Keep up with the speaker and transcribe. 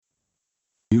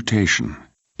Mutation.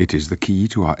 It is the key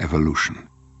to our evolution.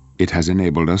 It has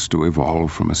enabled us to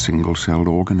evolve from a single-celled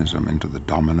organism into the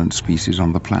dominant species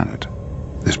on the planet.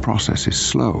 This process is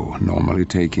slow, normally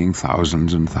taking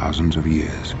thousands and thousands of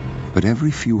years. But every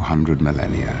few hundred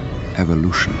millennia,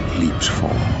 evolution leaps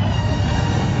forward.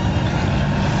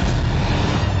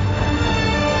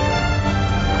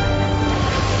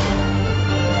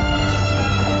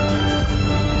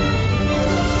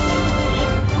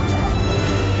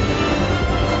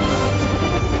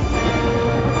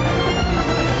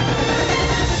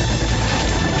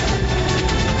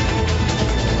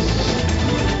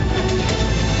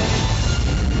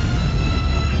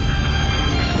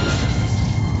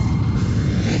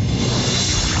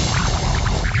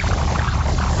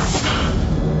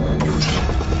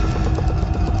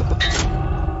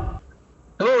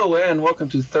 Welcome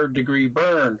to Third Degree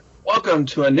Burn. Welcome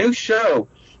to a new show.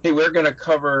 Hey, we're going to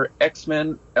cover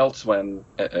X-Men Elsewhen,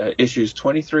 issues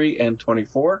 23 and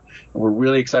 24. And we're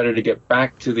really excited to get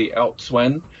back to the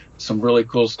Elsewhen. Some really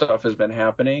cool stuff has been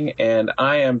happening. And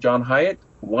I am John Hyatt,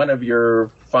 one of your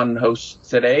fun hosts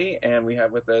today. And we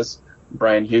have with us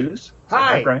Brian Hughes.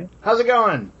 Hi, Brian. How's it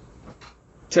going?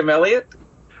 Tim Elliott.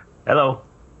 Hello.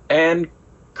 And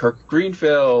Kirk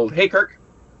Greenfield. Hey, Kirk.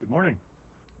 Good morning.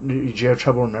 Did you have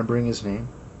trouble remembering his name?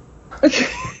 Okay.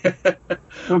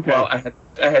 Well, I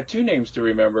had two names to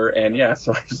remember, and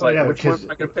so I was which one am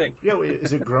I going to pick? Yeah,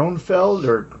 is it Groenfeld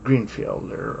or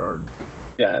Greenfield or?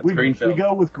 Yeah, it's we Greenfield. We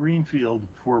go with Greenfield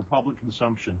for public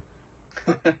consumption.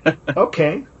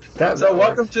 Okay. So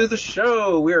welcome to the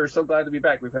show. We are so glad to be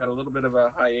back. We've had a little bit of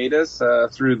a hiatus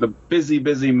through the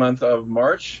busy month of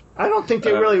March. I don't think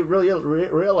they really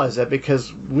realize that,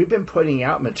 because we've been putting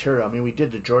out material. I mean, we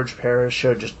did the George Paris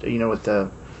show just with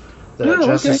the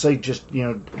Justice League just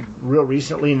real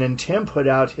recently, and then Tim put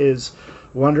out his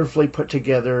wonderfully put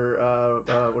together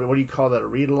what do you call that, a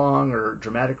read along or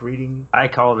dramatic reading? I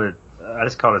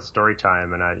just called it story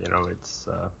time, and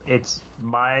it's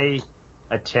my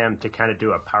attempt to kind of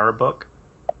do a power book.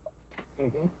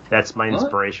 Mm-hmm. That's my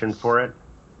inspiration for it.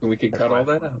 We could cut all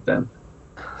that out then.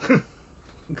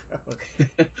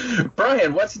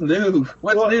 Brian, what's new?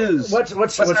 News? What's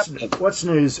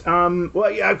news?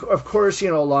 Of course,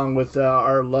 along with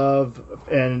our love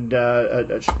and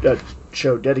a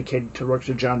show dedicated to works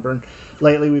of John Byrne.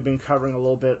 Lately, we've been covering a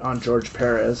little bit on George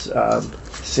Perez,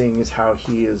 seeing as how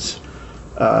he is,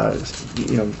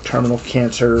 terminal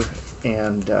cancer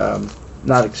and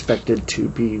not expected to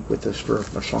be with us for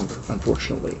much longer,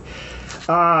 unfortunately.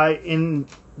 In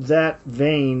that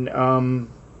vein,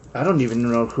 I don't even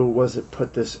know who it was that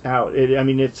put this out.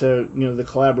 It's the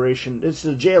collaboration. It's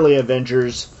the JLA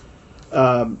Avengers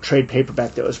trade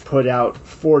paperback that was put out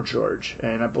for George,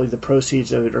 and I believe the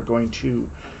proceeds of it are going to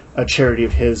a charity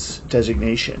of his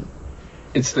designation.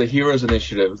 It's the Heroes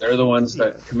Initiative. They're the ones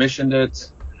that commissioned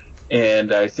it,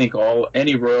 and I think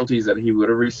any royalties that he would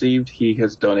have received, he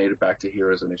has donated back to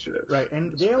Heroes Initiative. Right,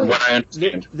 and they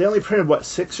only printed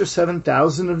 6,000 or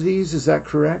 7,000 of these. Is that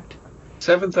correct?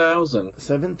 7,000.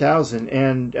 7,000,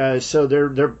 and so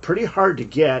they're pretty hard to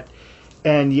get,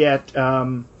 and yet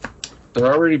they're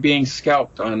already being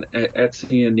scalped on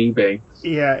Etsy and eBay.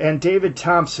 Yeah, and David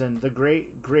Thompson, the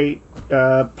great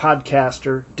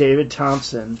podcaster David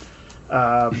Thompson,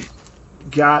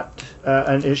 got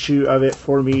an issue of it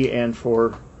for me and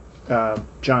for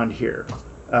John here,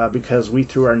 because we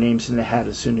threw our names in the hat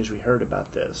as soon as we heard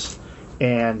about this,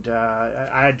 and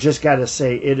I just got to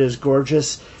say, it is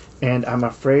gorgeous. And I'm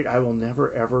afraid I will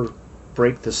never ever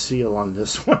break the seal on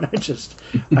this one. I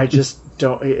just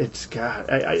don't. It's God.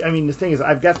 I mean, the thing is,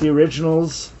 I've got the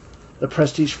originals, the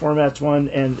Prestige Formats one,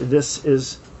 and this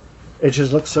is. It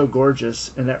just looks so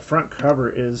gorgeous, and that front cover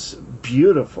is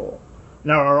beautiful.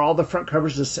 Now, are all the front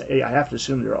covers the same? I have to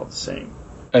assume they're all the same.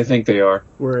 I think they are.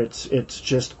 Where it's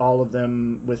just all of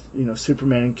them with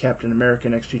Superman and Captain America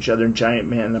next to each other, and Giant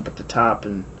Man up at the top,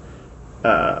 and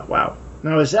wow.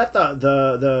 Now, is that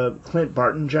the Clint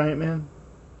Barton Giant Man?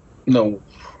 No.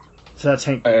 So that's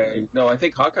Hank. No, I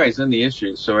think Hawkeye's in the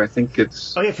issue, so I think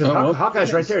it's... Oh, yeah, because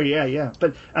Hawkeye's right there, yeah.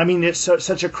 But, I mean, it's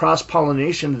such a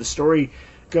cross-pollination. The story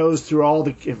goes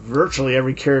through virtually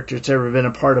every character that's ever been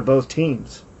a part of both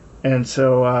teams. And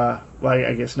so,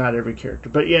 I guess not every character.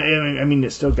 But, yeah, I mean,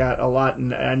 it's still got a lot,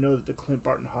 and I know that the Clint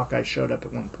Barton Hawkeye showed up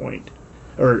at one point.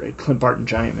 Or Clint Barton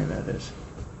Giant Man, that is.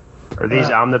 Are these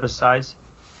omnibus size?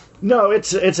 No,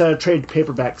 it's a trade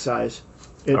paperback size.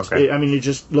 Okay. It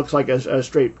just looks like a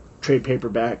straight trade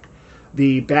paperback.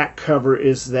 The back cover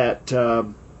is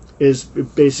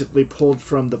basically pulled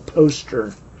from the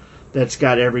poster that's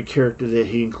got every character that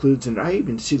he includes in it. I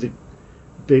even see the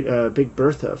Big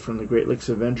Bertha from the Great Lakes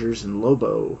Avengers and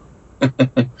Lobo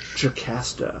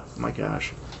Jocasta, my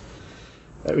gosh.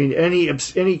 I mean,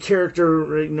 any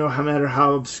character, no matter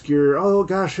how obscure. Oh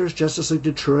gosh, there's Justice League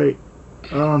Detroit.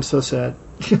 Oh, I'm so sad.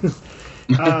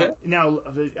 Now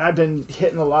I've been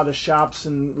hitting a lot of shops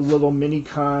and little mini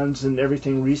cons and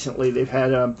everything recently. They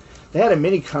had a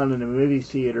mini con in a movie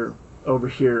theater over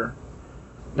here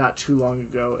not too long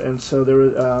ago, and so there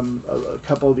were a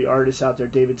couple of the artists out there,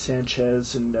 David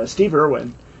Sanchez and Steve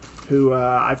Irwin, who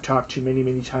I've talked to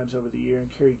many times over the year, and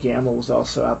Kerry Gamble was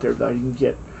also out there, but I didn't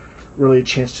get really a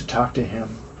chance to talk to him.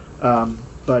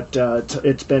 But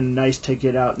it's been nice to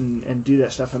get out and do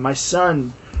that stuff. And my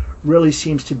son really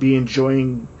seems to be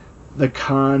enjoying the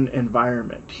con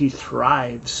environment. He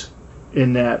thrives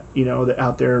in that,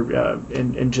 out there,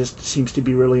 and just seems to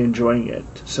be really enjoying it.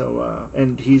 So,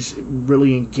 and he's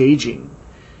really engaging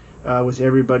with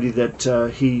everybody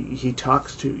that he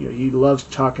talks to. He loves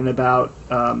talking about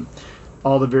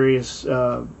all the various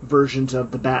versions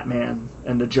of the Batman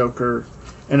and the Joker.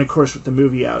 And of course, with the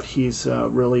movie out, he's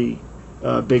really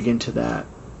big into that.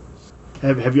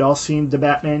 Have you all seen the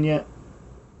Batman yet?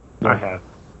 I have.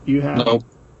 You have? No.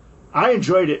 I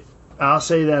enjoyed it. I'll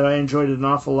say that I enjoyed it an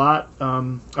awful lot.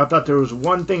 I thought there was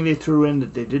one thing they threw in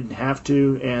that they didn't have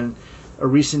to, and a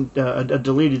recent a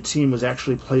deleted scene was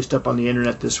actually placed up on the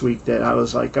internet this week that I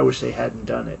was like, I wish they hadn't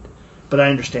done it. But I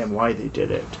understand why they did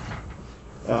it.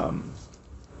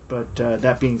 But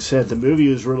that being said, the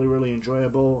movie is really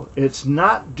enjoyable. It's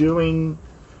not doing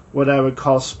what I would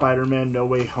call Spider-Man No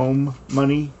Way Home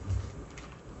money,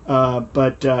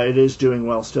 but it is doing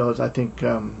well still. I think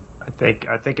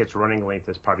its running length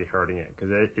is probably hurting it because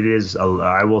it is.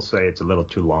 I will say it's a little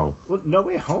too long. Well, No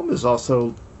Way Home is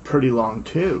also pretty long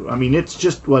too. I mean, it's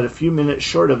just a few minutes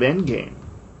short of Endgame,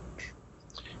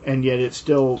 and yet it's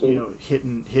still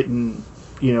hitting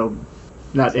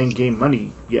not Endgame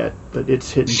money yet, but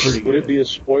it's hitting pretty good. Would it be a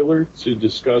spoiler to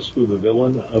discuss who the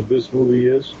villain of this movie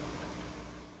is?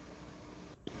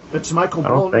 It's Michael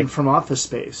Bolton from Office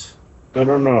Space.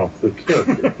 No, the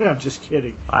character. I'm just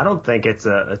kidding. I don't think it's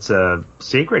a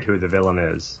secret who the villain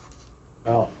is.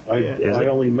 No, I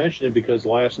only mention it because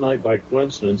last night, by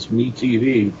coincidence,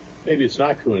 MeTV, maybe it's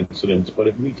not coincidence, but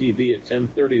at MeTV at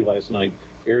 10:30 last night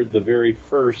aired the very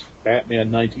first Batman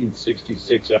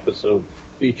 1966 episode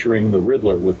featuring the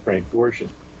Riddler with Frank Gorshin.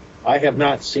 I have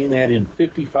not seen that in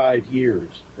 55 years.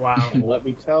 Wow. And let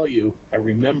me tell you, I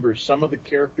remember some of the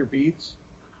character beats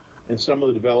and some of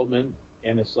the development,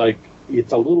 and it's like,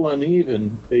 it's a little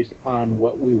uneven based upon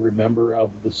what we remember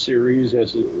of the series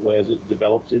as it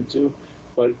develops into,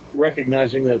 but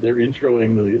recognizing that they're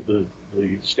introing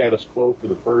the status quo for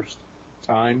the first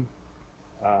time,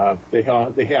 they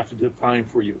have to define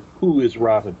for you who is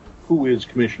Robin, who is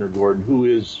Commissioner Gordon, who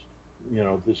is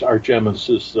this arch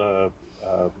nemesis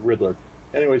Riddler.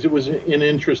 Anyways, it was an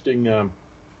interesting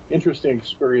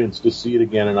experience to see it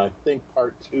again, and I think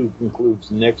part 2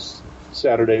 concludes next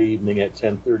Saturday evening at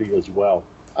 10:30 as well.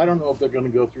 I don't know if they're going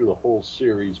to go through the whole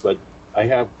series, but I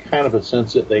have kind of a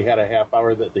sense that they had a half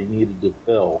hour that they needed to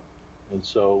fill, and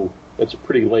so it's a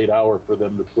pretty late hour for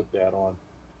them to put that on.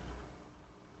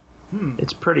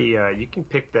 It's pretty. You can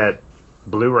pick that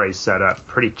Blu-ray set up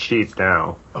pretty cheap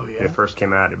now. Oh yeah. When it first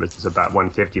came out, it was about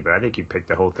 $150, but I think you pick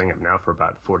the whole thing up now for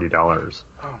about $40.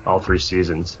 All 3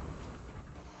 seasons.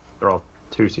 They're all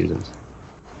 2 seasons.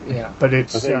 Yeah, but I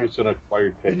think it's an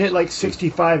acquired taste. Isn't it like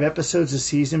 65 episodes a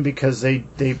season because they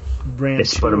ran They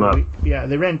split them up. Yeah,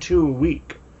 they ran 2 a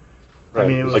week. Right. I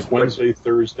mean, it was like Wednesday,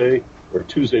 Thursday, or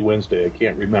Tuesday, Wednesday. I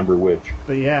can't remember which.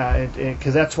 But yeah,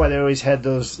 because that's why they always had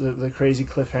the crazy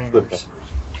cliffhangers.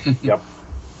 Yep.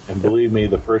 And believe me,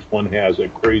 the first one has a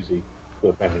crazy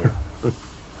cliffhanger.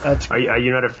 Are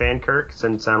you not a fan, Kirk?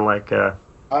 Doesn't sound like.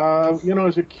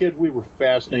 As a kid, we were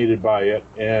fascinated by it,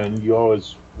 and you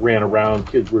always ran around.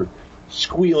 Kids were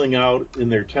squealing out in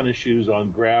their tennis shoes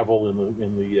on gravel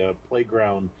in the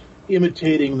playground,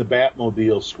 imitating the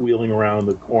Batmobile squealing around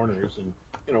the corners, and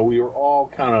we were all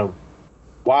kind of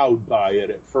wowed by it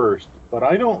at first. But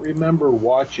I don't remember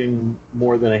watching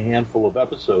more than a handful of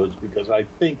episodes because I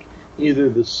think either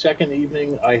the second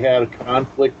evening I had a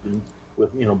conflict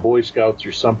with Boy Scouts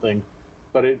or something,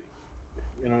 but it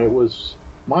was.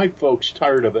 My folks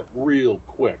tired of it real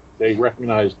quick. They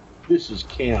recognized this is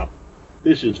camp.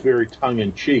 This is very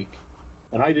tongue-in-cheek.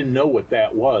 And I didn't know what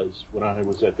that was when I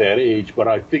was at that age, but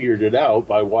I figured it out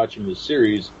by watching the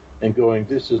series and going,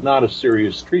 this is not a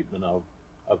serious treatment of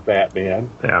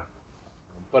Batman. Yeah.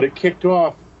 But it kicked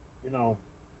off, an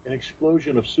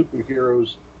explosion of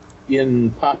superheroes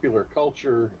in popular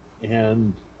culture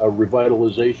and a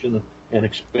revitalization and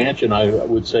expansion, I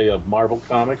would say, of Marvel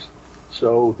Comics.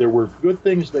 So there were good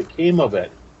things that came of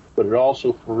it, but it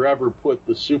also forever put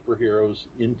the superheroes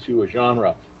into a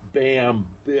genre.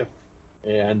 Bam, Biff,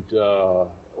 and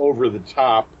over the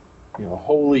top,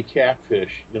 holy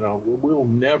catfish. We'll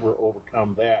never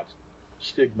overcome that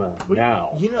stigma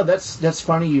now. That's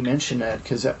funny you mentioned that,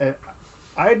 because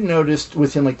I'd noticed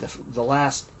within like the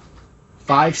last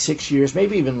 5-6 years,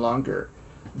 maybe even longer,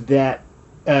 that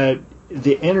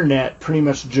the internet pretty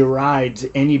much derides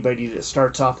anybody that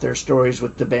starts off their stories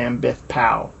with the Bam Biff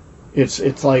Pow.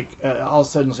 It's like all of a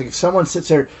sudden it's like if someone sits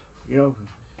there,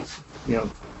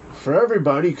 for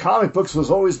everybody, comic books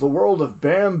was always the world of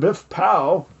Bam Biff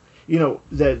Pow.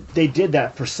 That they did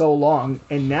that for so long,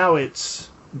 and now it's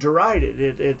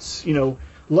derided. It's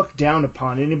looked down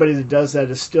upon. Anybody that does that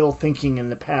is still thinking in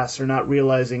the past or not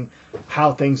realizing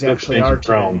how things actually are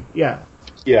today. Yeah.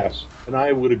 Yes, and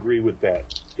I would agree with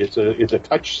that. It's a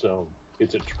touchstone.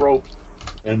 It's a trope,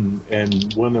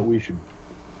 and one that we should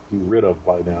be rid of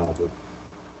by now.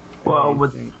 But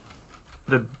with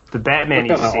the Batman,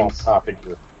 he seems off topic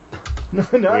here.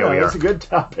 No, it's a good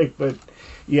topic, but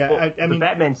yeah, well, I mean,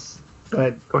 Batman's. Go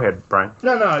ahead. Go ahead, Brian.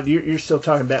 No, you're still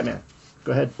talking Batman.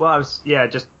 Go ahead. Well, I was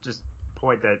just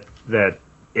point that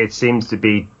it seems to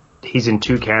be he's in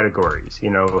two categories. He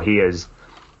is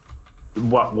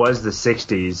what was the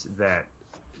 60s that,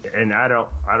 and I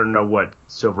don't know what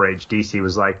Silver Age DC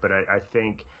was like, but I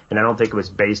think, and I don't think it was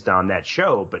based on that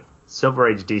show, but Silver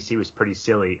Age DC was pretty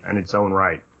silly in its own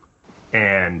right.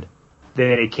 And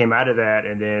then it came out of that,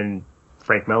 and then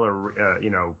Frank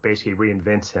Miller, basically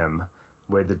reinvents him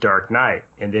with The Dark Knight,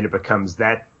 and then it becomes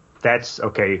that's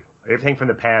okay. Everything from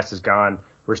the past is gone.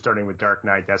 We're starting with Dark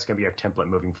Knight. That's going to be our template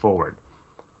moving forward.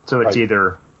 So it's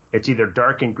either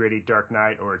dark and gritty Dark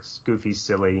Knight, or it's goofy,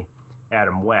 silly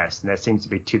Adam West, and that seems to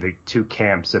be the two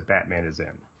camps that Batman is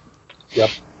in. Yep,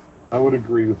 I would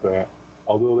agree with that.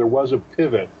 Although there was a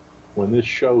pivot when this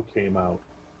show came out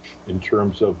in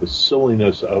terms of the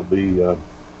silliness of the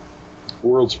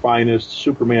world's finest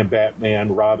Superman,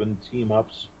 Batman, Robin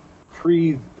team-ups.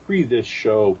 Pre this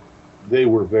show, they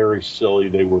were very silly.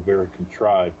 They were very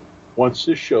contrived. Once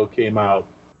this show came out,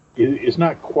 it's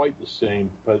not quite the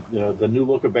same, but the new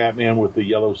look of Batman with the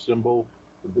yellow symbol,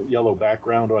 the yellow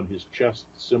background on his chest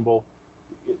symbol,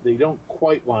 they don't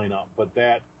quite line up. But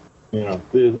that,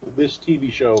 this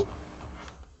TV show,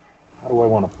 how do I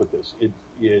want to put this?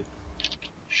 It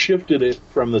shifted it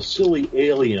from the silly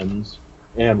aliens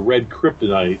and red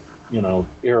kryptonite,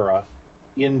 era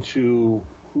into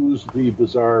who's the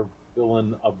bizarre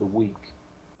villain of the week.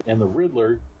 And the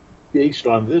Riddler, based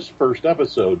on this first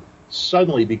episode,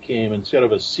 suddenly became, instead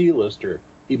of a C-lister,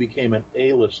 he became an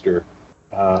A-lister.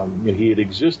 He had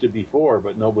existed before,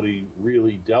 but nobody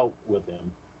really dealt with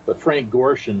him. But Frank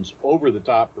Gorshin's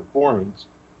over-the-top performance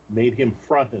made him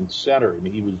front and center, and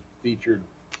he was featured,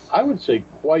 I would say,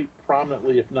 quite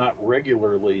prominently, if not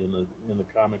regularly, in the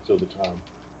comics of the time.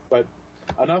 But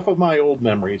enough of my old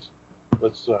memories.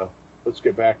 Let's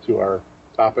get back to our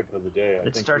topic of the day.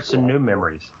 It starts some new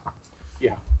memories.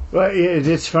 Yeah. Well,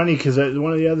 it's funny because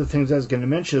one of the other things I was going to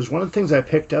mention is one of the things I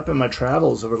picked up in my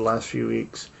travels over the last few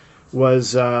weeks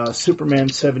was Superman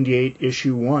 78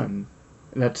 issue 1.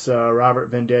 And that's Robert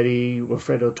Venditti,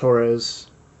 Wilfredo Torres,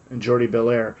 and Jordi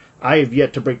Belair. I have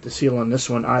yet to break the seal on this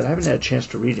one. I haven't had a chance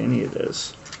to read any of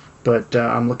this, but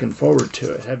I'm looking forward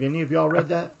to it. Have any of y'all read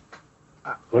that?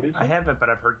 I haven't,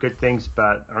 but I've heard good things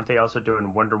about. Aren't they also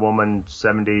doing Wonder Woman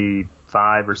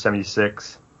 75 or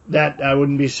 76? That I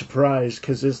wouldn't be surprised,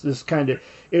 because this kind of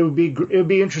it would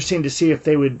be interesting to see if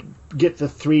they would get the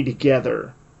three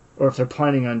together, or if they're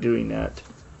planning on doing that.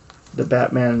 The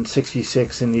Batman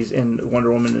 66 and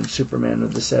Wonder Woman and Superman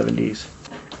of the 70s.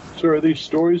 So are these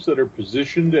stories that are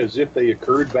positioned as if they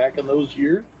occurred back in those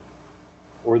years?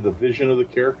 Or the vision of the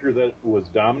character that was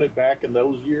dominant back in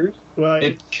those years? Well,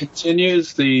 it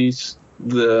continues the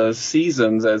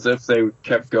seasons as if they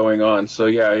kept going on. So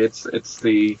yeah, it's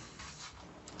in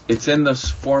the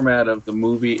format of the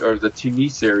movie or the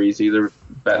TV series. Either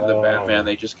the Batman,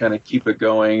 they just kind of keep it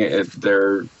going.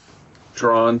 They're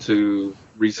drawn to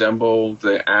resemble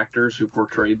the actors who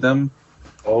portrayed them.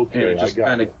 Okay, and it just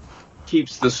kind of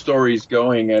keeps the stories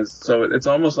going. So it's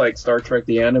almost like Star Trek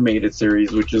the Animated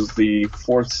Series, which is the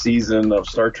 4th season of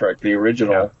Star Trek, the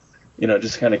original. Yeah.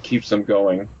 Just kind of keeps them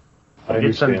going. I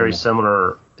did something very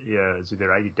similar. Yeah, it's either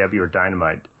IDW or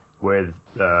Dynamite with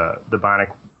the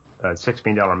Bionic $6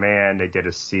 Million Man. They did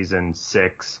a season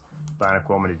 6. Bionic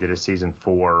Woman, they did a season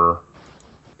 4.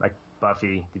 Like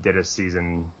Buffy, they did a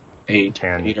season 8,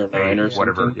 10, 8 or 9 or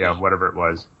whatever. something. Yeah, whatever it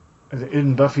was.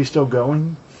 Isn't Buffy still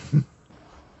going? I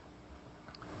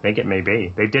think it may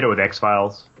be. They did it with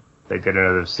X-Files. They did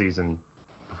another season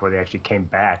before they actually came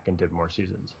back and did more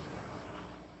seasons.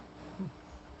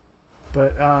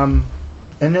 But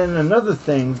and then another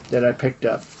thing that I picked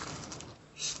up,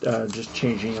 just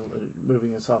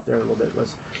moving us off there a little bit,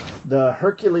 was the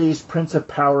Hercules Prince of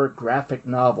Power graphic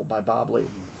novel by Bob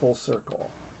Layton, Full Circle.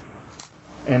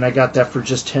 And I got that for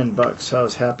just $10, so I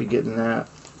was happy getting that.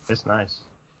 It's nice.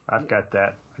 I've got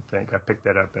that. I think I picked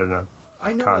that up in a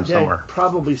I know con somewhere. I'd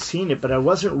probably seen it, but I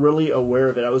wasn't really aware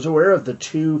of it. I was aware of the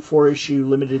 2 4-issue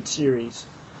limited series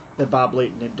that Bob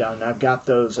Layton had done. I've got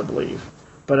those, I believe.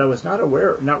 But I was not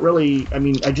aware, not really, I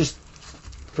mean, I just,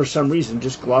 for some reason,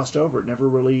 just glossed over it. Never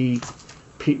really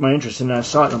piqued my interest. And I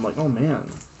saw it, and I'm like, oh, man,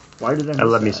 why did I miss I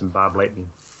love that? me some Bob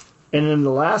Layton. And then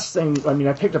the last thing, I mean,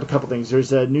 I picked up a couple things.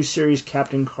 There's a new series,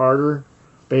 Captain Carter,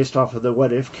 based off of the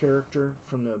What If character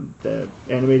from the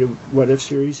animated What If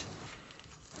series.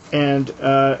 And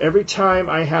every time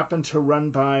I happen to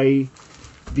run by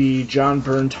the John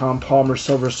Byrne, Tom Palmer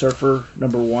Silver Surfer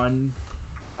 #1,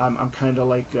 I'm kind of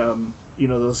like,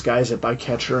 those guys that buy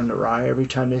Catcher in the Rye. Every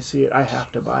time they see it, I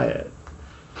have to buy it.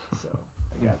 So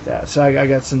I got that. So I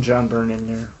got some John Byrne in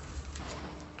there.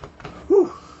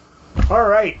 Whew. All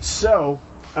right, so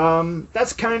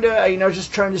that's kind of,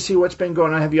 just trying to see what's been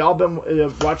going on. Have you all been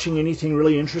watching anything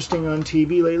really interesting on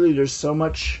TV lately? There's so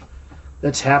much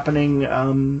that's happening.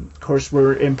 Of course,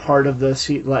 we're in part of the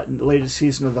latest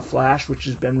season of The Flash, which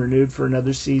has been renewed for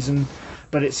another season.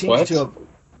 But it seems to have...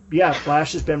 Yeah,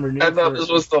 Flash has been renewed. I thought this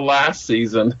was the last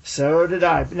season. So did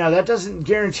I. Now, that doesn't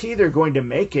guarantee they're going to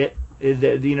make it.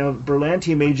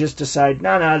 Berlanti may just decide,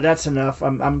 no, that's enough.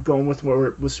 I'm going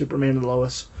with Superman and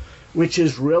Lois, which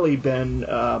has really been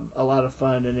a lot of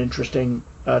fun and interesting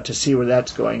to see where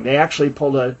that's going. They actually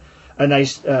pulled a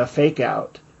nice fake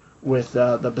out with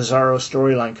the Bizarro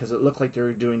storyline because it looked like they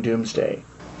were doing Doomsday,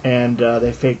 and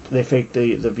they faked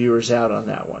the viewers out on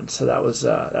that one. So that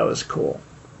was cool.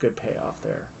 Good payoff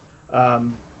there.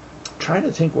 Trying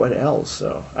to think what else.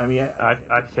 So I mean,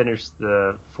 I finished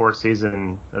the 4th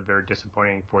season, a very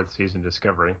disappointing 4th season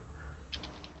Discovery,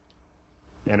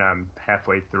 and I'm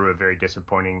halfway through a very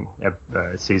disappointing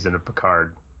season of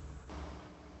Picard.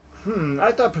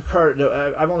 I thought Picard.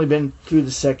 I've only been through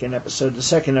the 2nd episode. The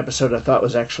 2nd episode I thought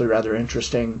was actually rather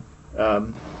interesting.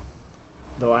 Though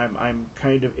I'm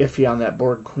kind of iffy on that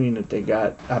Borg Queen that they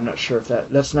got. I'm not sure if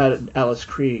that's not Alice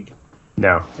Krieg.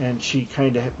 No. And she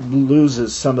kind of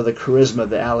loses some of the charisma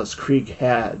that Alice Krieg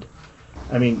had.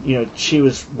 I mean, she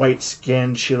was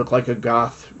white-skinned. She looked like a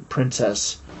goth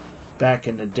princess back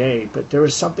in the day. But there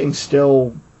was something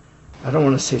still, I don't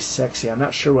want to say sexy. I'm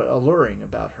not sure what alluring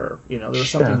about her. There was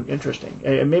something interesting.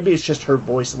 And maybe it's just her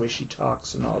voice, the way she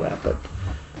talks and all that.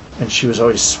 And she was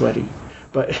always sweaty.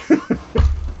 But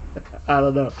I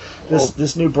don't know.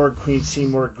 This new Borg Queen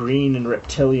seemed more green and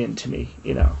reptilian to me,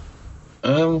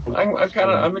 I'm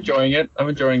enjoying it. I'm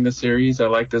enjoying the series. I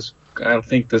like this. I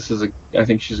think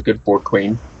she's a good Borg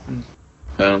Queen.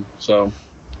 So,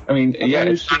 I mean,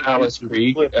 it's not Alice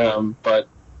Krieg, but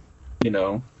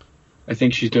I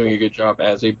think she's doing a good job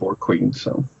as a Borg Queen.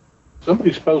 So,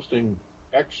 somebody's posting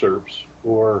excerpts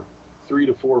or 3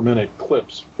 to 4 minute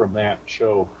clips from that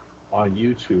show on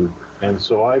YouTube, and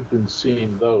so I've been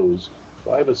seeing those.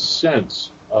 So I have a sense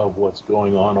of what's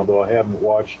going on, although I haven't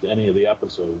watched any of the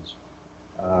episodes.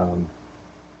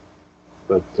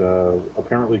 But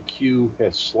apparently Q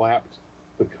has slapped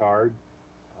Picard.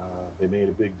 They made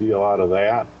a big deal out of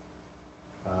that.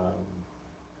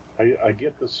 I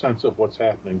get the sense of what's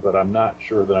happening, but I'm not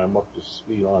sure that I'm up to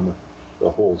speed on the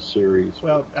whole series.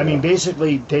 Well, I mean,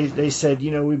 basically, they said,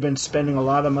 we've been spending a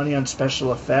lot of money on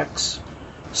special effects,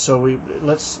 so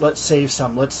let's save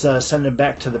some. Let's send them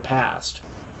back to the past.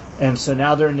 And so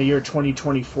now they're in the year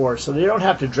 2024, so they don't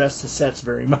have to dress the sets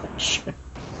very much.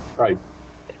 Right.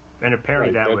 And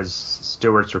apparently that was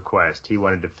Stewart's request. He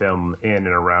wanted to film in and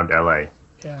around L.A.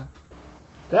 Yeah.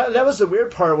 That was the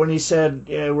weird part when he said,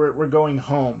 we're going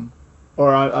home,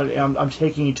 or I'm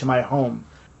taking you to my home.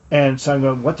 And so I'm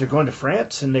going, what, they're going to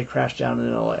France? And they crashed down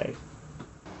in L.A.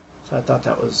 So I thought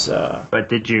that was... But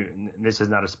this is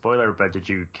not a spoiler, but did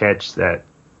you catch that,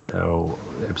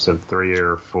 episode 3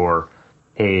 or 4,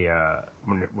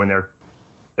 when they're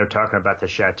talking about the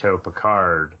Chateau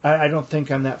Picard? I don't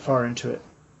think I'm that far into it.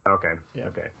 Okay. Yeah.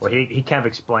 Okay. Well, he kind of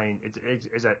explained.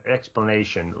 It's an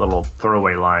explanation, a little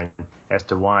throwaway line as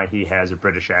to why he has a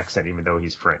British accent, even though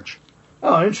he's French.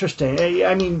 Oh, interesting.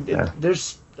 I mean,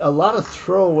 there's a lot of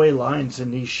throwaway lines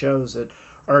in these shows that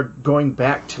are going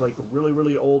back to like really,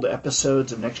 really old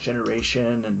episodes of Next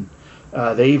Generation, and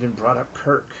they even brought up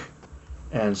Kirk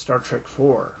and Star Trek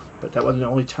 4. But that wasn't the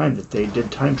only time that they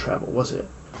did time travel, was it?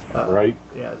 Right.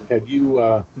 Yeah. Have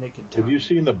you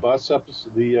seen the bus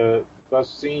episode, the bus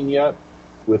scene yet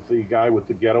with the guy with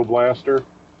the ghetto blaster?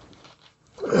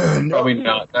 Probably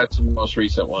not. That's the most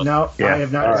recent one. No, Yeah. I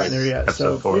have not All gotten right. there yet.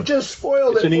 Episode So 4. you just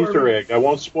spoiled It's it. an for Easter me. egg. I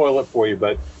won't spoil it for you,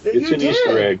 but it's an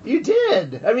Easter egg. You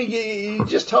did. I mean, you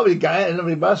just told me, guy, and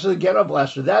he busted the ghetto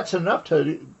blaster. That's enough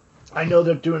to. I know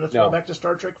they're doing a throwback to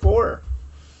Star Trek 4.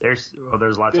 There's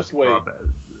lots Just of wait.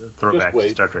 throwbacks Just to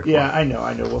wait. Star Trek. Yeah, I know.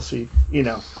 We'll see.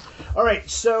 All right.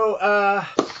 So,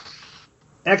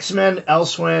 X-Men,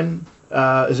 Elsewhere.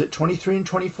 Is it 23 and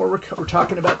 24 we're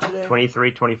talking about today?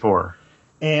 23, 24.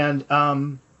 And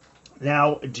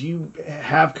now, do you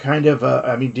have kind of a?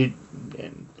 I mean,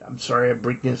 and I'm sorry I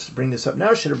bring this up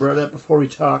now. I should have brought it up before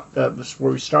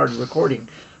we started recording.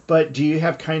 But do you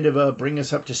have kind of a bring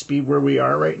us up to speed where we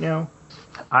are right now?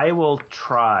 I will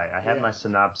try. I have Yeah. my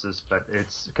synopsis, but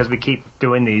it's because we keep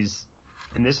doing these,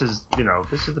 and this is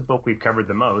the book we've covered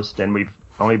the most, and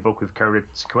only book we've covered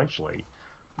it sequentially.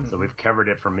 Mm-hmm. So we've covered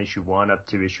it from issue 1 up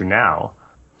to issue now,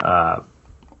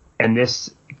 and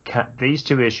these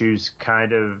 2 issues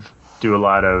kind of do a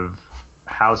lot of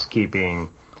housekeeping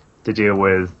to deal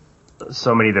with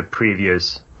so many of the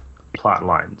previous plot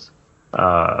lines.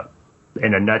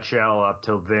 In a nutshell, up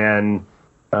till then,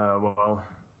 an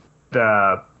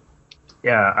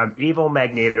evil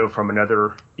Magneto from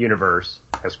another universe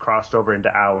has crossed over into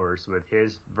ours with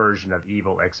his version of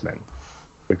evil X-Men.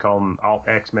 We call them all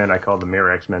X-Men. I call them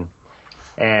Mirror X-Men.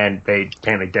 And they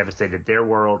apparently devastated their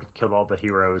world, killed all the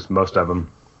heroes, most of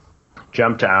them.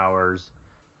 Jumped to ours.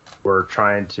 We're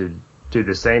trying to do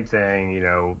the same thing,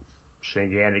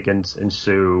 shenanigans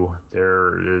ensue.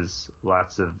 There is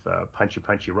lots of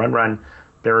punchy, run.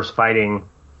 There's fighting.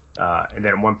 And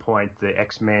then at one point, the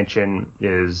X-Mansion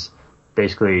is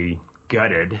basically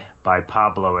gutted by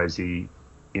Pablo as he,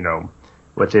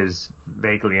 with his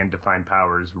vaguely undefined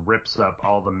powers, rips up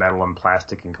all the metal and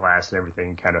plastic and glass and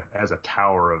everything, kind of as a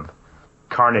tower of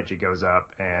carnage. It goes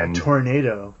up and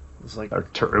Tornado. It was like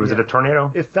was it a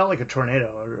tornado? It felt like a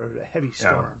tornado or a heavy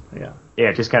storm. Yeah. Yeah,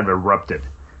 it just kind of erupted.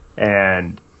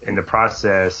 And in the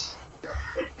process,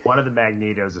 one of the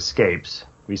Magnetos escapes.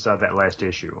 We saw that last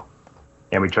issue.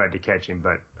 And we tried to catch him,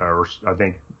 or I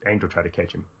think Angel tried to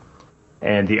catch him.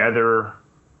 And the other,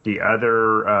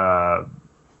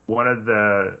 one of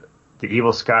the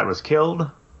evil Scott was killed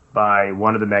by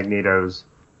one of the Magnetos.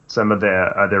 Some of the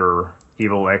other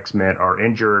evil X-Men are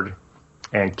injured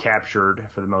and captured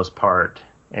for the most part.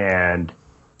 And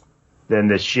then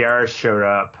the Shi'ar showed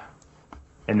up,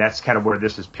 and that's kind of where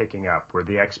this is picking up, where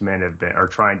the X-Men are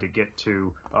trying to get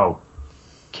to.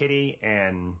 Kitty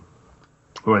and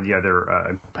one of the other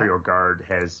Imperial Guard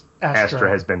Astra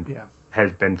has been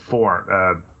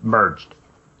merged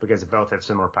because they both have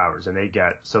similar powers, and they've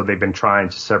been trying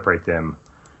to separate them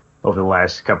over the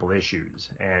last couple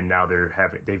issues, and now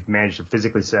they've managed to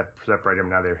physically separate them.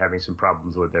 Now they're having some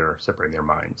problems with separating their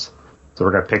minds. So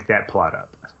we're going to pick that plot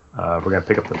up. We're going to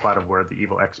pick up the plot of where the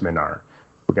evil X-Men are.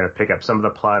 We're going to pick up some of the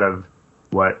plot of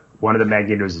what one of the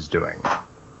Magnetos is doing.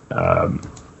 I'm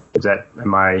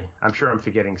sure I'm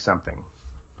forgetting something.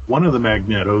 One of the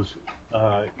Magnetos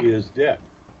is dead.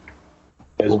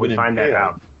 We find that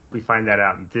out. We find that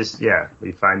out in this. Yeah,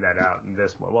 we find that out in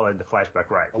this one. Well, in the flashback,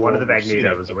 right? One of the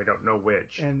Magnetos, and we don't know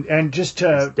which. And just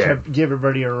to give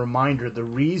everybody a reminder, the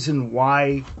reason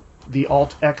why the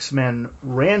Alt X-Men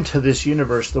ran to this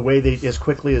universe the way as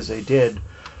quickly as they did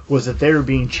was that they were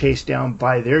being chased down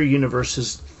by their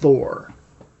universe's Thor,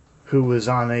 who was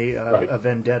on a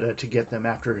vendetta to get them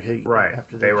after he. Right.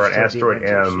 After they were on destroyed Asteroid the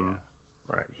Avengers, M. yeah.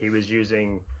 Right. He was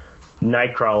using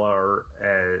Nightcrawler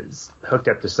as hooked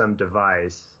up to some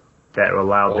device that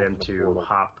allowed them to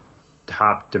hop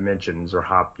dimensions or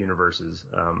hop universes.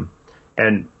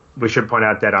 And we should point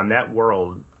out that on that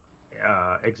world,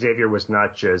 Xavier was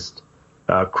not just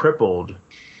crippled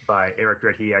by Eric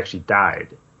Dredd, he actually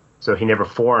died. So he never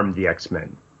formed the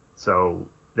X-Men. So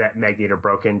that Magneto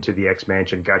broke into the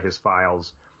X-Mansion, got his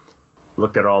files,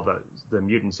 looked at all the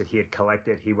mutants that he had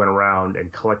collected. He went around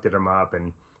and collected them up,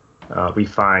 and we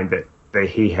find that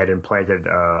he had implanted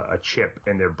a chip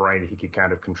in their brain that he could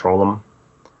kind of control them.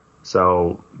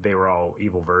 So they were all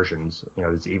evil versions.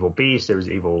 There's evil Beast, there was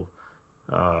evil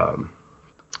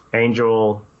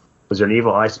Angel. Was there an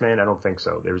evil Iceman? I don't think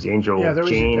so. There was Angel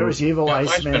Jean. There was evil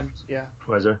Iceman. Yeah.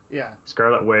 Was there? Yeah.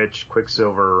 Scarlet Witch,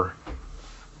 Quicksilver.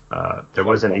 There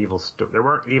wasn't evil. There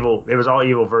weren't evil. It was all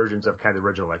evil versions of kind of the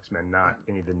original X-Men, not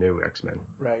any of the new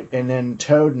X-Men. Right, and then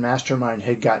Toad and Mastermind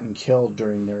had gotten killed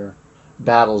during their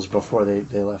battles before they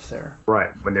left there.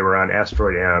 Right, when they were on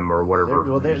Asteroid M or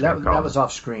whatever. That was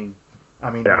off screen. I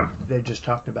mean, they just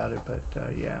talked about it, but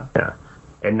yeah. Yeah,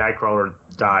 and Nightcrawler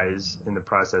dies in the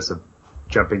process of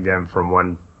jumping them from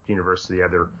one universe to the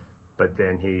other. But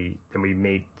then we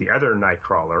meet the other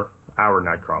Nightcrawler, our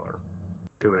Nightcrawler.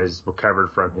 who has recovered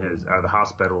from the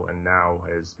hospital and now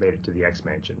has made it to the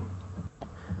X-Mansion.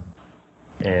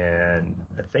 And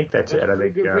I think that's it. I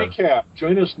think good recap.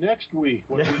 Join us next week.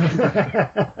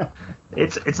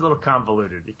 It's a little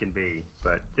convoluted. It can be,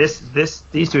 but these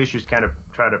two issues kind of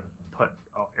try to put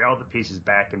all the pieces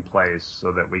back in place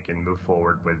so that we can move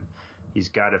forward with. He's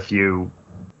got a few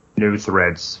new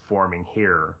threads forming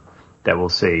here that we'll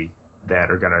see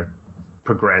that are going to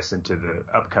progress into the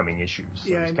upcoming issues. So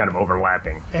yeah, it's kind of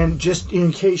overlapping. And just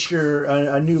in case you're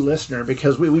a new listener,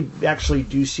 because we actually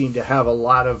do seem to have a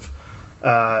lot of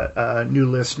new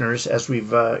listeners as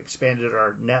we've expanded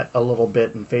our net a little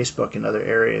bit in Facebook and other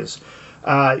areas.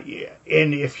 And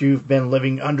if you've been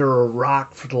living under a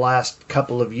rock for the last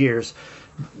couple of years,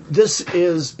 this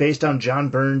is based on John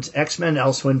Byrne's X-Men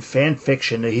Elsewhere fan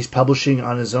fiction that he's publishing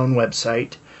on his own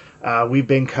website. We've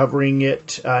been covering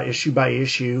it issue by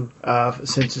issue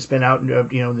since it's been out.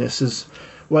 This is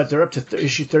they're up to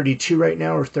issue 32 right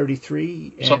now, or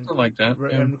 33, something like that.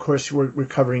 Yeah. And of course, we're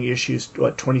covering issues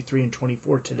 23 and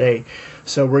 24 today,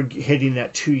 so we're hitting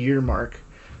that 2-year mark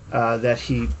that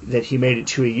he made it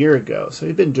to a year ago. So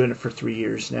he's been doing it for 3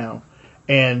 years now,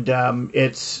 and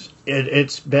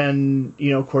it's been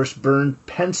of course Byrne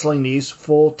penciling these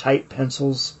full tight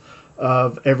pencils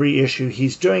of every issue.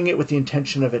 He's doing it with the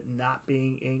intention of it not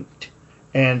being inked.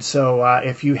 And so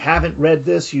if you haven't read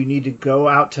this, you need to go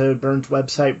out to Byrne's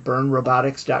website,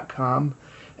 byrnerobotics.com,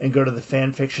 and go to the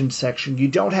fan fiction section. You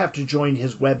don't have to join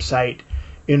his website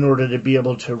in order to be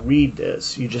able to read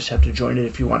this. You just have to join it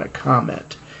if you want to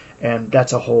comment. And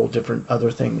that's a whole different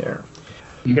other thing there.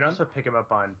 You can also pick him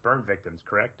up on Burn Victims,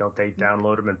 correct? Don't they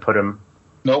download them and put them?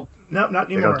 Nope. No,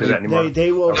 not anymore. They don't do that anymore?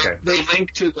 They will. Okay. They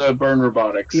link to the Byrne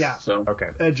Robotics. Yeah. So.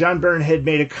 Okay. John Byrne had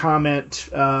made a comment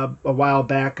a while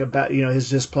back about his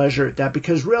displeasure at that,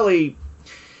 because really,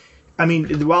 I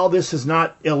mean, while this is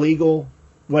not illegal,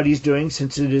 what he's doing,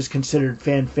 since it is considered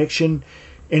fan fiction,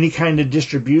 any kind of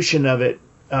distribution of it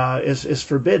is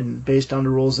forbidden based on the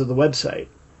rules of the website.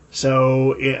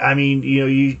 So, I mean,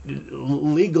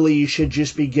 legally you should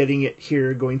just be getting it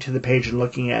here, going to the page and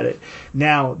looking at it.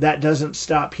 Now, that doesn't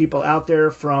stop people out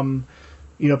there from,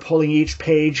 pulling each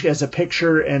page as a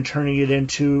picture and turning it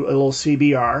into a little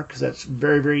CBR, because that's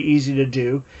very, very easy to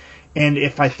do. And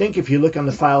if you look on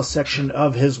the files section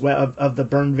of of the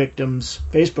Burn Victims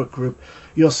Facebook group,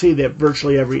 you'll see that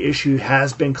virtually every issue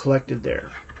has been collected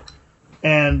there.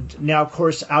 And now, of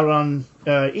course, out on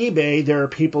eBay, there are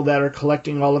people that are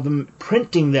collecting all of them,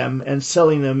 printing them, and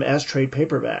selling them as trade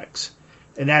paperbacks.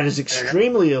 And that is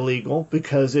extremely illegal,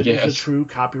 because it is a true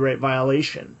copyright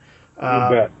violation.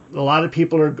 A lot of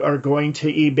people are going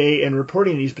to eBay and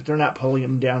reporting these, but they're not pulling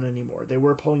them down anymore. They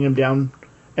were pulling them down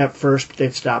at first, but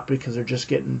they've stopped because they're just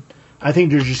getting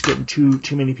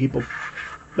too many people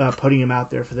putting them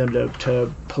out there for them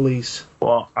to police.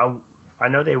 Well, I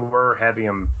know they were having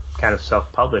them kind of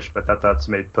self-published, but that's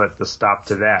may put the stop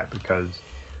to that, because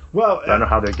I don't know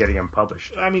how they're getting them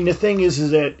published. I mean, the thing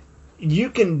is that you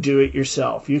can do it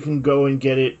yourself. You can go and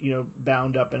get it,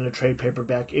 bound up in a trade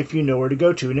paperback if you know where to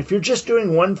go to. And if you're just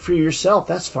doing one for yourself,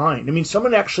 that's fine. I mean,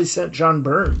 someone actually sent John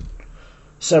Byrne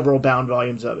several bound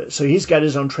volumes of it, so he's got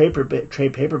his own trade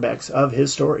paperbacks of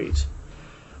his stories.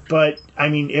 But I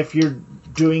mean, if you're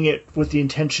doing it with the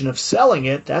intention of selling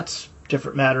it, that's a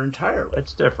different matter entirely.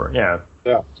 It's different, yeah.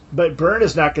 Yeah. But Byrne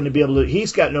is not going to be able to.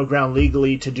 He's got no ground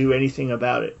legally to do anything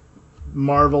about it.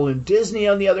 Marvel and Disney,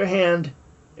 on the other hand,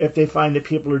 if they find that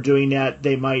people are doing that,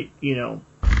 they might,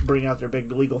 bring out their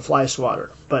big legal fly swatter.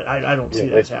 But I don't see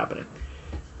that's happening.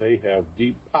 They have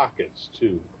deep pockets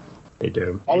too. They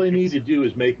do. All they need to do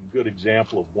is make a good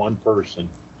example of one person.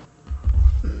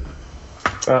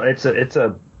 Well, it's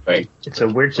a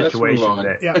weird situation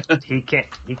that he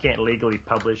can't legally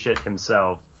publish it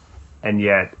himself, and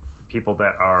yet people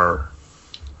that are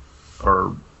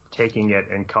taking it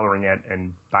and coloring it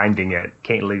and binding it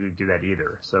can't legally do that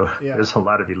either. So there's a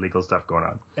lot of illegal stuff going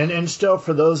on. And still,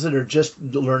 for those that are just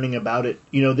learning about it,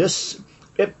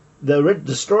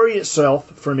 the story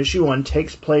itself from issue 1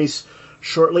 takes place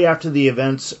shortly after the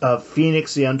events of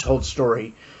Phoenix: The Untold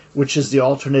Story, which is the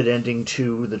alternate ending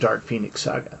to the Dark Phoenix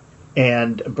saga.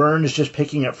 And Byrne is just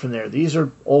picking up from there. These are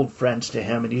old friends to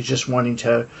him, and he's just wanting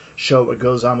to show what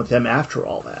goes on with them after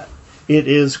all that. It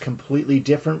is completely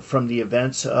different from the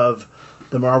events of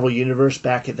the Marvel Universe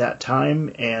back at that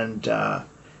time, and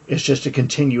it's just a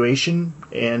continuation,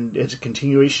 and it's a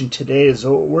continuation today as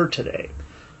though it were today.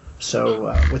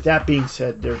 So with that being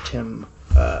said, there, Tim,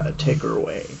 take her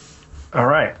away. All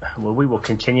right. Well, we will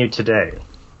continue today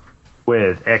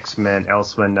with X-Men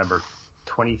Elsewhere number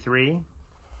 23,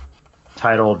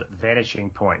 titled Vanishing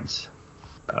Points.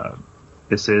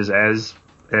 This is, as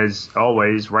as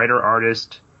always, writer,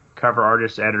 artist, cover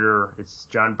artist, editor, it's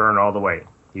John Byrne all the way.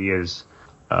 He is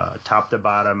top to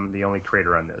bottom the only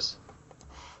creator on this.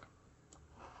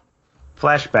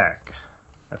 Flashback.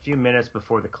 A few minutes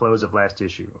before the close of last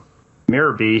issue,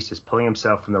 Mirror Beast is pulling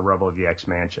himself from the rubble of the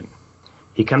X-Mansion.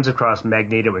 He comes across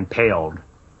Magneto impaled,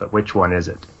 but which one is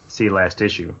it? See last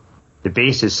issue. The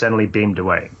Beast is suddenly beamed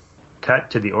away.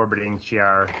 Cut to the orbiting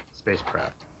Shi'ar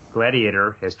spacecraft.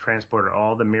 Gladiator has transported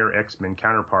all the Mirror X-Men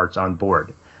counterparts on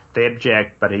board. They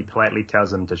object, but he politely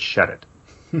tells them to shut it.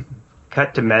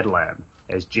 Cut to MedLab,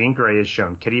 as Jean Grey has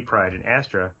shown Kitty Pryde and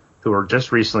Astra, who were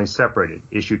just recently separated,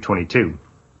 issue 22.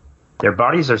 Their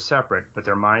bodies are separate, but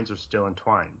their minds are still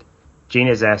entwined. Jean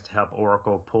is asked to help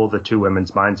Oracle pull the two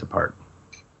women's minds apart.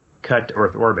 Cut to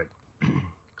Earth orbit.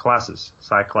 Colossus,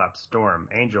 Cyclops, Storm,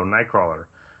 Angel, Nightcrawler,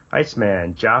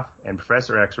 Iceman, Joff, and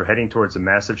Professor X are heading towards a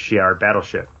massive Shi'ar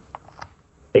battleship.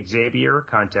 Xavier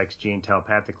contacts Jean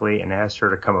telepathically and asks her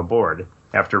to come aboard.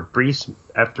 After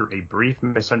a brief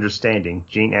misunderstanding,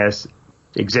 Jean asks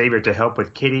Xavier to help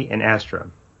with Kitty and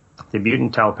Astra. The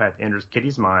mutant telepath enters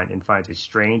Kitty's mind and finds a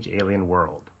strange alien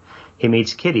world. He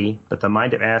meets Kitty, but the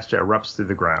mind of Astra erupts through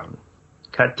the ground.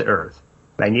 Cut to Earth.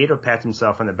 Magneto pats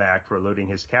himself on the back for eluding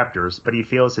his captors, but he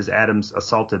feels his atoms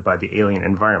assaulted by the alien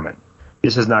environment.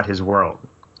 This is not his world.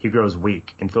 He grows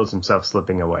weak and feels himself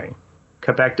slipping away.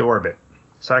 Cut back to orbit.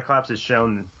 Cyclops has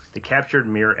shown the captured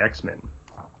Mirror X-Men.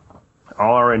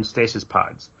 All are in stasis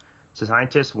pods. The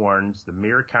scientist warns the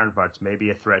Mirror counterparts may be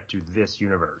a threat to this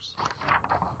universe.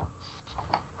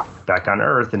 Back on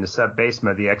Earth, in the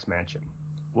sub-basement of the X-Mansion,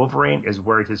 Wolverine is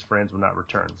worried his friends will not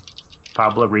return.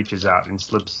 Pablo reaches out and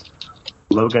slips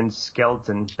Logan's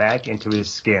skeleton back into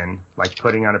his skin like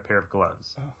putting on a pair of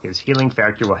gloves. His healing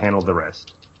factor will handle the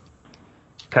rest.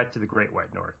 Cut to the Great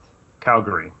White North.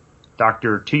 Calgary.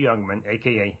 Dr. Tu Youngman,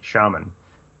 a.k.a. Shaman,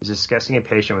 is discussing a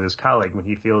patient with his colleague when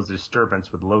he feels a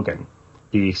disturbance with Logan.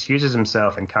 He excuses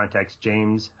himself and contacts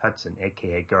James Hudson,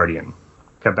 a.k.a. Guardian.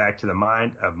 Cut back to the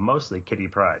mind of mostly Kitty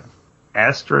Pryde.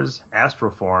 Astra's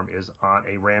astral form is on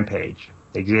a rampage.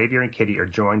 Xavier and Kitty are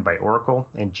joined by Oracle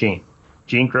and Jean.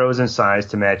 Jean grows in size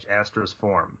to match Astra's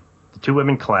form. The two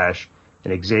women clash,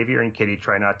 and Xavier and Kitty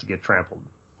try not to get trampled.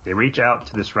 They reach out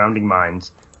to the surrounding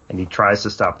mines, and he tries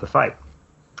to stop the fight.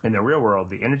 In the real world,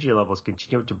 the energy levels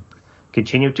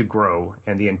continue to grow,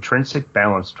 and the intrinsic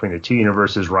balance between the two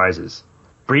universes rises.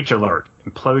 Breach alert.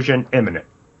 Implosion imminent.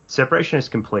 Separation is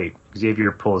complete.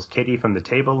 Xavier pulls Kitty from the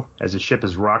table as the ship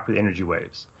is rocked with energy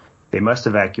waves. They must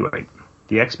evacuate.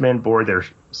 The X-Men board their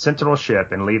Sentinel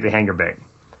ship and leave the hangar bay.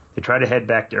 They try to head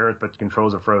back to Earth, but the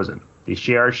controls are frozen. The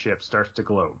Shi'ar ship starts to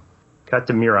glow. Cut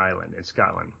to Muir Island in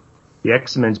Scotland. The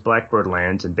X-Men's Blackbird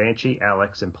lands, and Banshee,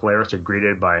 Alex, and Polaris are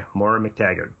greeted by Moira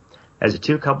McTaggart. As the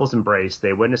two couples embrace,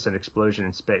 they witness an explosion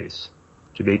in space.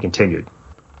 To be continued.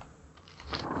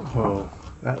 Whoa,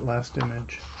 that last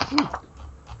image.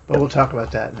 But we'll talk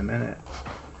about that in a minute.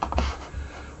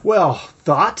 Well,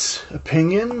 thoughts,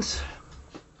 opinions?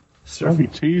 Well, he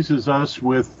teases us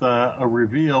with a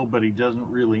reveal, but he doesn't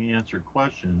really answer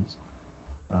questions.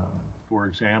 For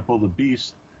example, the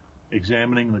Beast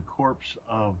examining the corpse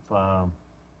of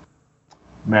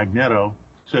Magneto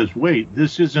says, wait,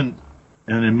 this isn't,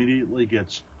 and immediately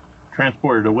gets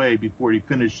transported away before he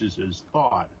finishes his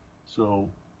thought.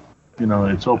 So,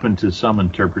 it's open to some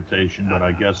interpretation, but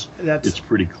I guess it's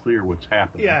pretty clear what's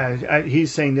happening. Yeah,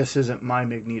 he's saying this isn't my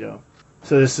Magneto.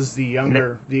 So this is the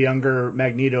younger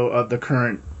Magneto of the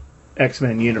current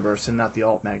X-Men universe, and not the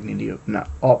alt Magneto.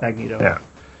 Yeah,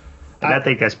 and I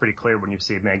think that's pretty clear when you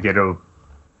see Magneto,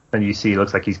 and you see it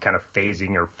looks like he's kind of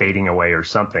phasing or fading away or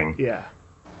something. Yeah,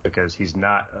 because he's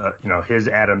not, his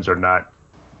atoms are not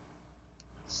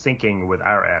syncing with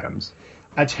our atoms.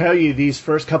 I tell you, these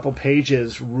first couple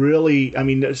pages really,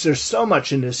 there's so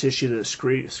much in this issue that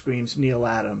screams Neil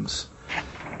Adams.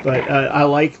 But I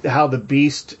like how the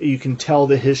Beast, you can tell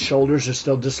that his shoulders are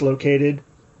still dislocated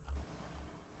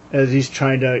as he's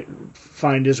trying to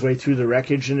find his way through the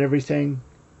wreckage and everything.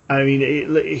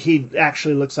 He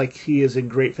actually looks like he is in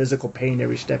great physical pain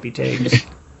every step he takes.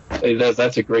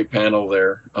 That's a great panel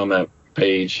there on that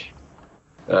page.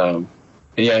 And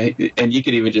you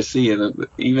could even just see,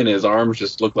 even his arms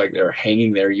just look like they're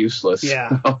hanging there useless.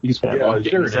 Yeah. Is there an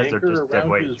anchor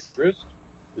around his wrist?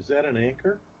 Is that an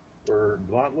anchor? Or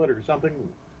gauntlet or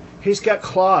something? He's got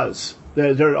claws.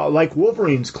 They're like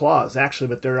Wolverine's claws, actually,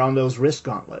 but they're on those wrist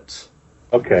gauntlets.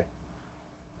 Okay.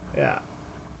 Yeah.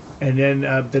 And then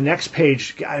the next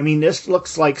page, this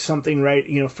looks like something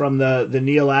from the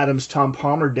Neil Adams, Tom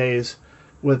Palmer days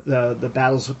with the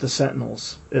battles with the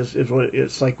Sentinels. Is what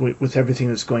it's like with everything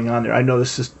that's going on there. I know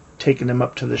this is taking them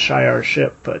up to the Shi'ar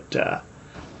ship, but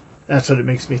That's what it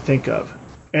makes me think of.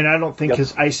 And I don't think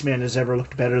his Iceman has ever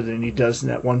looked better than he does in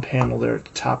that one panel there at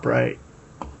the top right.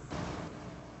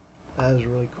 That is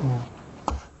really cool.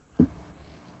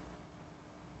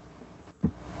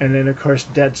 And then, of course,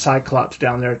 dead Cyclops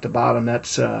down there at the bottom.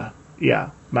 That's,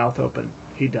 mouth open.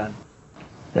 He done.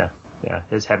 Yeah.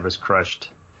 His head was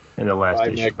crushed in the last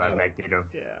issue by Magneto.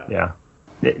 Yeah.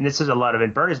 And this is a lot of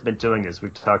it. Byrne has been doing this.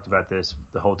 We've talked about this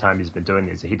the whole time he's been doing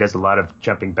this. He does a lot of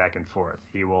jumping back and forth.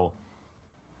 He will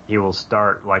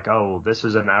start like, oh, this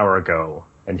is an hour ago,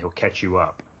 and he'll catch you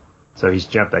up. So he's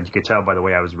jumped, and you could tell by the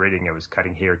way I was reading, it was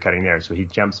cutting here, cutting there. So he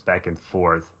jumps back and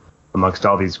forth amongst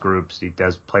all these groups. He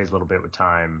plays a little bit with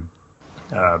time,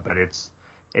 but it's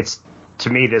to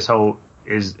me this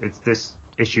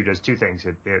issue does two things.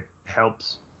 It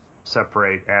helps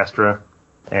separate Astra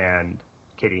and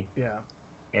Kitty. Yeah.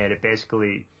 And it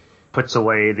basically puts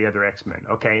away the other X-Men.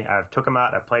 Okay, I've took him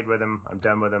out. I played with him. I'm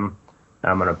done with him.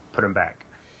 I'm going to put him back.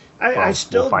 I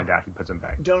still we'll find out he puts him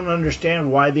back. Don't understand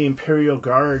why the Imperial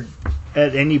Guard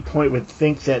at any point would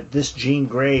think that this Jean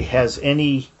Grey has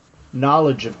any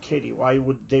knowledge of Kitty. Why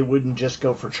wouldn't just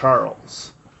go for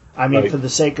Charles? I mean, for the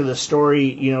sake of the story,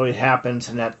 it happens,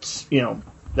 and that's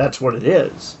what it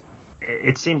is.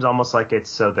 It seems almost like it's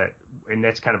so that, and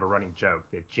that's kind of a running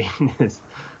joke, that Jean is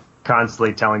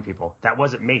constantly telling people, that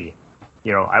wasn't me.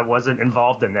 I wasn't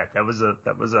involved in that. That was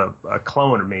a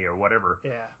clone of me or whatever.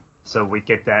 Yeah. So we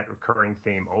get that recurring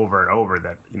theme over and over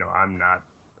that,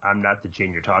 I'm not the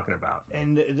Jean you're talking about.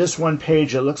 And this one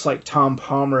page, it looks like Tom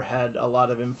Palmer had a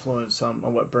lot of influence on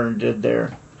what Byrne did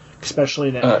there, especially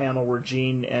in that panel where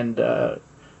Jean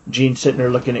sitting there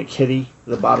looking at Kitty,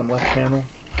 the bottom left panel.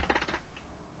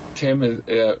 Tim,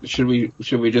 should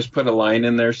we just put a line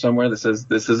in there somewhere that says,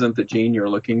 "This isn't the Jean you're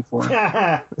looking for"?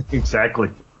 Exactly.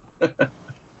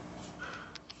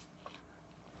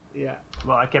 Yeah.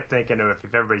 Well, I kept thinking of,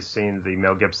 if everybody's seen the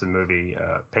Mel Gibson movie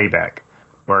Payback,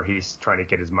 where he's trying to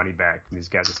get his money back, and these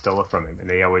guys have stolen it from him, and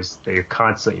they're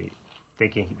constantly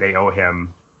thinking they owe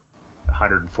him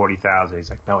 $140,000. He's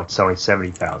like, no, it's only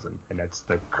 $70,000, and that's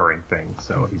the recurring thing.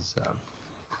 So he's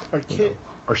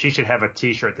or she should have a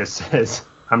T-shirt that says,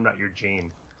 "I'm not your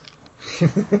Jean."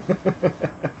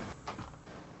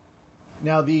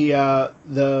 Now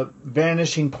the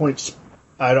Vanishing Points,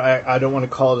 I don't want to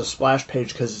call it a splash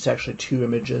page because it's actually two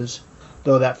images.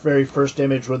 Though that very first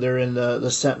image where they're in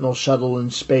the Sentinel shuttle in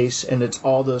space and it's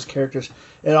all those characters,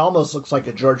 it almost looks like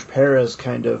a George Perez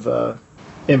kind of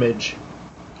image.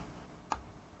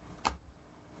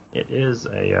 It is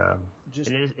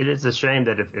it is a shame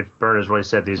that if Byrne has really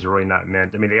said these are really not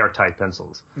meant. I mean, they are typed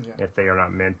pencils. Yeah. If they are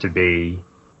not meant to be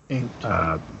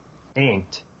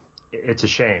inked, it's a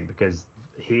shame, because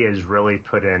he has really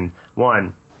put in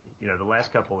one. The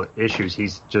last couple of issues,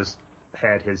 he's just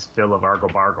had his fill of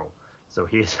argle-bargle. So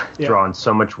he's drawn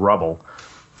so much rubble.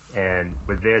 And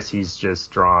with this, he's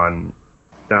just drawn,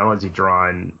 not only has he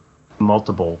drawn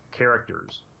multiple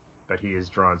characters, but he has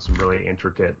drawn some really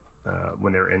intricate,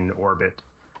 when they're in orbit,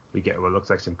 we get what looks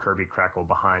like some Kirby crackle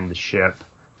behind the ship.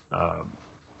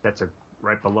 That's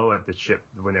right below it, the ship,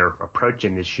 when they're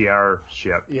approaching the Shi'ar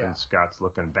ship, and Scott's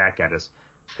looking back at us.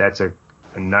 That's a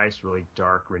nice, really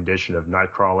dark rendition of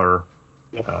Nightcrawler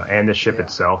and the ship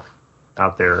itself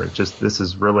out there. This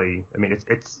is really, I mean,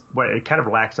 it kind of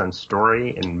lacks on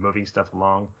story and moving stuff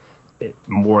along. It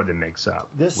more than makes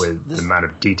up with the amount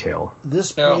of detail.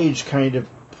 This page kind of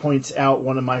points out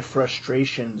one of my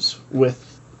frustrations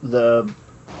with all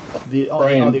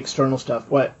the external stuff.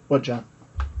 What, John?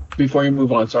 Before you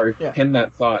move on, sorry, pin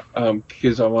that thought,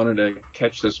 because I wanted to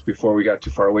catch this before we got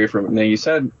too far away from it. Now, you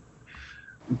said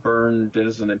Byrne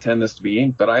doesn't intend this to be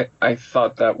inked, but I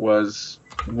thought that was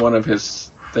one of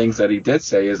his things that he did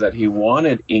say, is that he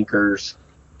wanted inkers,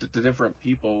 the different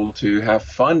people, to have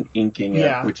fun inking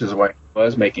it, which is why he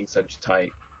was making such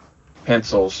tight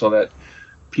pencils, so that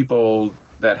people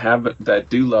that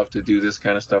do love to do this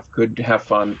kind of stuff could have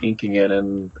fun inking it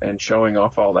and showing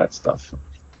off all that stuff.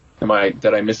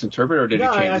 Did I misinterpret, or did he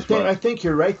change his mind? I think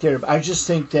you're right there. I just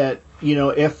think that,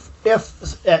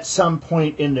 if at some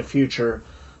point in the future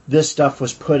this stuff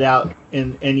was put out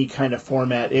in any kind of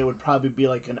format, it would probably be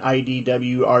like an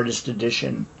IDW Artist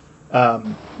Edition,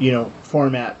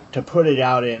 format to put it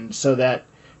out in, so that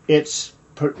it's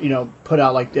put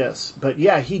out like this. But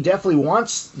yeah, he definitely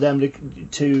wants them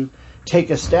to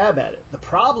take a stab at it. The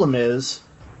problem is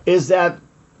that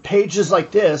pages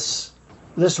like this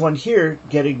one here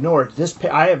get ignored.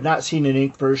 I have not seen an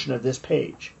ink version of this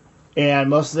page. And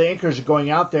most of the inkers are going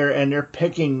out there and they're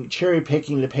cherry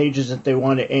picking the pages that they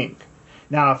want to ink.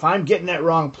 Now, if I'm getting that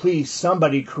wrong, please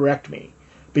somebody correct me,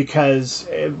 because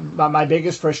my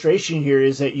biggest frustration here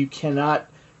is that you cannot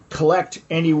collect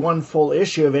any one full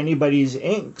issue of anybody's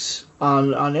inks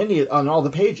on all the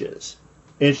pages.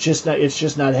 It's just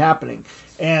not happening.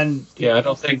 And yeah, I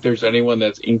don't think there's anyone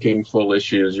that's inking full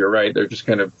issues. You're right. They're just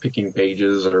kind of picking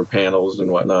pages or panels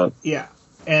and whatnot. Yeah.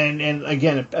 And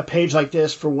again, a page like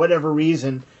this, for whatever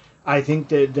reason, I think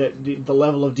that the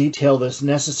level of detail that's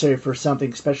necessary for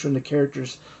something, especially when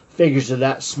the figures are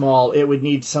that small, it would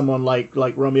need someone like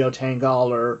Romeo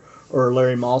Tanghal or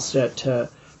Larry Malstedt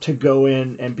to go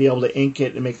in and be able to ink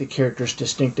it and make the characters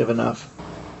distinctive enough.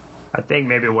 I think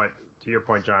maybe to your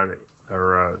point, John,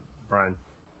 or Brian,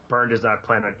 Byrne does not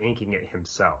plan on inking it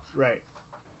himself. Right.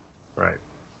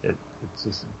 It's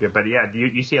just, but yeah,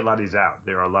 you see a lot of these out.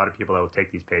 There are a lot of people that will take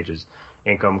these pages,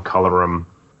 ink them, color them,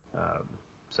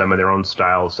 some of their own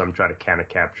style, some try to kind of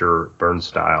capture Byrne's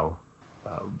style.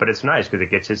 But it's nice because it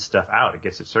gets his stuff out, it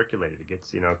gets it circulated, it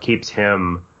gets, keeps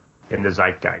him in the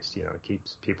zeitgeist, it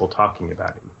keeps people talking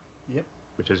about him. Yep.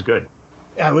 Which is good.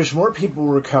 I wish more people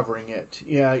were covering it.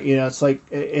 Yeah, it's like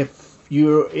it's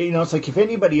like if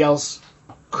anybody else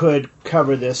could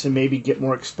cover this and maybe get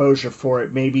more exposure for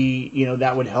it, maybe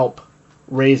that would help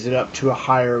raise it up to a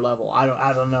higher level.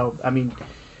 I don't know. I mean,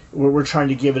 we're trying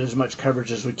to give it as much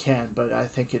coverage as we can, but I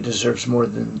think it deserves more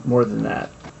than that.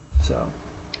 So,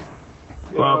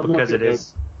 well, because it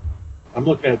is. I'm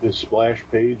looking at this splash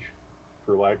page,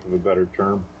 for lack of a better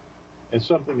term, and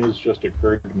something has just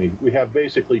occurred to me. We have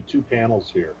basically two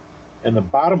panels here, and the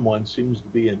bottom one seems to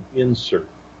be an insert.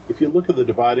 If you look at the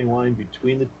dividing line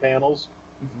between the panels,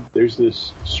 there's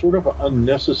this sort of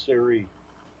unnecessary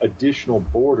additional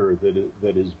border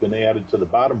that has been added to the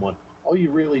bottom one. All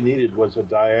you really needed was a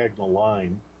diagonal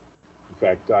line. In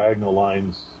fact, diagonal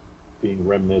lines being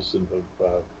reminiscent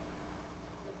of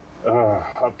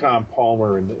Tom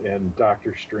Palmer and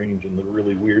Doctor Strange and the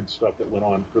really weird stuff that went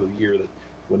on for the year that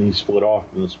when he split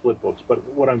off in the split books. But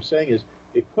what I'm saying is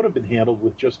it could have been handled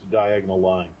with just a diagonal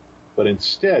line. But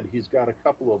instead, he's got a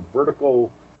couple of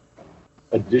vertical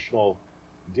additional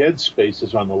dead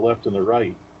spaces on the left and the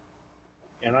right.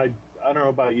 And I don't know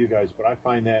about you guys, but I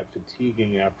find that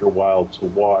fatiguing after a while to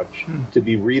watch, to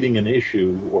be reading an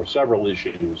issue or several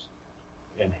issues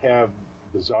and have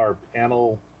bizarre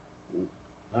panel,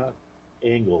 not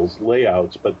angles,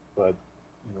 layouts, but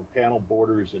panel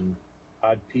borders and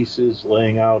odd pieces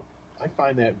laying out. I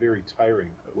find that very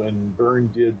tiring. When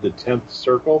Byrne did the 10th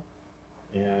Circle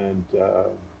and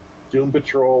Doom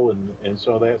Patrol and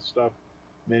some of that stuff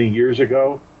many years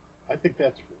ago, I think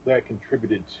that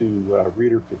contributed to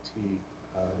reader fatigue.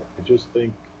 I just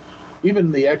think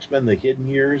even the X-Men, the Hidden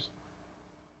Years,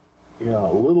 a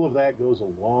little of that goes a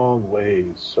long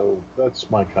ways. So that's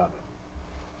my comment.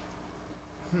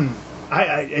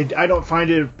 I don't find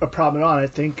it a problem at all. I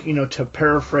think, to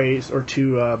paraphrase or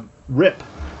to rip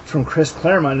from Chris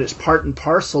Claremont, it's part and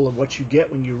parcel of what you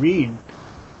get when you read,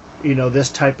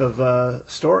 this type of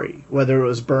story, whether it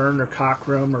was Byrne or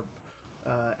Cockrum or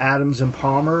Adams and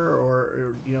Palmer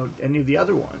or any of the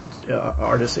other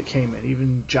artists that came in,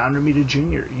 even John Romita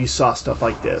Jr. You saw stuff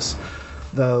like this.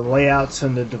 The layouts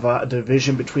and the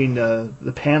division between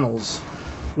the panels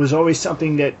was always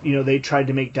something that they tried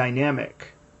to make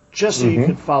dynamic, just so you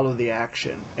could follow the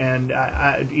action. And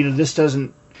this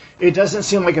doesn't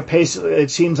seem like a pace.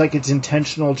 It seems like it's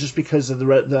intentional, just because of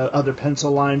the other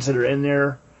pencil lines that are in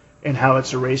there and how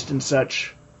it's erased and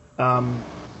such.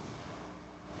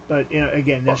 But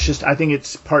again, that's just, I think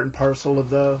it's part and parcel of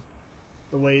the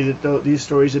way that these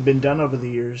stories have been done over the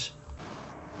years.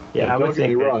 Yeah, don't get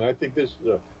me wrong. I think this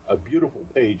is a beautiful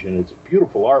page and it's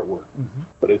beautiful artwork,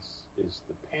 but it's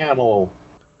the panel,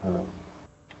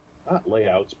 not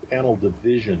layouts, panel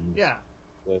divisions. Yeah.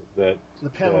 That the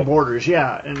panel borders,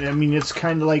 yeah, and I mean it's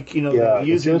kind of like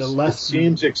using the less. It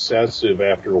seems excessive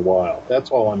after a while. That's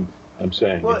all I'm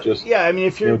saying. Well, I mean,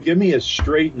 if you're give me a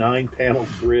straight 9-panel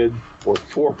grid or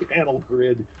 4-panel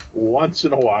grid once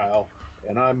in a while,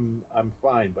 and I'm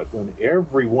fine. But when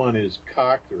every one is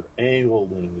cocked or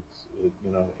angled, and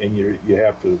and you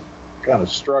have to kind of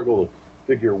struggle to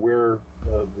figure where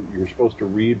you're supposed to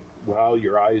read, how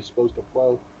your eye is supposed to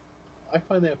flow, I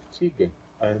find that fatiguing.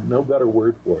 I have no better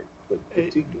word for it. But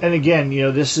fatiguing. And again,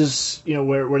 this is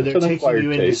where they're taking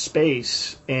you into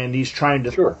space, and he's trying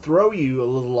to throw you a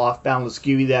little off balance,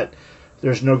 give you that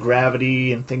there's no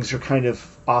gravity and things are kind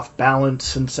of off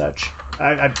balance and such.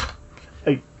 I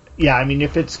mean,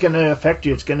 if it's going to affect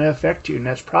you, it's going to affect you, and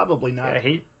that's probably not.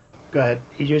 Yeah, go ahead.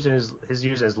 He's using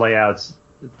his layouts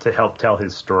to help tell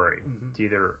his story, to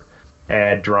either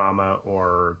add drama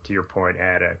or, to your point,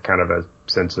 add a kind of a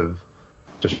sense of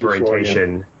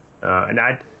disorientation.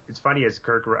 It's funny, as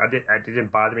Kirk, it didn't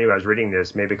bother me when I was reading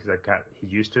this, maybe because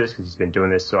he's used to this because he's been doing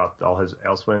this throughout all his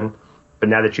Elseman But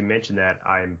now that you mention that,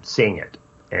 I'm seeing it,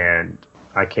 and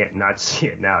I can't not see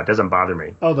it now. It doesn't bother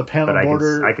me. Oh, the panel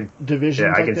border division.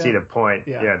 Yeah, I can see the point.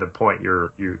 Yeah. Yeah, the point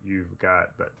you've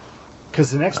got, but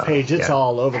because the next page it's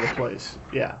all over the place.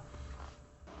 Yeah.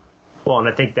 Well, and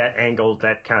I think that angle,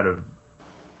 that kind of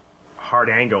hard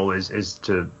angle, is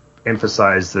to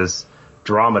emphasize this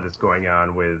drama that's going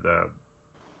on with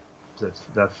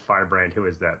that Firebrand. Who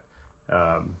is that?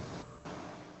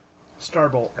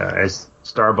 Starbolt. As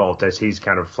Starbolt, as he's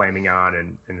kind of flaming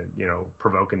on and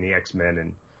provoking the X-Men,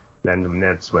 and then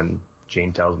that's when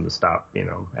Jean tells him to stop,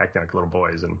 acting like little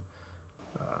boys, and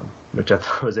which I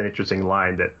thought was an interesting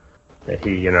line that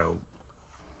he,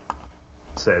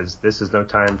 says, "This is no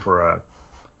time for a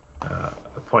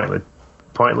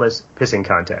pointless pissing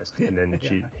contest," and then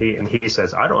he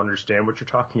says, "I don't understand what you're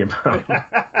talking about."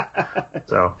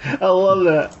 So I love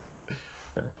that.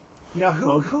 Now,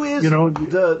 who is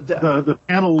the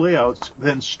panel layouts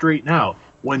then straighten out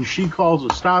when she calls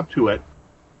a stop to it?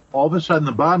 All of a sudden,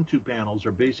 the bottom two panels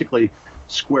are basically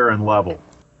square and level.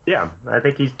 Yeah, I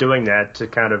think he's doing that to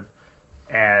kind of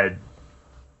add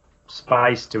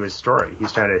spice to his story.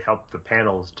 He's trying to help the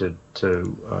panels to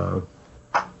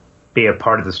be a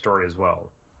part of the story as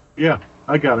well. Yeah,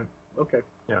 I got it. Okay.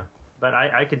 Yeah, but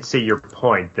I could see your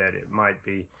point that it might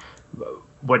be.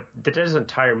 That doesn't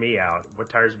tire me out.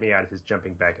 What tires me out is his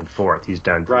jumping back and forth. He's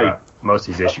done throughout most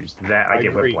of these issues. That I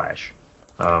get agree. whiplash.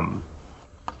 Now,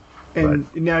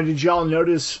 did y'all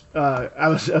notice? I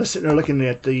was sitting there looking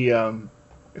at the.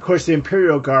 Of course, the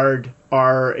Imperial Guard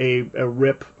are a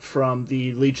rip from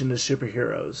the Legion of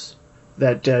Superheroes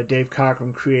that Dave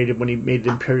Cockrum created when he made the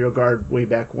Imperial Guard way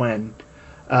back when.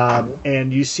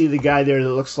 And you see the guy there that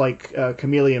looks like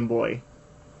Chameleon Boy,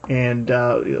 and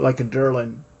like a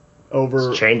Durlan.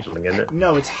 It's Changeling, isn't it?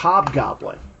 No, it's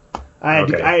Hobgoblin. I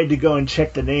had to go and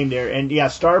check the name there, and yeah,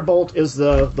 Starbolt is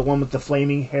the one with the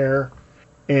flaming hair,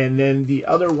 and then the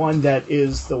other one that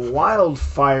is the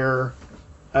Wildfire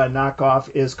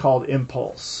knockoff is called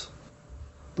Impulse,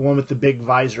 the one with the big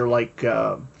visor like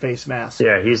face mask.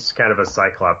 Yeah, he's kind of a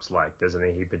Cyclops like, doesn't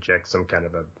he? He projects some kind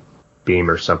of a beam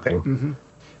or something. Mm-hmm.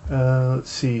 Let's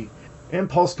see.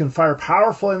 Impulse can fire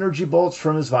powerful energy bolts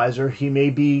from his visor. He may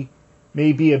be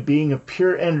a being of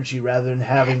pure energy rather than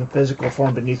having a physical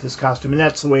form beneath his costume, and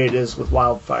that's the way it is with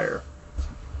Wildfire.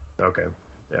 Okay,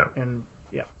 yeah.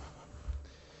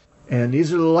 And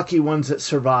these are the lucky ones that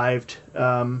survived.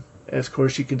 As of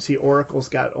course you can see, Oracle's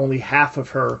got only half of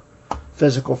her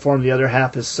physical form; the other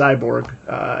half is cyborg,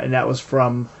 and that was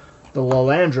from the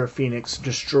Lalandra Phoenix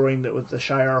destroying that with the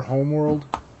Shi'ar homeworld.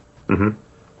 Mm-hmm.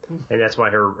 And that's why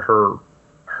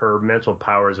her mental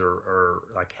powers are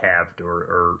like halved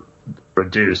or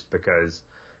reduced, because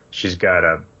she's got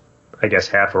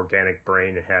half organic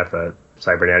brain and half a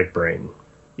cybernetic brain.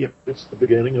 Yep. It's the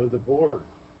beginning of the Borg.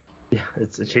 Yeah,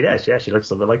 she does. Yeah, she looks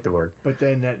a little bit like the Borg. But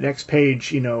then that next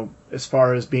page, as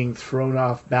far as being thrown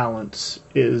off balance,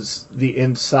 is the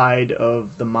inside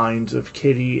of the minds of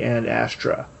Kitty and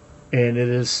Astra, and it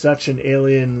is such an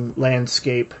alien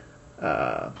landscape.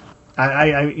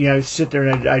 I sit there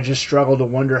and I just struggle to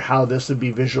wonder how this would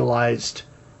be visualized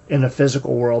in a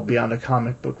physical world beyond a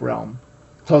comic book realm.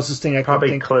 Closest thing I could think.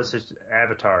 Probably closest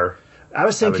Avatar. I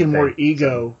was thinking more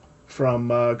Ego from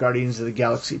Guardians of the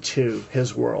Galaxy 2,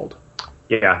 his world.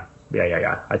 Yeah.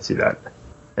 I'd see that.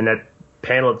 And that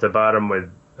panel at the bottom with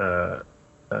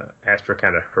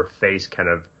Astra her face kind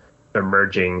of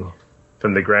emerging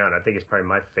from the ground, I think it's probably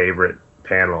my favorite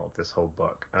panel of this whole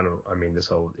book. This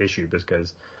whole issue,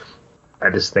 because I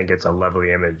just think it's a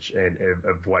lovely image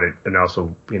of what it, and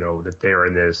also, that they're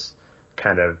in this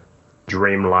kind of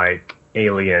dreamlike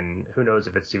alien. Who knows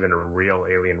if it's even a real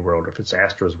alien world, or if it's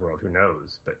Astra's world, who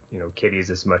knows? But, Kitty's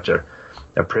as much a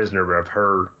prisoner of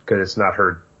her, because it's not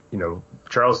her,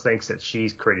 Charles thinks that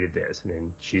she's created this, and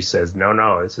then she says,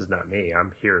 no, this is not me.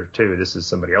 I'm here too. This is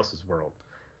somebody else's world.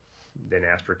 Then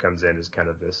Astra comes in as kind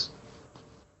of this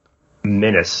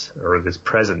menace, or this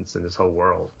presence in this whole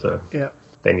world. Yep.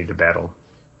 They need to battle.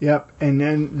 Yep, and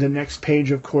then the next page,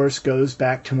 of course, goes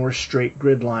back to more straight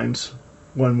grid lines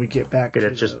when we get back to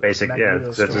it's just basic,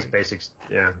 that's just basic,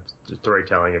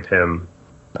 storytelling of him.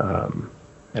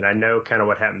 And I know kind of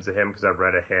what happens to him because I've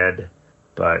read ahead,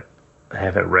 but I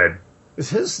haven't read. Is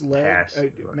his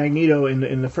leg Magneto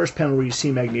in the first panel where you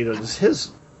see Magneto? Does his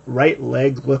right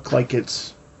leg look like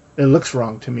it looks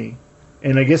wrong to me?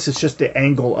 And I guess it's just the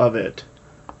angle of it,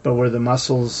 but where the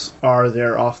muscles are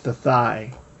there off the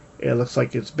thigh, it looks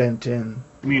like it's bent in.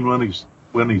 You mean when he's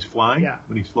flying? Yeah.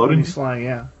 When he's floating? When he's flying,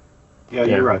 yeah. Yeah,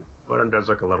 you're right. One of them does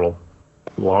look a little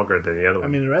longer than the other one.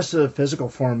 I mean, the rest of the physical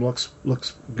form looks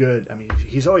good. I mean,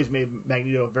 he's always made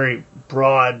Magneto a very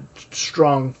broad,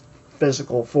 strong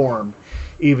physical form,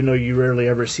 even though you rarely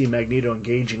ever see Magneto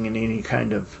engaging in any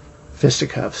kind of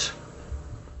fisticuffs.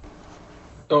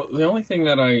 So the only thing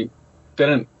that I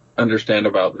didn't understand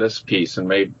about this piece, and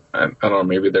maybe I don't know,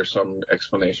 maybe there's some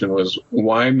explanation, was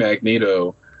why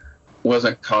Magneto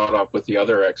wasn't caught up with the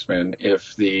other X-Men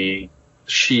if the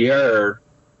Shi'ar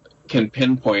can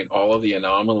pinpoint all of the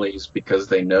anomalies because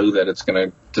they know that it's going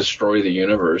to destroy the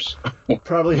universe.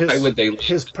 Probably his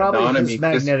anonymity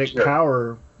magnetic disappear?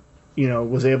 power,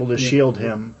 was able to shield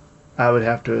him. I would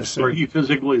have to assume. Or he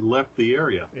physically left the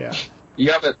area. Yeah.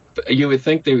 Yeah, but you would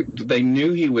think they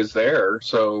knew he was there,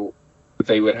 so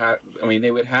they would have. I mean,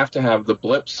 they would have to have the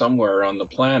blip somewhere on the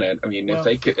planet. I mean, if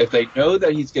they know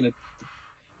that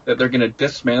that they're gonna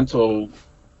dismantle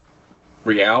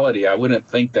reality, I wouldn't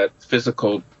think that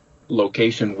physical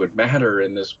location would matter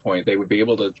in this point. They would be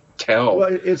able to tell.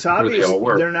 Well, it's where obvious they all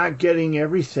were. they're not getting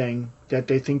everything that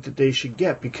they think that they should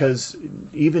get, because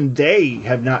even they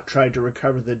have not tried to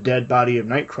recover the dead body of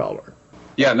Nightcrawler.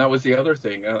 Yeah, and that was the other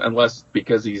thing. Unless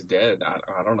because he's dead, I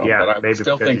don't know. Yeah, but I maybe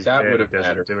still because think he's that dead, would have it doesn't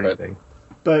mattered. do anything.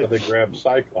 But They grabbed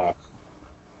Cyclops.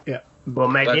 yeah, Well,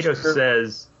 Magneto That's true.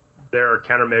 says there are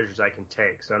countermeasures I can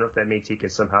take. So I don't know if that means he can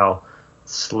somehow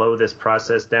slow this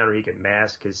process down, or he can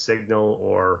mask his signal,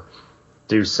 or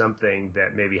do something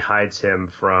that maybe hides him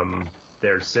from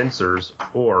their sensors,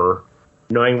 or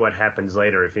knowing what happens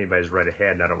later, if anybody's read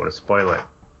ahead, and I don't want to spoil it,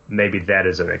 maybe that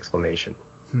is an explanation.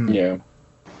 Yeah.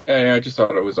 And I just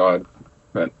thought it was odd.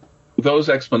 But those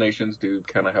explanations do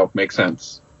kind of help make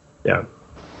sense. Yeah.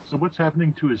 So what's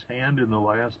happening to his hand in the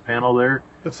last panel there?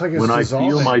 looks like it's When I dissolving.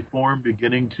 feel my form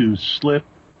beginning to slip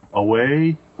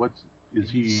away, is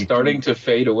he Starting to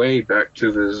fade away back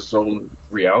to his own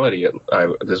reality.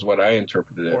 This is what I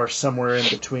interpreted it. or somewhere in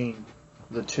between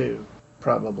the two,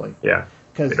 probably. Yeah.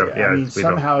 Because We don't- yeah, I mean, we don't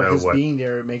somehow know his what- being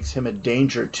there makes him a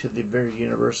danger to the very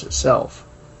universe itself,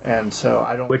 and so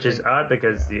I don't. Which is think- odd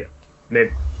because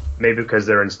maybe because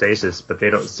they're in stasis, but they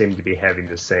don't seem to be having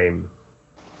the same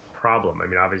problem. I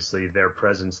mean, obviously their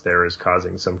presence there is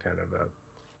causing some kind of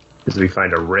as we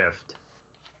find a rift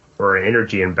or an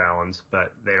energy imbalance,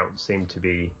 but they don't seem to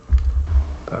be.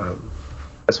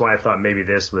 That's why I thought maybe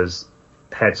this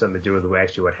had something to do with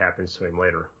actually what happens to him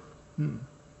later.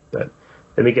 But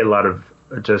then we get a lot of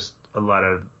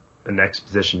an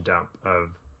exposition dump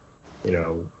of,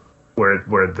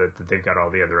 where they've got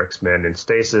all the other X-Men in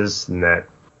stasis, and that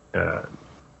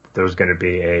there's going to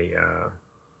be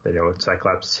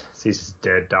Cyclops sees his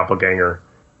dead doppelganger,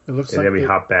 It looks and like then we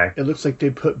hop back. It looks like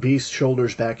they put Beast's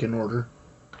shoulders back in order.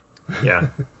 Yeah,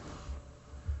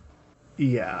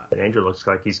 Yeah. and Andrew looks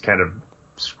like he's kind of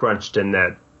scrunched in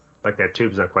that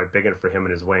tube's not quite big enough for him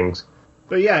and his wings.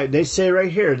 But yeah, they say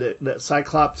right here that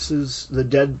Cyclops' the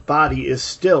dead body is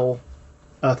still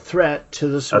a threat to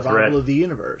the survival of the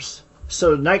universe.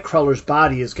 So Nightcrawler's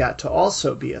body has got to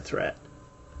also be a threat,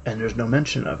 and there's no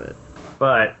mention of it.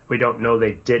 But we don't know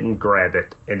they didn't grab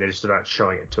it, and they're just not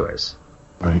showing it to us.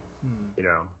 right?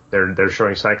 They're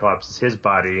showing Cyclops as his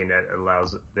body, and that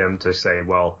allows them to say,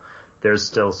 well, there's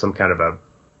still some kind of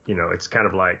it's kind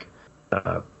of like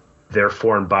they're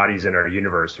foreign bodies in our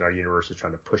universe, and our universe is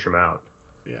trying to push them out.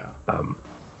 Yeah. And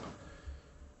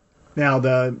Now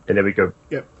then we go,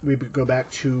 we go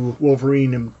back to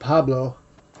Wolverine and Pablo,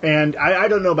 and I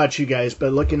don't know about you guys,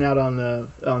 but looking out on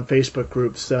Facebook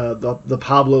groups, the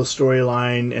Pablo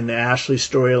storyline and the Ashley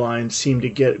storyline seem to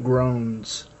get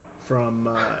groans from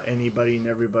anybody and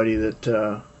everybody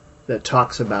that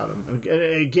talks about them.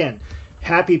 Again,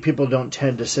 happy people don't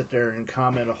tend to sit there and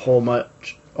comment a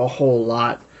whole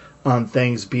lot on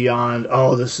things beyond,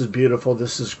 oh, this is beautiful,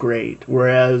 this is great.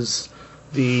 Whereas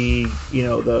the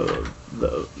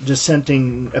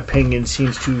dissenting opinion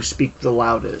seems to speak the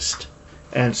loudest,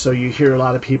 and so you hear a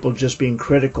lot of people just being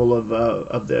critical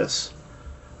of this.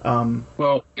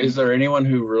 Well, is there anyone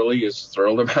who really is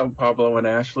thrilled about Pablo and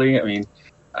Ashley? I mean,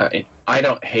 I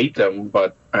don't hate them,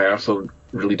 but I also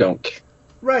really don't.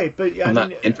 Right, but I'm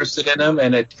not interested in them,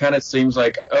 and it kind of seems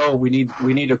like, oh, we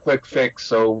need a quick fix.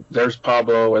 So there's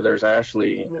Pablo or there's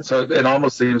Ashley. So it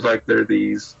almost seems like they're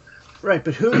these. Right,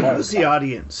 but who's the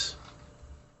audience?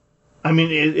 I mean,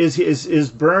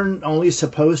 is Byrne only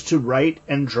supposed to write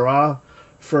and draw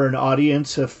for an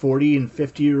audience of 40 and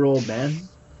 50-year-old men?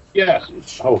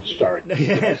 Yes. Oh, sorry.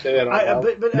 Did I say that out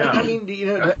loud? But No. I mean,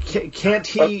 can't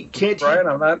he? Brian,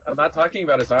 I'm not talking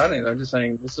about his audience. I'm just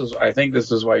saying I think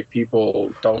this is why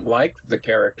people don't like the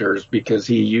characters, because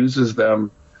he uses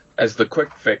them as the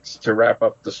quick fix to wrap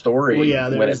up the story. Well, yeah,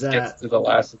 when there's it that. gets to the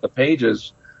last of the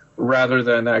pages, rather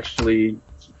than actually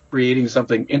creating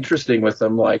something interesting with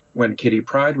them, like when Kitty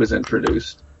Pryde was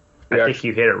introduced. I think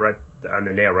you hit it right on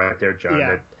the nail right there, John.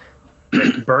 Yeah.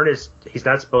 That Byrne he's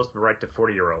not supposed to write to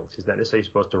 40-year-olds. He's not necessarily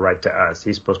supposed to write to us.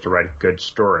 He's supposed to write a good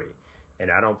story. And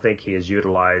I don't think he has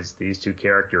utilized these two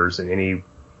characters in any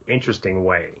interesting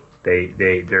way. He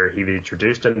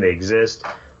introduced them. They exist.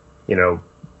 You know,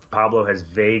 Pablo has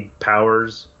vague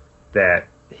powers that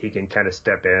he can kind of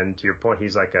step in. To your point,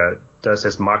 he's like does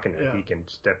this machina. Yeah. He can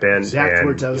step in Exact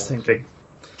words I was thinking.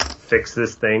 fix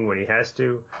this thing when he has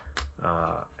to.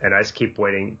 And I just keep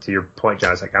waiting. To your point,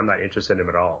 John, it's like I'm not interested in him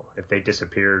at all. If they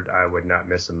disappeared, I would not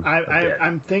miss them.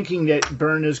 I'm thinking that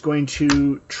Byrne is going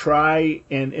to try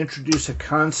and introduce a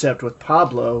concept with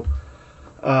Pablo,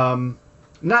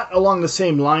 not along the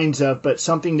same lines of, but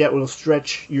something that will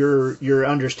stretch your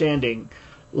understanding,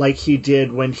 like he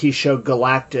did when he showed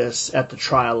Galactus at the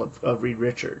trial of Reed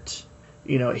Richards.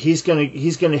 You know, he's gonna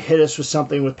hit us with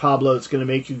something with Pablo that's gonna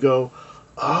make you go,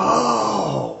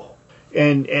 oh.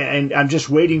 And I'm just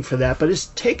waiting for that, but it's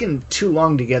taken too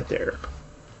long to get there.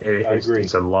 I agree.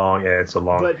 It's a long.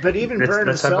 But even Byrne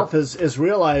himself has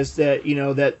realized that, you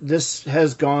know, that this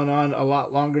has gone on a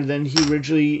lot longer than he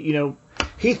originally, you know,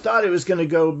 he thought it was going to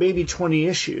go maybe 20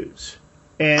 issues,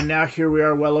 and now here we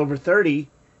are, well over 30,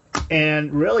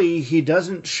 and really he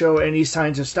doesn't show any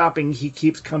signs of stopping. He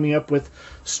keeps coming up with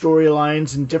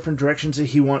storylines and different directions that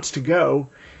he wants to go,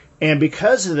 and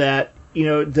because of that, you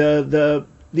know,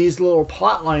 these little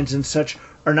plot lines and such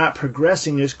are not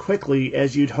progressing as quickly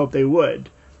as you'd hope they would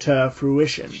to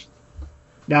fruition.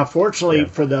 Now, fortunately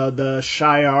for the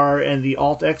Shi'ar and the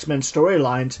Alt X-Men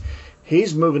storylines,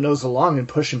 he's moving those along and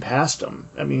pushing past them.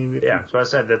 I mean, so I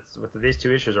said that with these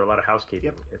two issues are a lot of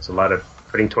housekeeping. Yep. It's a lot of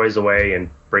putting toys away and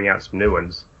bring out some new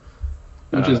ones.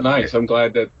 Which is nice. I'm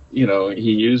glad that, you know,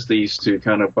 he used these to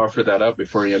kind of buffer that up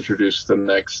before he introduced the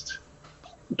next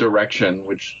direction,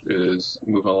 which is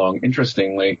moving along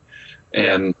interestingly,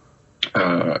 and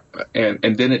then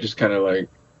it just kind of like,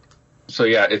 so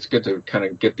yeah, it's good to kind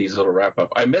of get these little wrap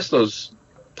up. I miss those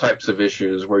types of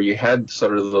issues where you had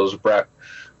sort of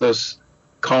those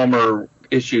calmer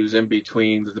issues in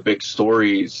between the big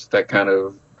stories that kind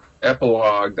of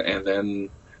epilogued and then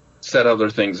set other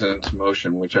things into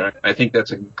motion, which I think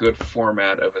that's a good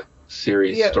format of a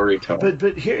series storytelling.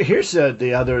 But here's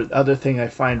the other thing I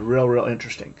find real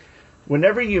interesting.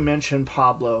 Whenever you mention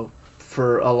Pablo,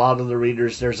 for a lot of the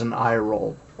readers, there's an eye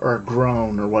roll or a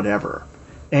groan or whatever,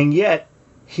 and yet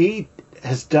he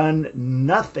has done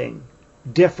nothing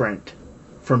different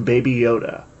from Baby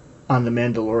Yoda on The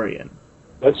Mandalorian.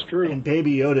 That's true. And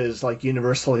Baby Yoda is like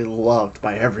universally loved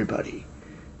by everybody.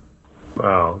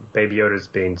 Well, Baby Yoda's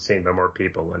being seen by more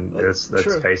people, and let's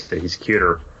face it, he's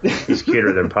cuter. He's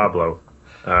cuter than Pablo.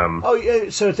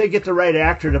 So if they get the right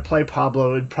actor to play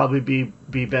Pablo, it'd probably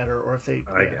be better. Or if they,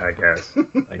 I guess.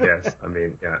 I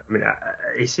mean, yeah. I mean,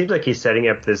 it seems like he's setting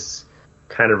up this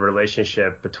kind of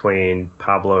relationship between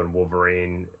Pablo and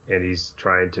Wolverine, and he's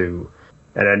trying to.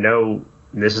 And I know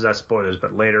this is not spoilers,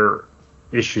 but later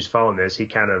issues following this, he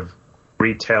kind of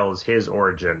retells his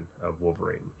origin of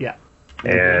Wolverine. Yeah.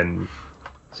 And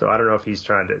so I don't know if he's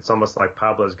trying to. It's almost like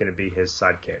Pablo's going to be his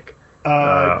sidekick.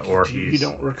 Or you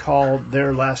don't recall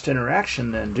their last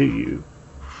interaction, then, do you?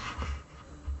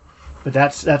 But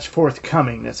that's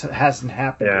forthcoming. That hasn't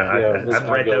happened. Yeah, I've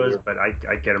read those, but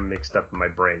I get them mixed up in my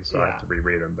brain, so I have to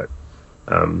reread them. But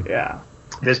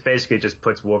this basically just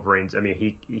puts Wolverine's. I mean,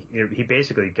 he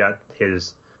basically got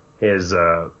his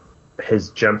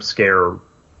jump scare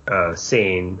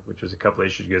scene, which was a couple of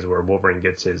issues ago, where Wolverine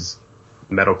gets his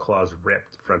metal claws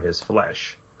ripped from his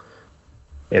flesh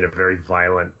in a very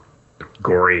violent,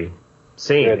 gory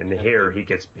scene. And here he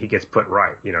gets put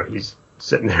right. You know, he's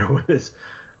sitting there with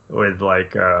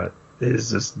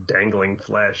his just dangling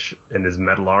flesh and his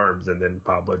metal arms, and then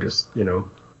Pablo just, you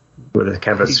know, with a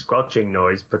kind of a squelching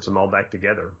noise, puts them all back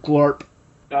together. Glorp.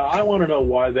 I want to know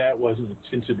why that wasn't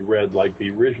tinted red like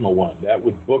the original one. That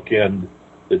would bookend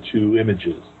the two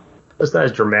images. It's not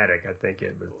as dramatic, I think,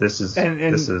 but this is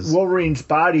Wolverine's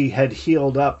body had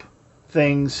healed up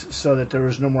things so that there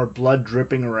was no more blood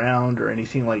dripping around or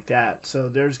anything like that. So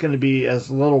there's going to be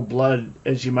as little blood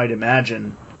as you might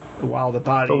imagine while the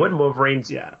body. But wouldn't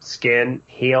Wolverine's skin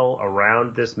heal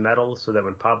around this metal, so that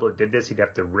when Pablo did this, he'd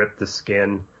have to rip the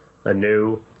skin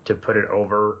anew to put it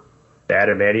over the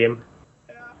adamantium?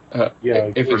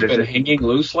 If it's been hanging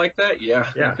loose like that,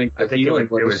 I think the healing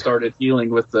would have started healing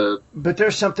with the. But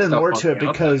there's something more to it,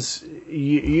 because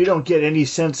you don't get any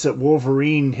sense that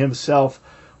Wolverine himself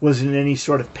was in any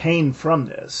sort of pain from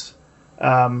this.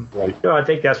 Right. No, I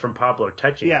think that's from Pablo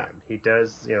touching him. He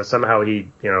does, somehow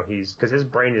he's because his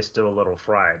brain is still a little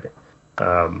fried.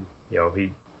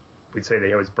 We'd say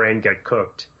that his brain got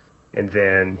cooked, and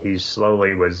then he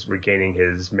slowly was regaining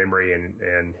his memory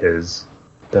and his.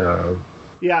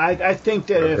 I think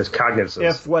that his cognizance.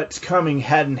 If what's coming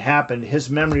hadn't happened, his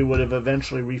memory would have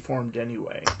eventually reformed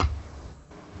anyway.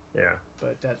 Yeah.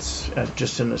 But that's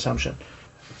just an assumption.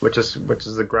 Which is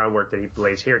the groundwork that he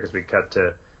lays here, because we cut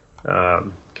to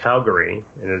Calgary,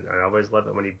 and I always love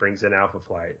it when he brings in Alpha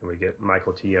Flight, and we get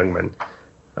Michael T. Youngman,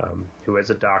 who is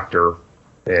a doctor,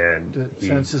 and he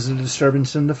senses a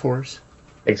disturbance in the force.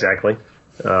 Exactly.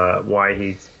 Why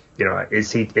he,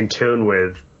 is he in tune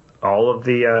with all of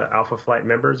the Alpha Flight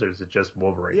members, or is it just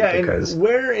Wolverine? Yeah, and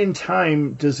where in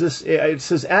time does this? It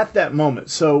says at that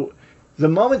moment. So the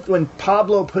moment when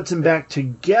Pablo puts him back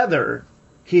together,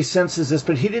 he senses this,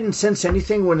 but he didn't sense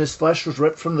anything when his flesh was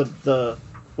ripped from the.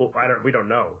 Well, we don't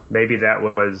know. Maybe that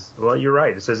was. Well, you're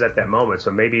right. It says at that moment,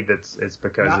 so maybe it's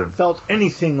because not felt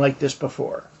anything like this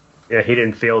before. Yeah, he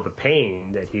didn't feel the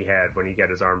pain that he had when he got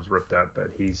his arms ripped up,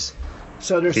 but he's.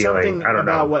 So there's something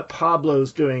about what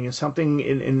Pablo's doing, and something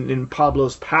in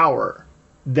Pablo's power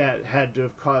that had to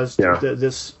have caused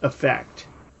this effect,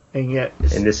 and yet.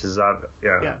 And this is and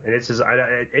this is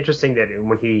interesting that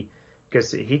when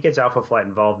because he gets Alpha Flight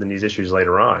involved in these issues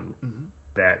later on,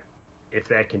 that if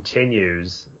that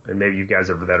continues, and maybe you guys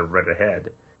have read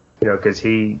ahead, because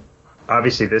he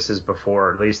obviously this is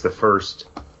before at least the first.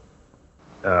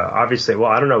 Obviously, well,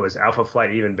 I don't know. Has Alpha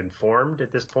Flight even been formed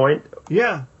at this point?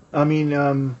 Yeah. I mean,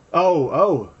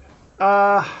 golly.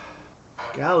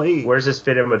 Where does this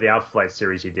fit in with the Alpha Flight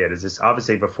series he did? Is this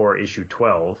obviously before issue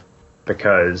 12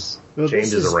 because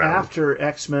James is around? After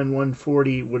X-Men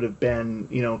 140 would have been,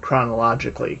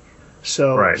 chronologically.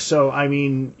 So I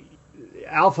mean,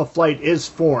 Alpha Flight is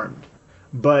formed,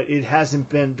 but it hasn't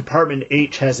been. Department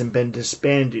H hasn't been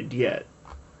disbanded yet.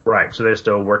 Right. So they're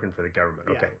still working for the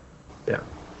government. Yeah. Okay. Yeah.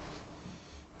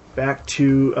 Back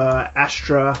to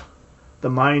Astra. The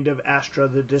mind of Astra,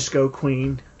 the Disco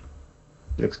Queen.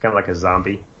 Looks kind of like a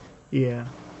zombie. Yeah.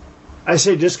 I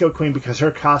say Disco Queen because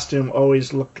her costume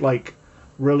always looked like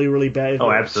really, really bad. Oh,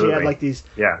 absolutely. She had like these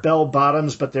bell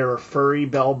bottoms, but they were furry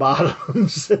bell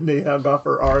bottoms, and they hung off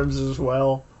her arms as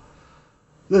well.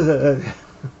 But,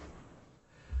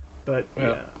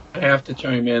 I have to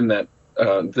chime in that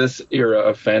this era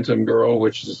of Phantom Girl,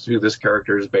 which is who this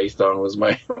character is based on, was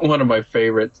one of my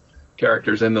favorite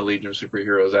characters in the Legion of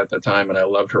Superheroes at the time, and I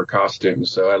loved her costume.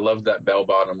 So I loved that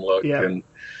bell-bottom look, and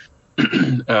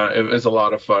it was a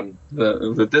lot of fun.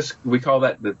 We call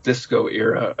that the disco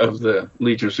era of the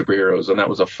Legion of Superheroes, and that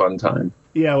was a fun time.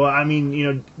 Yeah, well, I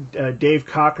mean, Dave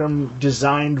Cockrum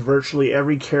designed virtually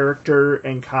every character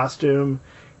and costume,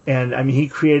 and I mean, he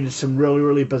created some really,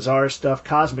 really bizarre stuff.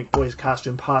 Cosmic Boy's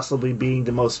costume possibly being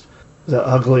the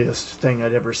ugliest thing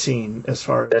I'd ever seen as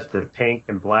far as... That's the pink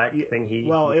and black thing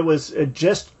Well, it was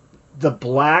just the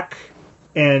black,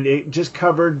 and it just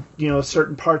covered,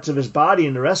 certain parts of his body,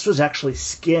 and the rest was actually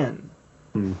skin.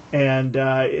 And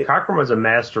Cockrum was a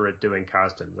master at doing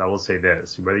costumes. I will say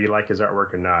this. Whether you like his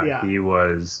artwork or not, he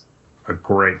was a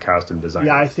great costume designer.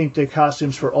 Yeah, I think the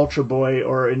costumes for Ultra Boy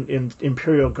or in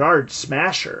Imperial Guard,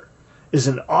 Smasher is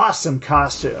an awesome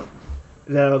costume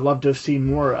that I'd love to have seen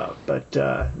more of, but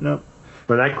no.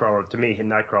 But Nightcrawler, to me,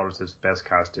 Nightcrawler is his best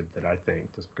costume that I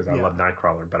think, just because I love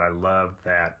Nightcrawler. But I love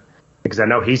that because I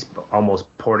know he's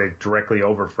almost ported directly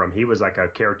over from. He was like a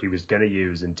character he was going to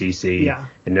use in DC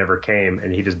and never came,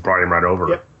 and he just brought him right over.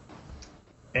 Yep.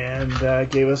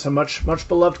 And gave us a much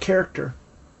beloved character.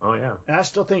 Oh yeah. And I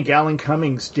still think Alan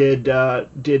Cummings did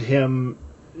him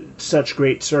such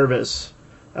great service,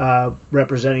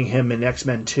 representing him in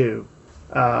X-Men 2.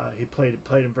 He played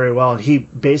him very well, and he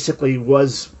basically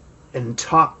was and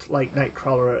talked like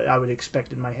Nightcrawler I would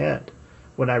expect in my head.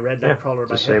 When I read Nightcrawler in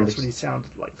my head, that's what he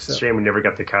sounded like. So. It's a shame we never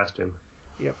got the costume.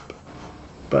 Yep.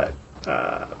 But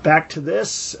back to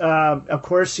this. Of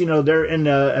course, they're in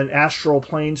an astral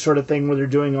plane sort of thing where they're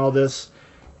doing all this.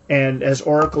 And as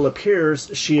Oracle appears,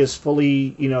 she is fully,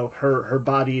 her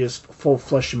body is full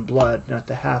flesh and blood, not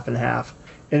the half and half.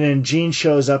 And then Jean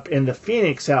shows up in the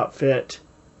Phoenix outfit.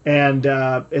 And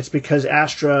it's because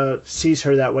Astra sees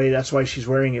her that way. That's why she's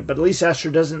wearing it. But at least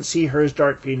Astra doesn't see her as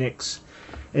Dark Phoenix.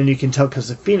 And you can tell because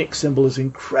the Phoenix symbol is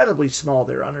incredibly small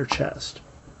there on her chest.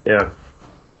 Yeah.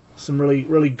 Some really,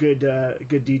 really good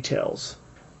details.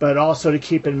 But also to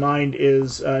keep in mind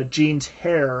is Jean's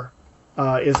hair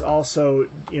is also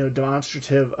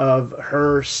demonstrative of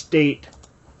her state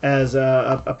as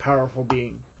a powerful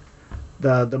being.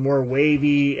 The more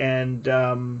wavy and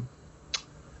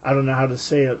I don't know how to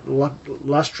say it,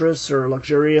 lustrous or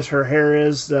luxurious her hair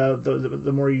is,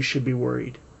 the more you should be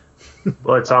worried.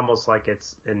 Well, it's almost like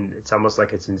it's in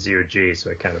zero G, so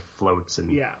it kind of floats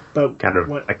and but kind of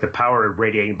like the power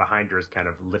radiating behind her is kind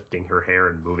of lifting her hair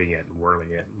and moving it and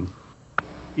whirling it.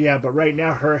 Yeah, but right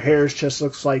now her hair just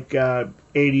looks like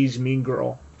 80s Mean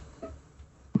Girl.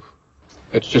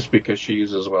 It's just because she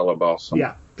uses Wella Balsam.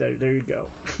 Yeah, there you go.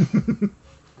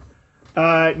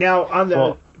 Now on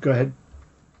the go ahead.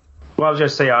 Well, I was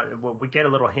just saying, we get a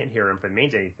little hint here if it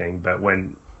means anything, but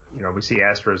when we see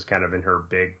Astra's kind of in her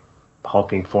big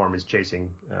hulking form is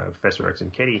chasing Professor X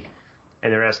and Kitty,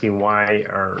 and they're asking why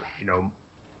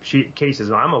Kitty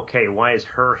says, well, I'm okay. Why is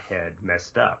her head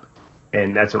messed up?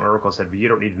 And that's when Oracle said, well, you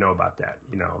don't need to know about that.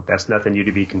 That's nothing you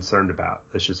to be concerned about.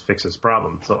 Let's just fix this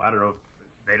problem. So I don't know.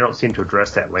 They don't seem to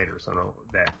address that later. So I don't know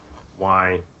that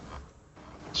why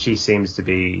she seems to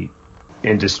be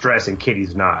in distress and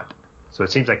Kitty's not. So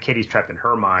it seems like Kitty's trapped in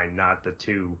her mind, not the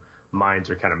two minds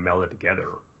are kind of melded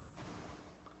together.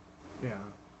 Yeah.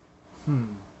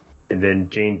 And then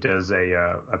Jean does a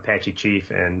Apache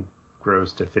Chief and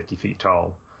grows to 50 feet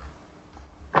tall.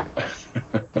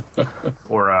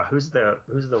 Or who's the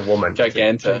woman?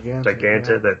 Giganta.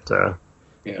 Giganta.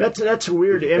 Yeah. That's a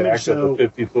weird image though,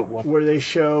 50-foot one. where they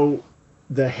show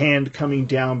the hand coming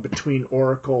down between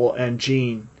Oracle and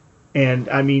Jean, and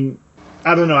I mean,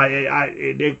 I don't know.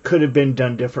 It could have been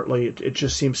done differently. It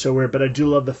just seems so weird. But I do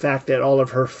love the fact that all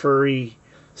of her furry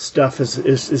stuff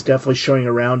is definitely showing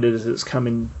around it as it's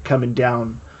coming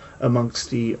down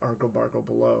amongst the argle-bargle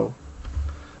below.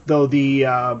 Though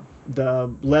the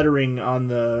lettering on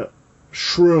the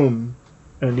shroom,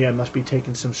 and it must be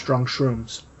taking some strong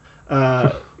shrooms,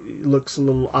 looks a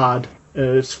little odd.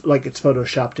 It's like it's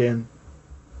photoshopped in.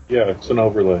 Yeah, it's an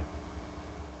overlay.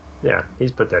 Yeah,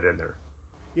 he's put that in there.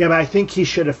 Yeah, but I think he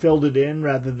should have filled it in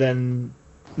rather than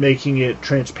making it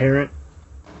transparent.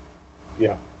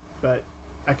 Yeah. But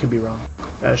I could be wrong.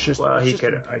 That's just he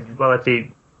could.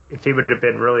 If he would have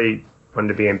been really wanted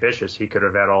to be ambitious, he could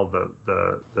have had all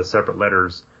the separate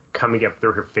letters coming up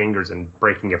through her fingers and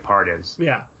breaking apart as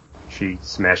she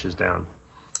smashes down.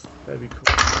 That'd be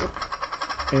cool.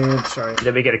 And sorry.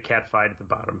 Then we get a cat fight at the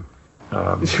bottom.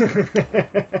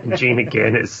 And Jean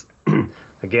again is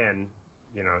again.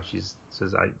 She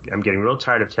says, I'm getting real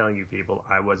tired of telling you people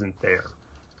I wasn't there.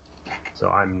 So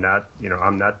I'm not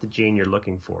the Jean you're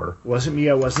looking for. Wasn't me,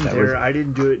 I wasn't there. I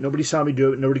didn't do it. Nobody saw me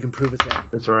do it. Nobody can prove it then.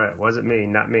 That's all right. Wasn't me.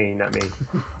 Not me.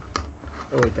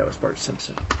 Oh, wait, that was Bart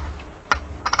Simpson.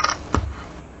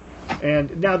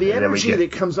 And now the energy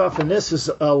that comes off in this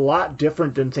is a lot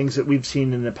different than things that we've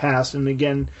seen in the past. And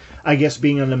again, I guess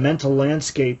being on the mental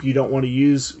landscape, you don't want to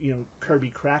use,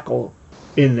 Kirby Crackle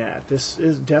in that. This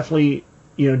is definitely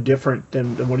different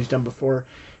than what he's done before,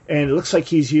 and it looks like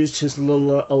he's used his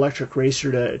little electric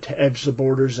racer to edge the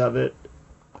borders of it.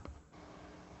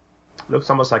 Looks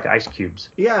almost like ice cubes.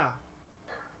 Yeah.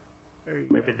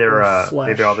 Maybe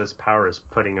maybe all this power is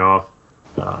putting off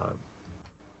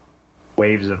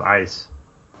waves of ice.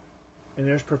 And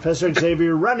there's Professor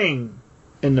Xavier running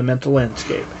in the mental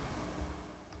landscape,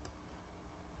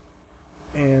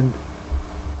 and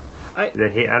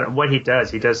what he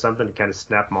does something to kind of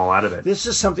snap them all out of it. This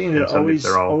is something that always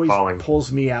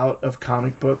pulls me out of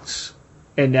comic books,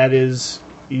 and that is,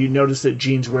 you notice that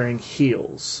Jean's wearing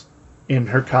heels in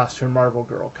her costume, Marvel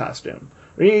Girl costume.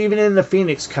 Or even in the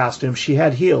Phoenix costume, she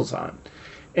had heels on.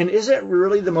 And is that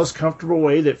really the most comfortable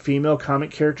way that female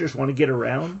comic characters want to get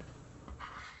around?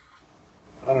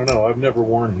 I don't know. I've never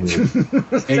worn heels.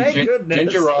 Thank goodness.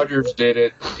 Ginger Rogers did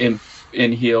it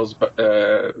in heels,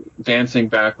 dancing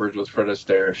backwards with Fred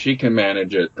Astaire. If she can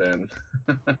manage it, then...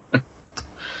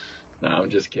 No, I'm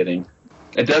just kidding.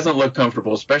 It doesn't look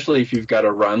comfortable, especially if you've got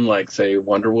to run like, say,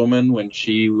 Wonder Woman, when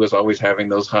she was always having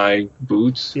those high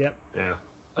boots. Yep. Yeah.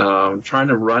 Trying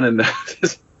to run in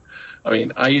that.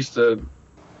 I used to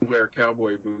wear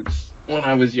cowboy boots when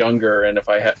I was younger, and if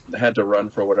I had to run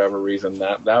for whatever reason,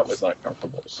 that was not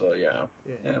comfortable. So, yeah.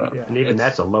 And even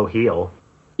that's a low heel.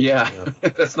 Yeah.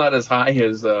 That's not as high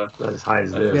as... not as high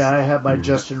as this. Yeah, I have my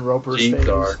Justin Roper jeans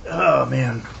are. Oh,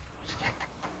 man.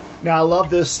 Now, I love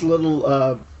this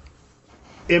little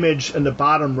image in the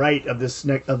bottom right of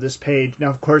this page. Now,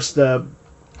 of course,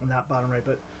 not bottom right,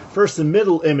 but first the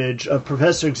middle image of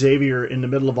Professor Xavier in the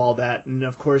middle of all that. And,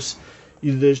 of course,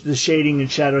 the shading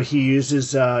and shadow he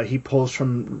uses, he pulls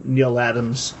from Neil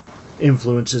Adams'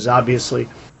 influences, obviously.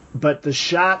 But the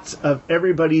shots of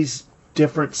everybody's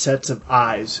different sets of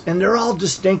eyes, and they're all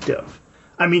distinctive.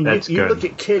 You look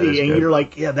at Kitty and you're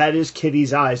like, yeah, that is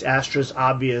Kitty's eyes. Astra's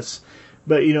obvious.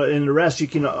 But, in the rest, you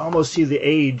can almost see the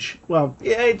age. Well,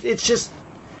 yeah, it's just...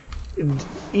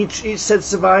 each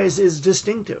sets of eyes is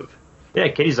distinctive. Yeah,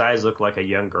 Kitty's eyes look like a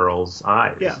young girl's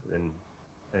eyes. Yeah. And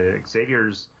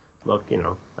Xavier's look,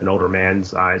 an older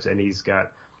man's eyes. And he's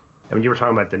got, I mean, you were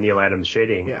talking about the Neil Adams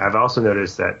shading. Yeah. I've also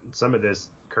noticed that some of this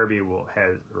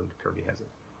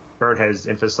Byrne has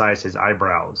emphasized his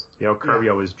eyebrows. Kirby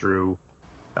always drew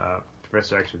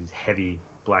Professor X with these heavy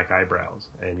black eyebrows,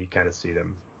 and you kind of see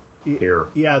them here.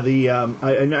 Yeah,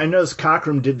 I noticed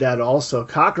Cockrum did that also.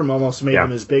 Cockrum almost made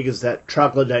him as big as that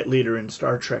troglodyte leader in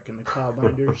Star Trek in the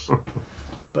Cloudbinders.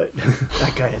 But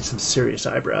that guy had some serious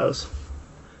eyebrows.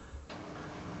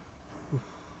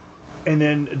 And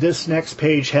then this next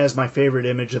page has my favorite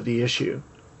image of the issue.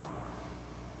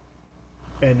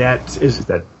 And that is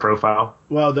that profile.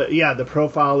 Well, the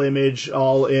profile image,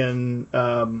 all in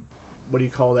what do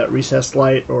you call that? Recessed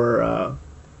light or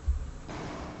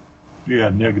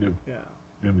negative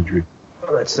imagery.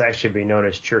 Well, that's actually be known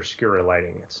as chiaroscuro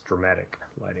lighting. It's dramatic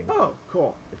lighting. Oh,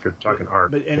 cool. If you're talking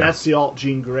art, that's the alt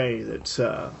Jean Grey that's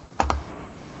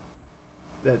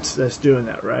doing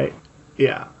that, right?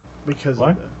 Yeah, because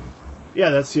what? Of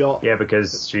that's the alt. Yeah,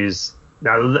 because she's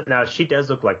now she does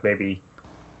look like maybe.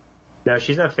 Now,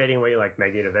 she's not fading away like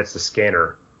Magneto. That's the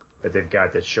scanner that they've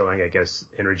got that's showing, I guess,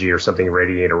 energy or something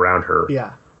radiating around her.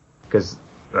 Yeah. Because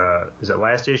is it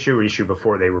last issue or issue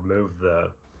before they removed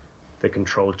the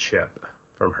control chip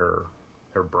from her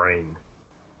brain?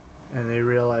 And they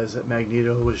realized that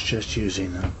Magneto was just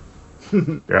using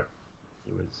them. Yep.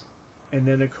 He was. And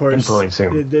then, of course,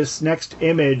 influencing. This next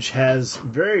image has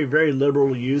very, very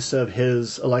liberal use of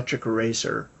his electric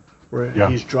eraser, where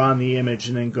he's drawn the image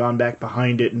and then gone back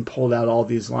behind it and pulled out all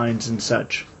these lines and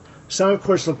such. Some, of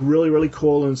course, look really, really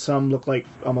cool, and some look like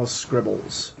almost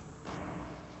scribbles.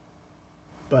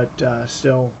 But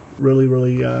still, really,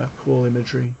 really cool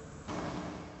imagery.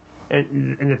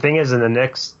 And the thing is, in the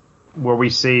next, where we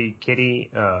see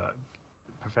Kitty,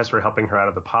 Professor helping her out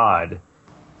of the pod,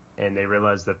 and they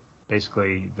realize that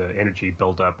basically the energy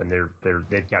built up and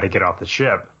they've got to get off the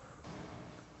ship.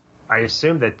 I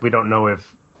assume that we don't know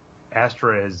if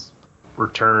Astra has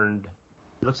returned.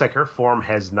 It looks like her form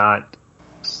has not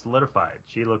solidified.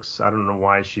 She looks, I don't know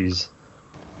why she's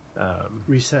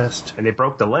recessed. And they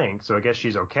broke the link, so I guess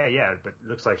she's okay, but it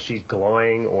looks like she's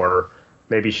glowing, or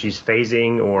maybe she's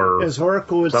phasing, or as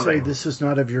Oracle would something. say, this is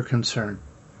not of your concern.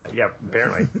 Yeah,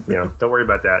 apparently. Don't worry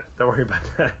about that.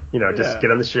 Just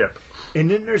get on the ship. And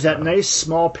then there's that nice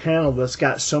small panel that's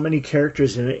got so many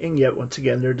characters in it, and yet, once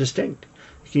again, they're distinct.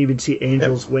 You can even see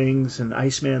Angel's wings and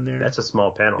Iceman there. That's a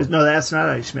small panel. No, that's not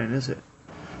Iceman, is it?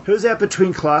 Who's that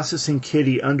between Colossus and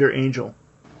Kitty under Angel?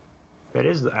 It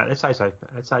is. That's Iceman.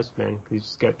 That's Iceman.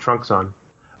 He's got trunks on.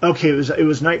 Okay, it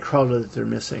was Nightcrawler that they're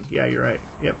missing. Yeah, you're right.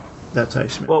 Yep, that's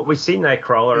Iceman. Well, we see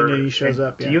Nightcrawler. And then he shows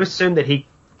up. Do you assume that he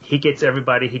gets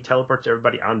everybody? He teleports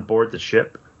everybody on board the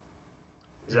ship?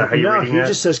 Is that how you're reading that? No, he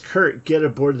just says, "Kurt, get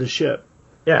aboard the ship."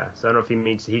 Yeah, so I don't know if he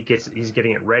means he's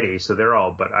getting it ready, so they're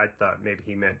all. But I thought maybe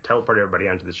he meant teleport everybody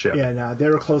onto the ship. Yeah, no, they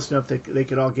were close enough that they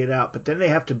could all get out, but then they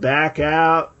have to back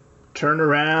out, turn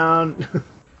around,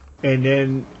 and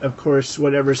then of course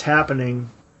whatever's happening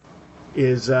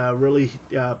is really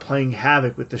playing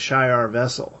havoc with the Shi'ar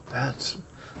vessel.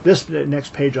 This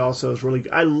next page also is really.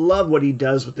 I love what he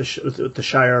does with the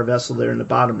Shi'ar vessel there in the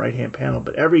bottom right hand panel,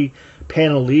 but every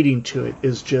panel leading to it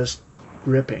is just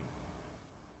gripping.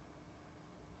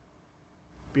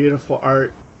 Beautiful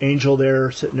art. Angel there,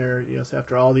 sitting there, so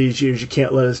after all these years, you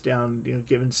can't let us down,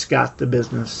 giving Scott the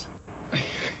business.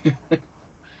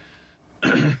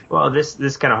 Well,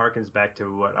 this kind of harkens back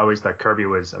to what I always thought Kirby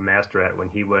was a master at. When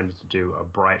he wanted to do a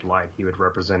bright light, he would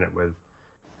represent it with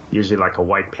usually like a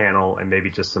white panel and maybe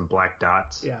just some black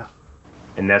dots. Yeah.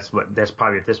 And that's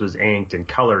probably, if this was inked and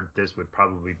colored, this would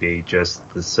probably be just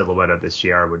the silhouette of the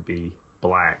Shi'ar would be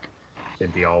black.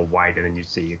 It'd be all white, and then you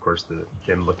see, of course,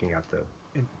 them looking at the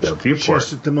viewport.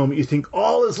 Just at the moment you think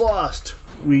all is lost,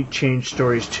 we change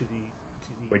stories to the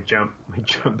we jump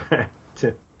back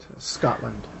to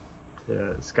Scotland.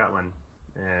 To Scotland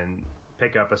and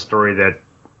pick up a story that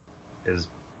is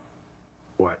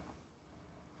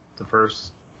the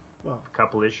first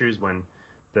couple issues when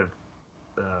the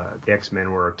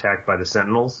X-Men were attacked by the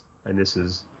Sentinels, and this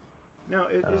is. Now,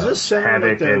 is this sound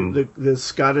like the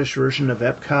Scottish version of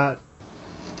Epcot?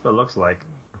 It looks like.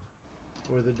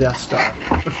 Or the Death Star.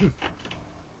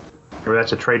 Or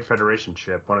that's a Trade Federation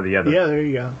ship, one or the other. Yeah,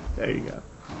 there you go.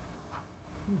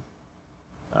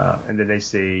 And then they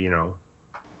see,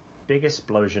 big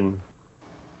explosion,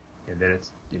 and then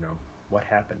it's, what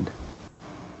happened?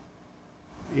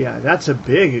 Yeah, that's a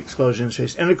big explosion in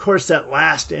space. And, of course, that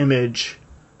last image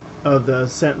of the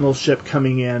Sentinel ship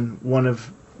coming in, one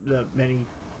of the many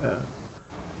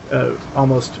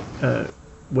almost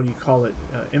what do you call it?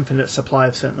 Infinite supply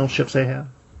of Sentinel ships they have.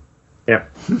 Yeah.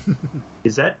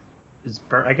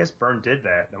 I guess Byrne did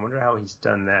that. I wonder how he's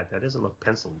done that. That doesn't look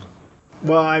penciled.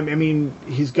 Well, I mean,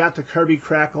 he's got the Kirby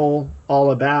crackle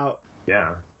all about.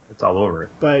 Yeah, it's all over it.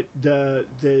 But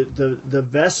the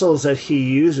vessels that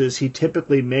he uses, he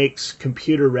typically makes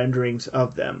computer renderings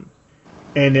of them,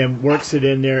 and then works it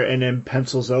in there and then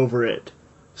pencils over it.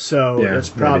 So that's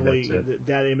probably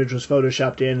that image was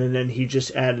photoshopped in, and then he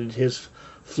just added his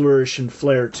flourish and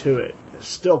flare to it. It's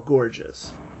still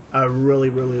gorgeous. I really,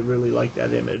 really, really like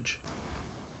that image.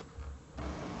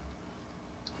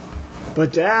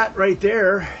 But that right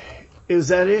there is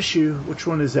that issue. Which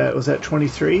one is that? Was that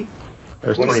 23?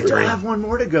 There's We 23. still have one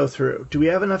more to go through. Do we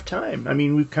have enough time? I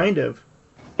mean, we've kind of.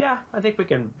 Yeah, I think we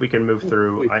can move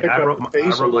through. We I pick up wrote the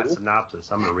pace a my little.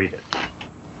 synopsis. I'm going to read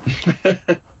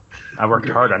it. I worked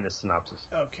hard on this synopsis.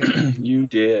 Okay. You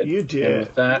did. You did. And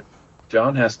with that,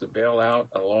 John has to bail out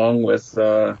along with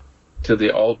to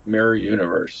the alt mirror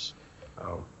universe.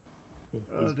 Oh.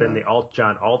 He's been the alt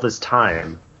John all this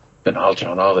time. Been alt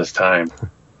John all this time.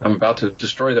 I'm about to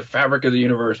destroy the fabric of the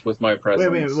universe with my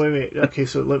presence. Wait. Okay,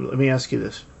 so let me ask you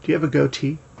this. Do you have a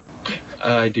goatee?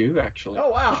 I do, actually. Oh,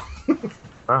 wow.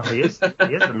 Oh, he is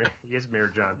Mirror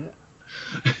John.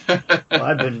 Well,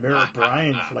 I've been Mirror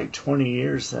Brian for like 20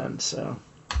 years then, so.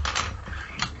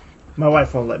 My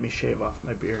wife won't let me shave off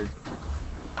my beard.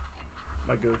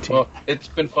 My goatee. Well, it's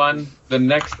been fun. The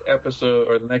next episode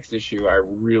or the next issue, I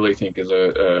really think is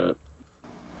the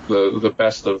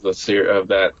best of of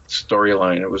that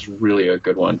storyline. It was really a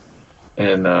good one,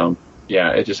 and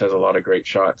it just has a lot of great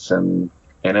shots, and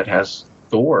it has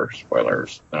Thor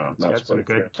spoilers. It's got some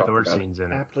good Thor scenes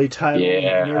in it. Aptly titled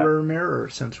Yeah. Mirror,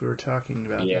 since we were talking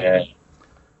about Yeah,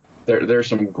 there's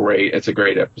some great. It's a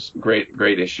great episode,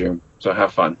 great issue. So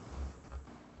have fun.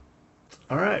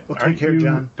 All right. Well, take care,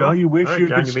 John. Well, you wish All right, you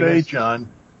John, could you be stay, nice. John.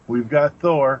 We've got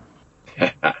Thor.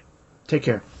 Take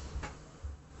care.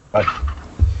 Bye.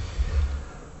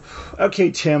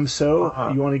 Okay, Tim,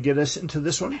 so you want to get us into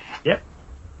this one? Yep.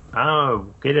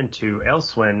 I'll get into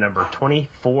Elsewhere number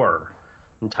 24,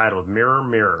 entitled Mirror,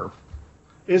 Mirror.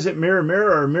 Is it Mirror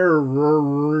or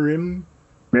Mirror?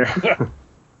 Mirror.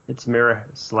 It's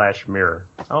Mirror/Mirror.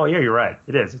 Oh, yeah, you're right.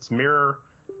 It is. It's Mirror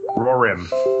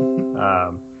Rorim.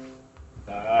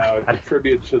 A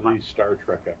tribute to the Star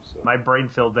Trek episode. My brain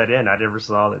filled that in. I never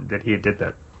saw that he did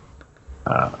that.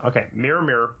 Okay, Mirror,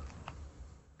 Mirror.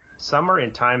 Somewhere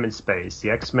in time and space,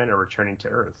 the X-Men are returning to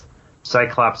Earth.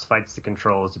 Cyclops fights the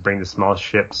controls to bring the small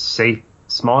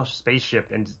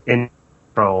spaceship in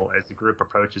control as the group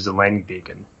approaches the landing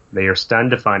beacon. They are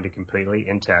stunned to find a completely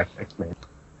intact X-Men.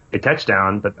 They touch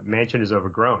down, but the mansion is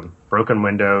overgrown, broken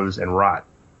windows, and rot.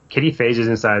 Kitty phases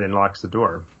inside and locks the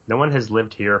door. No one has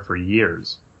lived here for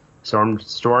years. Storm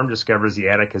discovers the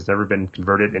attic has never been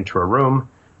converted into a room.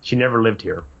 She never lived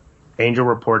here. Angel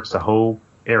reports the whole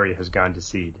area has gone to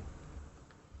seed.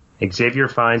 Xavier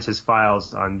finds his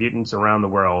files on mutants around the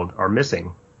world are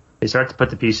missing. They start to put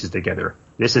the pieces together.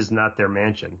 This is not their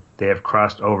mansion. They have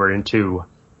crossed over into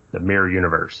the mirror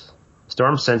universe.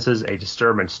 Storm senses a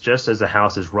disturbance just as the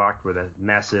house is rocked with a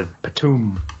massive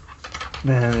patoom.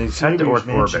 Man, Xavier's Earth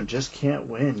mansion orbit. just can't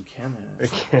win, can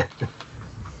it?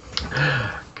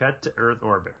 Cut to Earth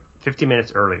orbit. 50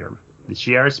 minutes earlier. The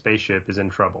Shi'ar spaceship is in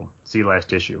trouble. See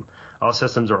last issue. All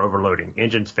systems are overloading.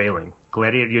 Engines failing.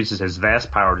 Gladiator uses his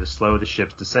vast power to slow the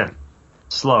ship's descent.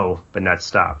 Slow, but not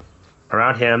stop.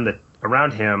 Around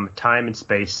him, time and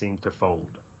space seem to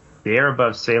fold. The air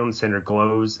above Salem Center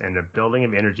glows, and a building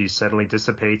of energy suddenly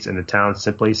dissipates, and the town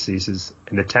simply ceases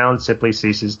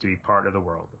to be part of the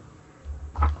world.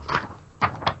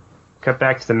 Cut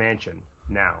back to the mansion.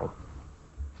 Now.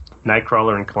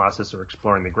 Nightcrawler and Colossus are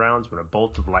exploring the grounds when a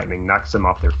bolt of lightning knocks them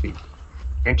off their feet.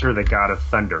 Enter the God of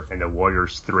Thunder and the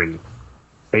Warriors 3.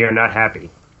 They are not happy.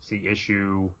 See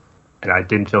issue, and I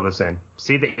didn't fill this in.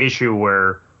 See the issue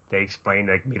where they explain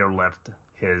that Magneto left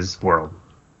his world.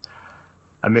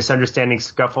 A misunderstanding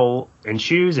scuffle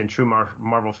ensues in true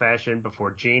Marvel fashion before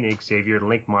Jean and Xavier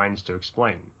link minds to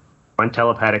explain. One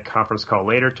telepathic conference call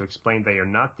later to explain they are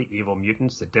not the evil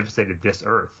mutants that devastated this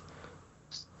Earth.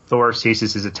 Thor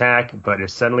ceases his attack, but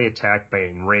is suddenly attacked by an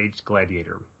enraged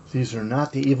Gladiator. These are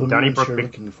not the evil Donnybrook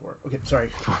mutants you're looking for. Okay, sorry.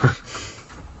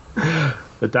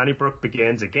 The Donnybrook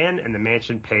begins again, and the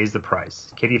mansion pays the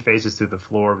price. Kitty phases through the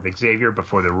floor with Xavier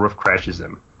before the roof crashes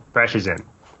in.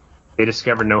 They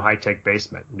discover no high-tech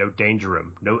basement, no danger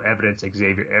room, no evidence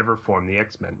Xavier ever formed the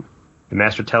X-Men. The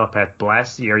Master Telepath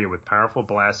blasts the area with powerful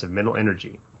blasts of mental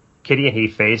energy. Kitty and he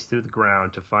phase through the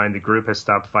ground to find the group has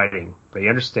stopped fighting. They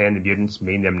understand the mutants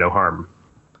mean them no harm.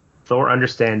 Thor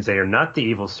understands they are not the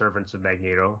evil servants of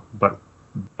Magneto, but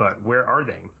where are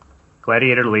they?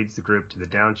 Gladiator leads the group to the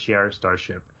downed Shi'ar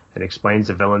starship and explains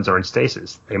the villains are in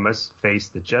stasis. They must face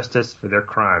the justice for their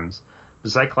crimes. The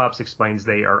Cyclops explains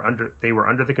they were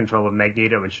under the control of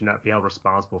Magneto and should not be held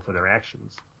responsible for their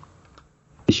actions.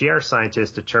 The Shi'ar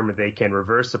scientists determine they can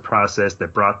reverse the process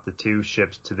that brought the two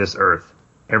ships to this Earth.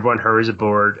 Everyone hurries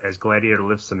aboard as Gladiator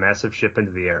lifts the massive ship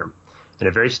into the air. In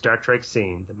a very Star Trek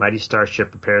scene, the mighty starship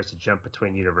prepares to jump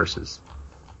between universes.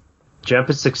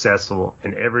 Jump is successful,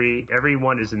 and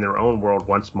everyone is in their own world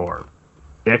once more.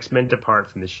 The X-Men depart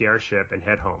from the Shi'ar ship and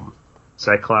head home.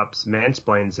 Cyclops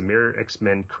mansplains the mirror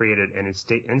X-Men created an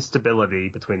instability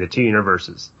between the two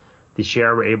universes. The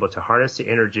Shi'ar were able to harness the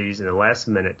energies in the last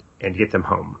minute and get them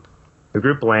home. The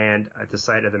group land at the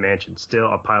site of the mansion,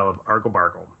 still a pile of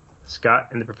argle-bargle. Scott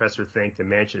and the professor think the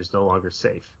mansion is no longer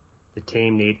safe. The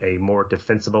team need a more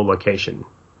defensible location.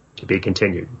 To be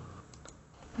continued.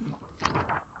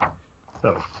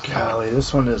 So, golly,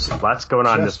 this one is lots going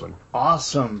on in this one.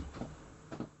 Awesome.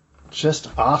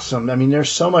 Just awesome. I mean,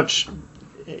 there's so much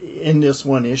in this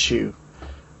one issue.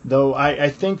 Though I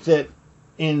think that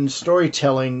in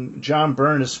storytelling, John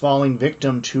Byrne is falling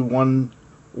victim to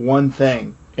one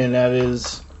thing, and that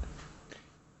is,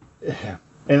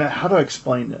 and how do I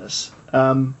explain this?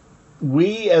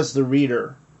 We, as the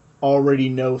reader, already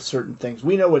know certain things.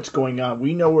 We know what's going on.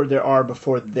 We know where they are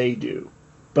before they do.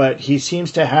 But he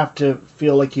seems to have to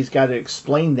feel like he's got to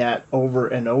explain that over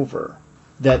and over.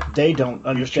 That they don't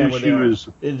understand where they are.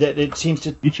 That it seems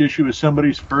to... Each issue is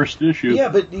somebody's first issue. Yeah,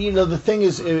 but, the thing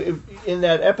is, in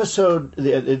that episode,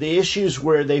 the issues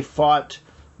where they fought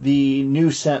the new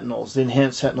Sentinels, the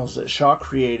enhanced Sentinels that Shaw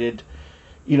created,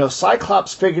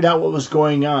 Cyclops figured out what was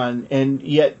going on, and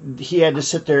yet he had to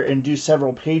sit there and do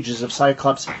several pages of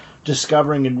Cyclops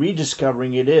discovering and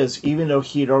rediscovering it is, even though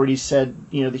he had already said,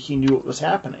 that he knew what was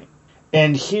happening.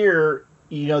 And here,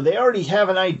 they already have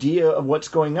an idea of what's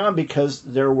going on because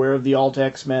they're aware of the Alt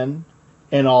X-Men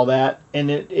and all that, and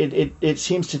it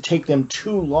seems to take them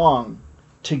too long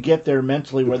to get there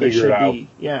mentally where they should be.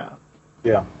 Yeah.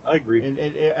 Yeah, I agree. And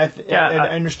I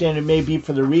understand it may be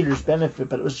for the reader's benefit,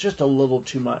 but it was just a little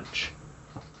too much.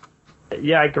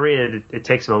 Yeah, I agree. It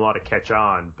takes them a lot to catch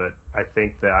on, but I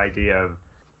think the idea of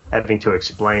having to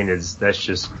explain that's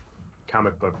just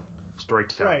comic book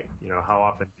storytelling. Right. How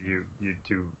often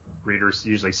do readers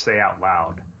usually say out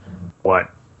loud what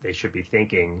they should be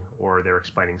thinking, or they're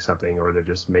explaining something, or they're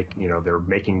just they're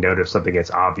making note of something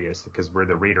that's obvious because we're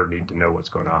the reader need to know what's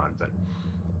going on. But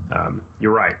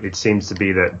you're right. It seems to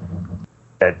be that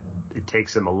it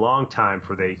takes him a long time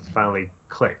before they finally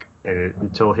click, and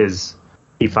until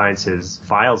he finds his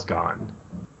files gone,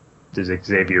 does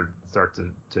Xavier start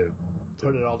to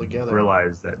put it all together?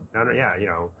 Realize that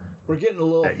we're getting a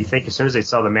little. You think as soon as they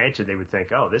saw the mansion, they would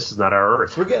think, "Oh, this is not our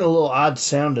Earth." We're getting a little odd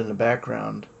sound in the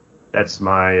background. That's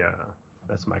my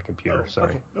computer.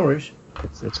 Sorry. Okay, no worries.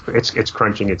 It's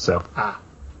crunching itself.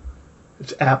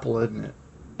 It's Apple, isn't it?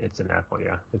 It's an Apple,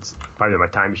 yeah. It's probably my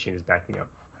time machine is backing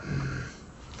up.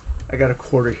 I got a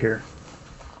quarter here.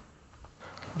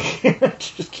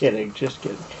 Just kidding.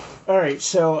 All right,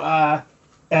 so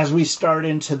as we start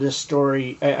into this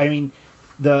story, I mean,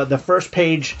 the first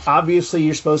page, obviously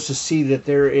you're supposed to see that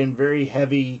they're in very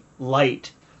heavy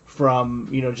light from,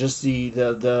 just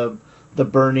the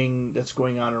burning that's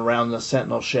going on around the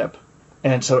Sentinel ship.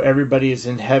 And so everybody is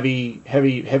in heavy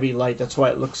light. That's why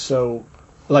it looks so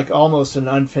like almost an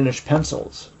unfinished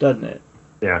pencils, doesn't it?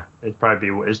 Yeah, it'd probably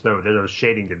be. There's no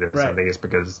shading to this. Right. I think it's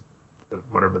because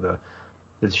whatever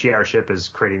the Shi'ar ship is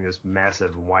creating this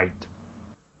massive white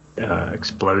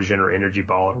explosion or energy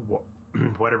ball or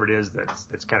whatever it is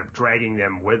that's kind of dragging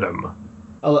them with him.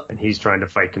 And he's trying to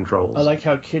fight controls. I like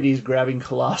how Kitty's grabbing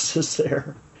Colossus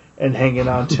there and hanging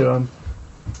on to him.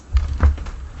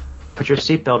 Put your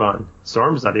seatbelt on.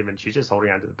 Storm's not even. She's just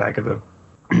holding on to the back of him,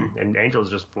 and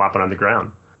Angel's just flopping on the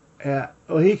ground. Yeah.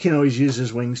 Well, he can always use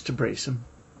his wings to brace him.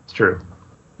 It's true.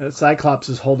 Cyclops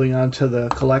is holding on to the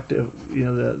collective,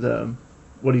 the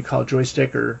what do you call it,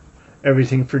 joystick or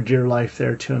everything for dear life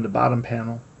there too in the bottom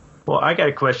panel. Well, I got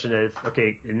a question.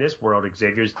 In this world,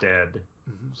 Xavier's dead,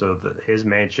 so his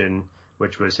mansion,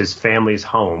 which was his family's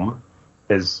home,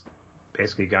 has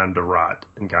basically gone to rot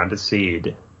and gone to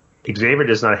seed. Xavier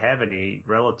does not have any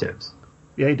relatives.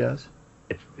 Yeah, he does.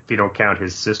 If you don't count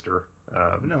his sister.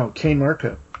 No, Kane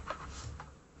Marco.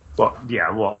 Well, yeah.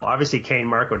 Well, obviously Kane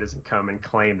Marco doesn't come and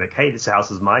claim that, hey, this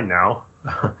house is mine now.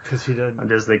 Because he doesn't. I'm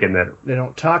just thinking that they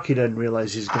don't talk. He doesn't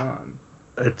realize he's gone.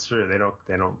 It's true. They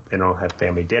don't have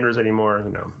family dinners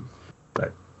anymore.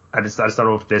 But I just don't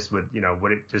know if this would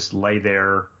it just lay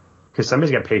there because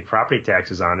somebody's got to pay property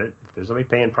taxes on it. If there's nobody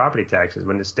paying property taxes,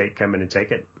 when the state come in and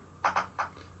take it?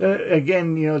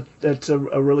 Again, that's a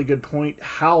really good point.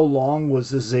 How long was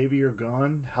this Xavier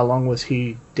gone? How long was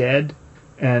he dead?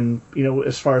 And,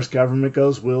 as far as government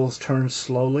goes, wheels turn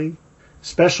slowly,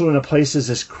 especially when a place is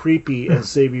as creepy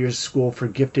as Xavier's School for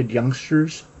Gifted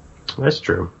Youngsters. That's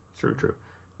true. True.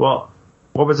 Well,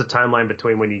 what was the timeline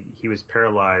between when he was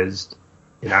paralyzed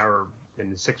in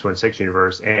the 616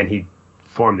 universe and he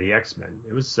formed the X-Men?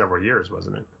 It was several years,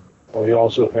 wasn't it? Well, he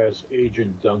also has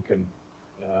Agent Duncan,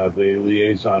 the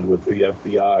liaison with the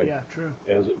FBI. Yeah, true.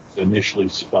 As it initially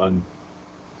spun.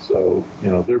 So,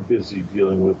 they're busy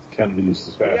dealing with Kennedy's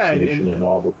assassination and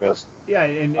all the best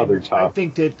other topics. I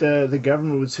think that the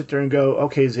government would sit there and go,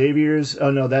 okay, Xavier's,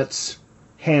 oh no, that's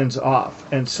hands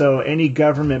off. And so any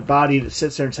government body that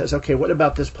sits there and says, okay, what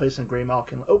about this place in Gray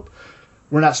Malkin? Oh,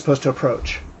 we're not supposed to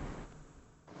approach.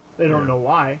 They don't know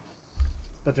why,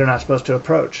 but they're not supposed to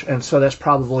approach. And so that's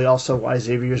probably also why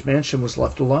Xavier's mansion was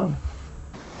left alone.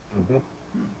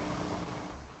 Mm-hmm.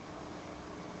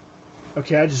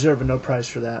 Okay, I deserve a no prize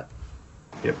for that.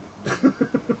 Yep.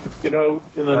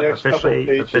 In the next couple of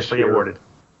pages officially here, awarded.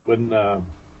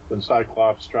 When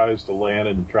Cyclops tries to land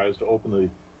and tries to open the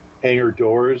hangar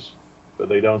doors, but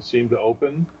they don't seem to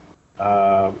open,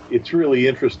 it's really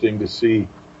interesting to see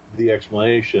the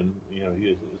explanation.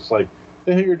 It's like,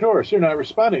 the hangar doors, they're not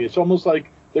responding. It's almost like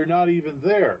they're not even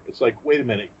there. It's like, wait a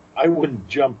minute, I wouldn't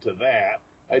jump to that.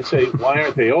 I'd say, why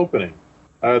aren't they opening?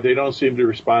 They don't seem to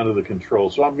respond to the control,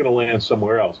 so I'm going to land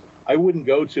somewhere else. I wouldn't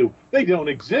go to, they don't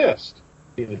exist.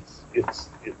 It's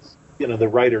the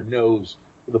writer knows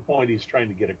the point he's trying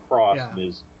to get across in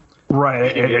his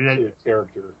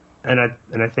character. And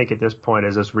I think at this point,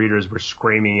 as us readers, we're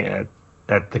screaming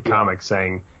at the comic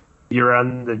saying, you're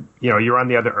on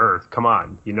the other Earth. Come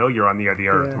on, you're on the other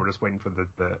Earth. We're just waiting for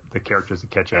the characters to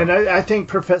catch up. And I think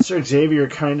Professor Xavier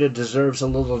kind of deserves a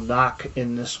little knock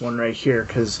in this one right here,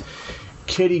 because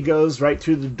Kitty goes right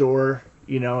through the door,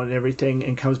 and everything,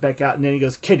 and comes back out, and then he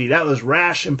goes, Kitty, that was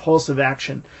rash, impulsive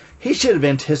action. He should have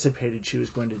anticipated she was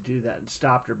going to do that and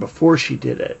stopped her before she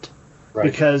did it. Right.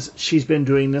 Because she's been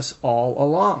doing this all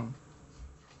along.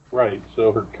 Right,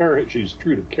 so she's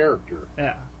true to character.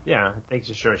 Yeah. Yeah, I think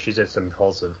she's just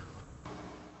impulsive.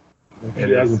 She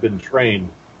hasn't been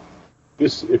trained.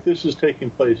 If this is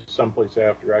taking place someplace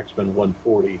after X-Men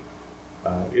 140,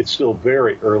 it's still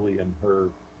very early in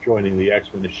her joining the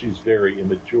X-Men. She's very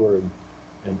immature and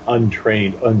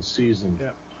untrained, unseasoned.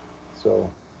 Yeah.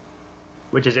 So,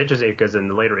 which is interesting because in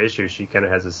the later issues she kind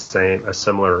of has a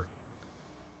similar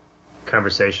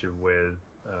conversation with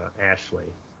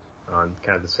Ashley on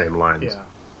kind of the same lines. Yeah.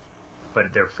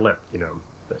 But they're flipped,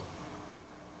 But,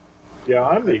 yeah,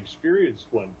 I'm the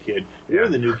experienced one, kid. You're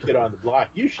the new kid on the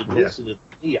block. You should listen to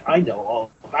me. I know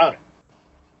all about it.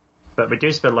 But we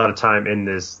do spend a lot of time in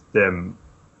them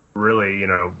really,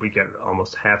 we get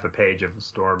almost half a page of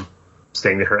Storm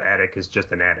saying that her attic is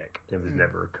just an attic. It was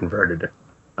never converted.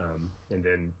 And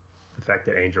then the fact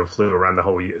that Angel flew around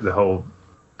the whole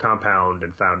compound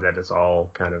and found that it's all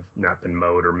kind of not been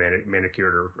mowed or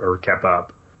manicured or kept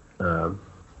up.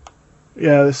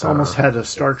 This almost had a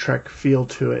Star Trek feel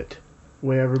to it,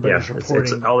 where everybody's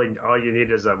reporting. It's all you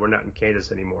need is we're not in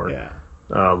Kansas anymore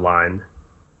line.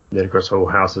 Then, of course, the whole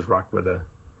house is rocked with the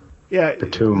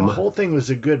tomb. The whole thing was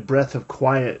a good breath of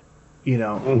quiet,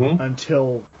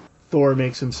 until Thor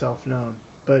makes himself known.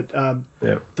 But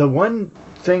the one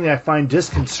thing that I find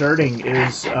disconcerting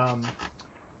is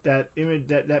that image,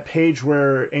 that page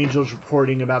where Angel's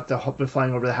reporting about the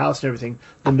flying over the house and everything.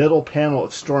 The middle panel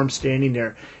of Storm standing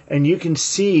there, and you can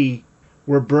see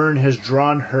where Byrne has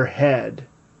drawn her head,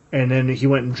 and then he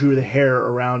went and drew the hair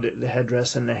around it, the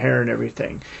headdress and the hair and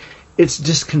everything. It's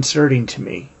disconcerting to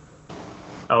me.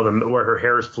 Oh, where her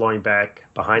hair is flowing back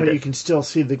behind it. But you can still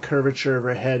see the curvature of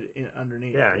her head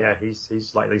underneath. Yeah. He's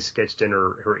slightly sketched in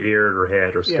her ear, her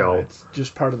head, her skull. Yeah, it's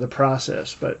just part of the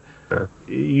process. But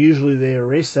usually they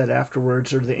erase that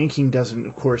afterwards, or the inking doesn't,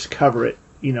 of course, cover it.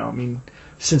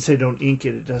 Since they don't ink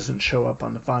it, it doesn't show up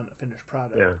on the finished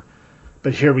product. Yeah.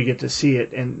 But here we get to see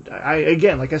it, and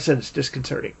like I said, it's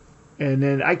disconcerting. And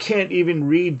then I can't even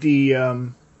read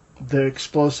the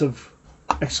explosive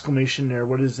exclamation there.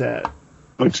 What is that?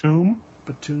 Batum?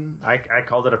 I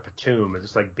called it a Batum. It's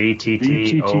just like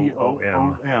BTTOOM.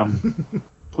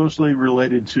 Closely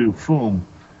related to Foom.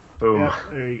 Boom. Yeah,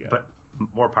 there you go. But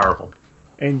more powerful.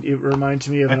 And it reminds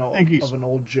me of an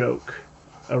old joke.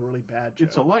 A really bad joke.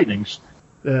 It's a lightning.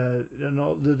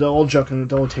 The old joke, and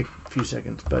it'll only take a few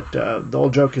seconds, but the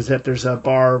old joke is that there's a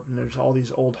bar, and there's all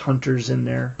these old hunters in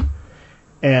there.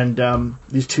 And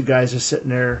these two guys are sitting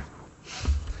there,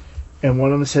 and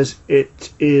one of them says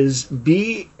it is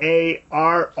BARROM,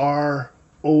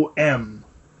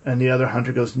 and the other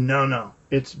hunter goes, no,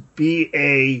 it's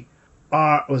BAROOM,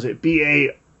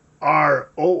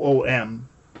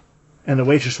 and the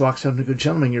waitress walks up and goes,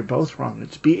 gentlemen, you're both wrong.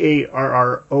 It's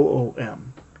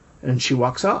BARROOM, and she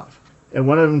walks off. And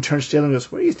one of them turns to the other and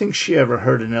goes, "Where do you think she ever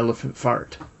heard an elephant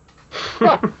fart?"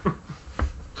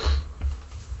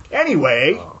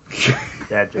 Anyway. Oh,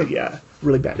 dad joke. Yeah,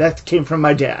 really bad. That came from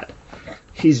my dad.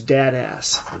 He's dad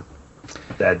ass.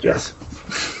 Dad joke. Yes.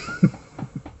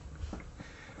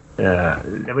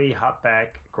 Then we hop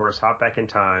back in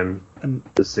time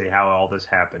to see how all this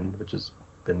happened, which has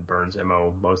been Byrne's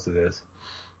MO most of this.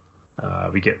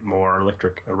 We get more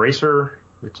electric eraser,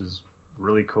 which is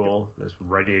really cool. There's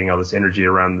radiating all this energy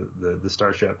around the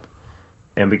starship,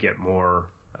 and we get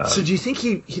more. So do you think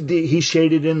he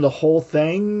shaded in the whole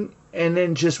thing and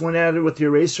then just went at it with the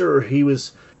eraser, or he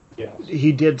was? Yes.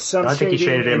 He did some. I think he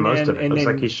shaded in most of it. It looks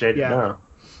like he shaded. Yeah. No,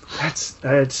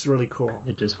 That's really cool.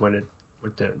 it just went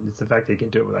with it's the fact that he can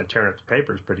do it without tearing up the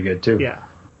paper is pretty good too. Yeah.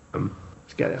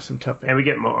 He's got to have some tough. And we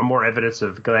get more evidence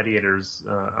of Gladiator's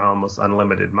almost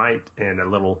unlimited might, and a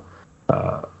little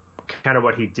kind of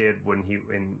what he did when he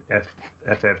in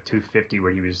FF 250,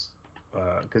 where he was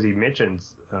because he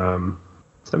mentions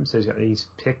some says he's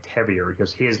picked heavier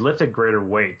because he has lifted greater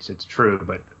weights. It's true,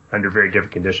 but under very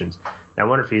different conditions. And I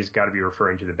wonder if he's got to be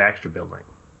referring to the Baxter Building.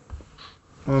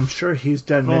 Well, I'm sure he's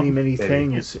done many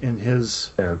things in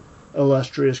his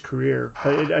illustrious career.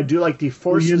 I do like the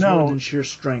forces more than sheer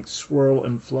strength swirl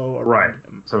and flow around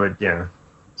him. So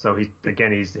So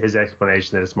he's his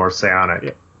explanation that it's more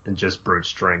psionic than just brute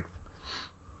strength.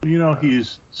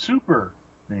 He's super,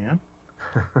 man.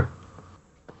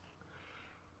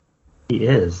 He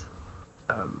is.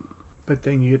 But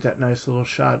then you get that nice little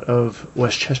shot of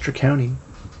Westchester County.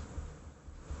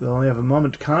 They'll only have a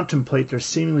moment to contemplate their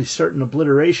seemingly certain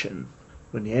obliteration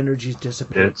when the energies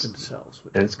dissipate themselves.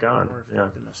 And it's gone. More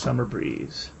effect than a summer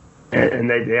breeze. And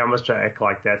they almost try to act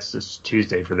like that's just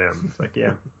Tuesday for them. It's like,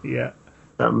 yeah. Yeah.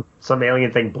 Some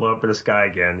alien thing blew up in the sky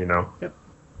again, Yep.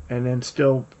 And then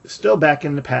still back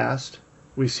in the past,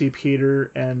 we see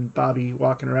Peter and Bobby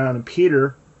walking around, and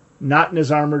Peter, not in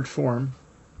his armored form.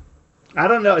 I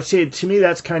don't know. See, to me,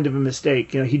 that's kind of a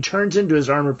mistake. He turns into his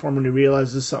armored form when he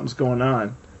realizes something's going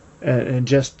on, and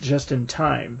just in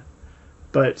time.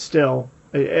 But still,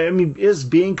 I mean, is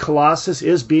being Colossus,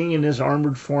 is being in his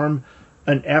armored form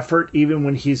an effort even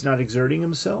when he's not exerting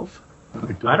himself?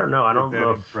 I don't know. I don't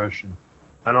know. Impression.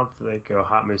 I don't think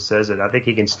Hot Moose says it. I think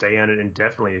he can stay on it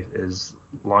indefinitely as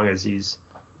long as he's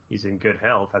in good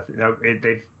health.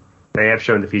 They have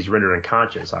shown that if he's rendered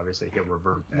unconscious, obviously he'll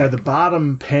revert back. Now, the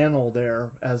bottom panel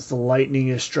there, as the lightning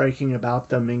is striking about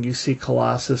them, and you see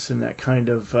Colossus in that kind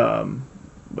of,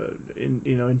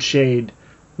 in shade.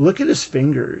 Look at his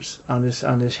fingers on his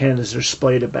hand as they're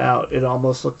splayed about. It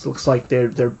almost looks like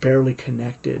they're barely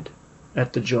connected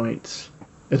at the joints.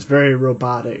 It's very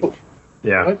robotic.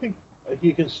 Yeah, I think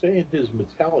he can stay in his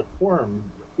metallic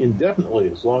form indefinitely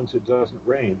as long as it doesn't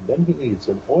rain. Then he needs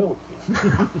an oil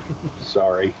can.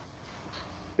 Sorry.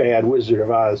 Bad Wizard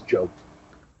of Oz joke.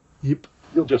 Yep.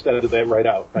 You'll just edit that right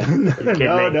out. Right?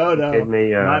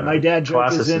 No. My dad joke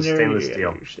Colossus is in there. Stainless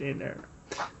steel. You're staying there.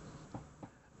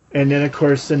 And then, of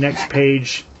course, the next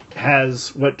page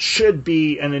has what should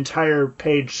be an entire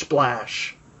page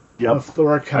splash of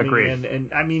Thor coming in.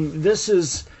 And, I mean, this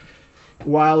is,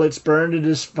 while it's Byrne at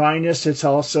his finest, it's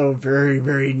also very,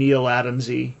 very Neil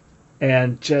Adams-y.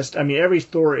 And every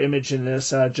Thor image in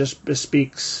this just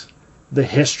bespeaks the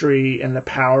history and the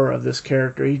power of this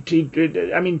character.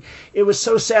 It was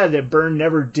so sad that Byrne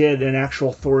never did an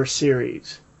actual Thor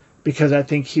series, because I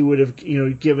think he would have,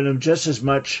 given him just as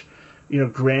much,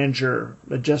 grandeur,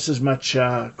 just as much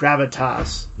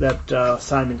gravitas that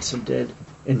Simonson did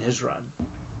in his run.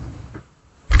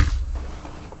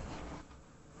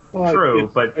 Well, true,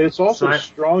 but it's also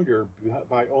stronger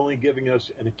by only giving us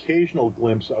an occasional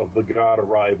glimpse of the god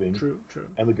arriving. True.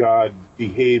 And the god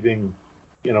behaving,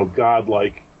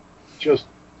 godlike. Just,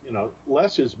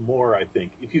 less is more, I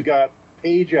think. If you got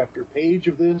page after page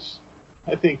of this,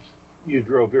 I think you'd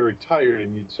grow very tired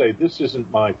and you'd say, this isn't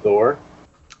my Thor.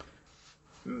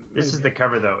 This is the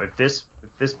cover, though. If this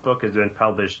book has been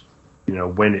published,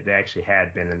 when it actually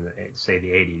had been in the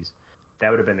 80s, that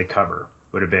would have been the cover.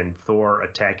 Would have been Thor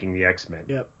attacking the X-Men.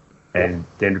 Yep. And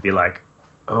then it'd be like,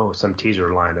 some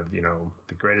teaser line of,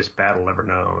 the greatest battle ever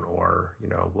known, or,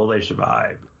 will they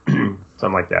survive?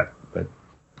 Something like that.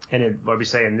 What we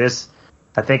say in this,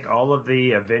 I think all of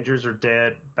the Avengers are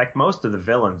dead. In fact, most of the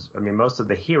villains, most of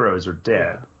the heroes are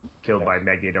dead, killed by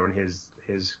Magneto and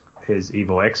his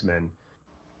evil X-Men.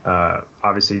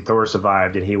 obviously Thor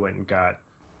survived, and he went and got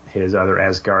his other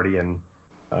Asgardian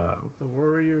The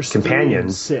Warriors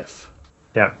companions. Sif.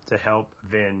 Yeah, to help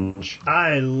avenge.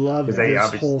 I love 'Cause this they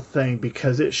obviously- whole thing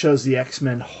because it shows the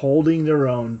X-Men holding their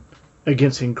own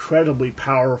against incredibly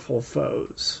powerful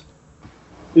foes.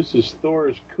 This is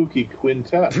Thor's kooky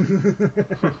quintet.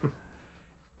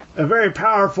 A very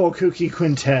powerful kooky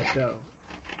quintet, though.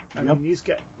 I mean, these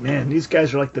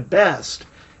guys are like the best.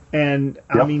 And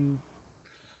I mean,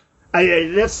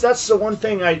 that's the one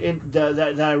thing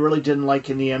that I really didn't like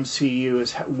in the MCU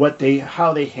is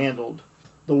how they handled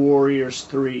the Warriors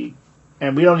 3.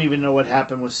 And we don't even know what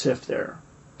happened with Sif there.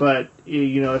 But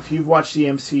if you've watched the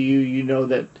MCU, you know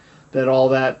that all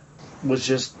that was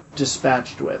just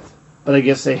dispatched with. But I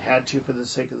guess they had to for the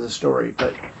sake of the story.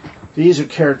 But these are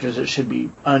characters that should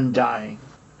be undying,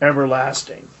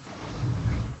 everlasting.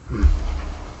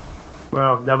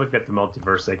 Well, now we've got the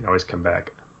multiverse; they can always come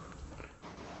back.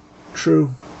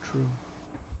 True.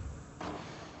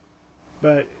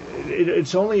 But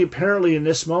it's only apparently in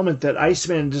this moment that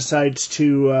Iceman decides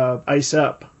to ice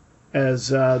up as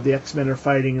the X-Men are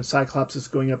fighting and Cyclops is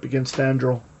going up against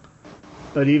Fandral.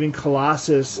 But even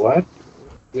Colossus... What?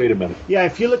 Wait a minute. Yeah,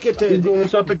 if you look at Who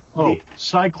goes up?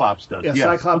 Cyclops does. Yeah, Yes.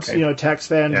 Cyclops, Okay. attacks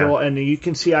Fandral, Yeah. and you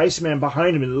can see Iceman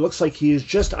behind him, and it looks like he is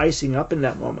just icing up in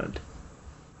that moment.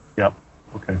 Yep.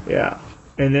 Okay. Yeah.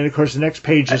 And then, of course, the next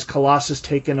page is Colossus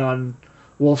taking on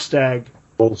Wolfstag.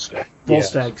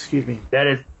 Volstagg. Excuse me. That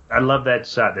is, I love that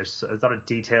shot. There's a lot of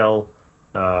detail.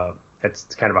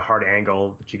 It's kind of a hard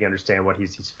angle, but you can understand what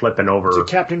he's flipping over. It's a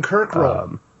Captain Kirk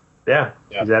roll. Yeah,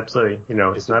 he's absolutely.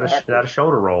 It's not a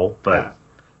shoulder roll, but Yeah.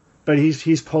 But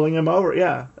he's pulling him over.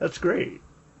 Yeah, that's great.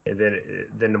 and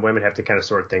then the women have to kind of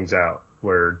sort things out.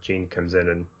 Where Jean comes in,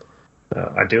 and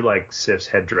I do like Sif's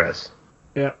headdress.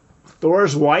 Yeah.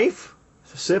 Thor's wife?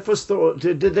 Sif was Thor.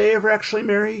 Did they ever actually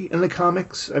marry in the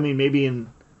comics? I mean, maybe in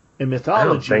mythology. I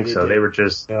don't think so. They were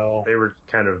just they were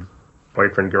kind of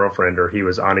boyfriend girlfriend, or he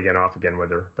was on again, off again with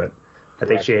her. But I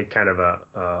think she had kind of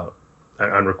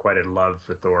an unrequited love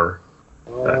for Thor.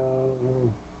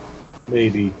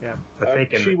 Maybe. Yeah. I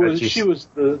think she was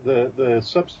the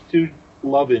substitute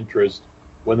love interest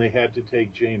when they had to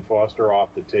take Jane Foster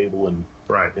off the table in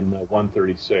right in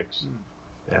 136.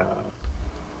 Yeah.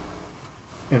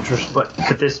 Interesting. But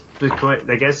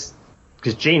I guess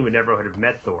because Jean would never have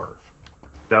met Thor.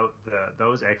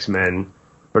 Those X-Men,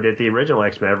 or did the original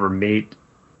X-Men ever meet?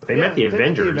 They met the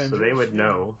Avengers, so they would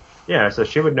know. Yeah, so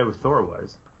she would know who Thor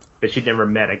was, but she'd never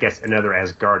met, I guess, another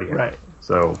Asgardian. Right.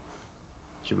 So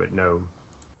she would know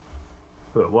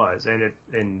who it was, and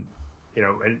in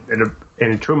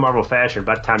a true Marvel fashion,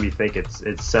 by the time you think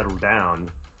it's settled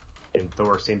down, and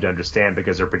Thor seemed to understand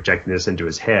because they're projecting this into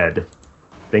his head,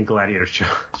 then Gladiator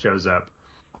shows up.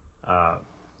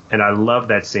 And I love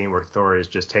that scene where Thor is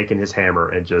just taking his hammer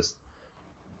and just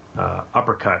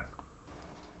uppercut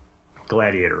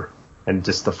Gladiator, and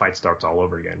just the fight starts all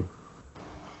over again.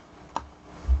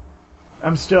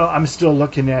 I'm still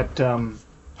looking at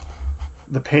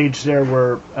the page there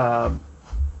where,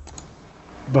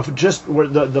 but just where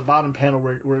the bottom panel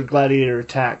where Gladiator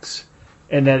attacks,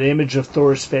 and that image of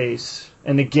Thor's face,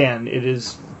 and again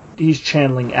he's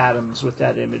channeling Adams with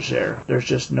that image there. There's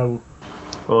just no.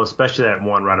 Well, especially that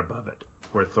one right above it,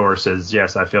 where Thor says,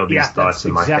 "Yes, I feel these thoughts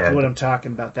in my head." That's exactly what I'm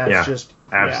talking about. That's just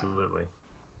absolutely.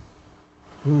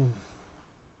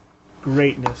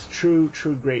 Greatness, true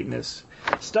greatness.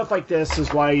 Stuff like this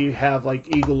is why you have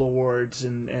like Eagle Awards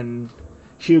and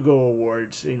Hugo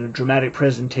Awards, dramatic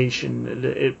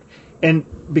presentation. And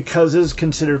because it's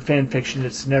considered fan fiction,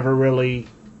 it's never really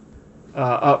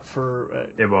up for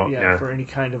it won't, for any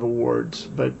kind of awards.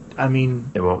 But I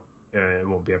mean, it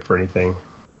won't be up for anything.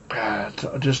 It's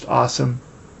just awesome.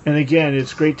 And again,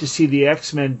 it's great to see the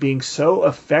X-Men being so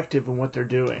effective in what they're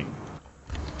doing.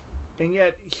 And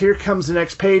yet, here comes the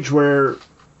next page where,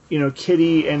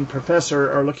 Kitty and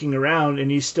Professor are looking around, and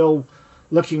he's still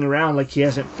looking around like he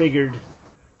hasn't figured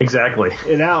exactly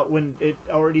it out when it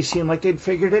already seemed like they'd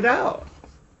figured it out.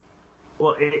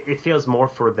 Well, it feels more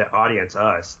for the audience,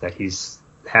 us, that he's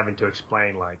having to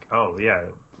explain, like, oh,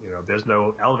 yeah, there's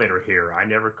no elevator here. I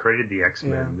never created the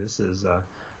X-Men. Yeah. This is...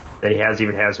 that he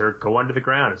has her go under the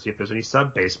ground and see if there's any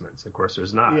sub-basements. Of course,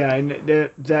 there's not. Yeah, and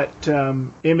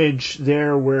that image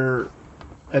there where,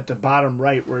 at the bottom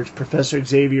right, where it's Professor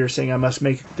Xavier saying, I must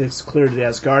make this clear to the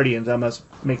Asgardians, I must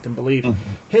make them believe.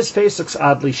 Mm-hmm. His face looks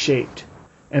oddly shaped,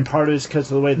 and part of it is because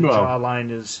of the way the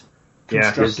jawline is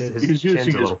constructed. He's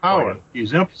using his power. Pointy.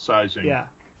 He's emphasizing.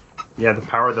 Yeah, the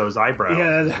power of those eyebrows.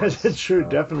 Yeah, that's true,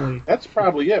 definitely. That's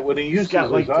probably it. When he uses his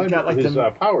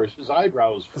powers, his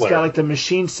eyebrows flare. It's got like the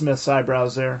Machine Smith's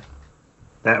eyebrows there.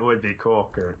 That would be cool,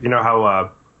 Kurt. You know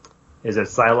how is it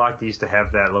Psylocke? They used to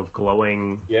have that little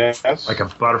glowing, Yes. like a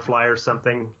butterfly or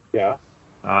something Yeah.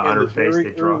 on her In the face. very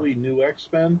They draw. early new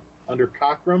X-Men under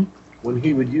Cockrum, when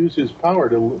he would use his power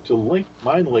to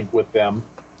mind link with them,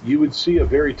 you would see a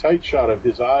very tight shot of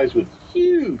his eyes with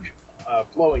huge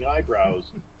flowing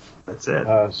eyebrows That's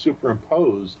it.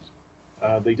 superimposed.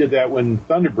 They did that when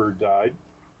Thunderbird died,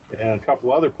 and a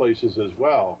couple other places as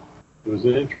well. It was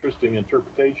an interesting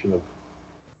interpretation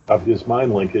of his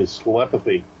mind link, his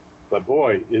telepathy. But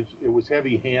boy, it was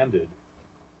heavy-handed.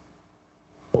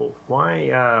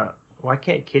 Why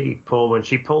can't Kitty pull when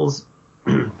she pulls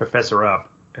Professor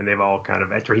up, and they've all kind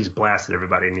of after he's blasted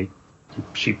everybody, and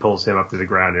she pulls him up to the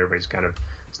ground, and everybody's kind of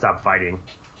stopped fighting.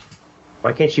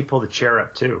 Why can't she pull the chair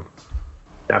up too?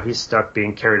 Now he's stuck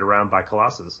being carried around by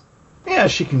Colossus. Yeah,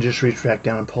 she can just reach back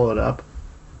down and pull it up.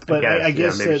 But I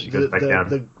guess maybe she goes back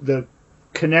down. the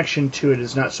connection to it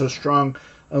is not so strong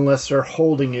unless they're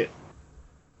holding it,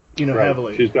 Right.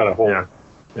 heavily. She's got a hold.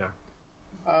 Yeah.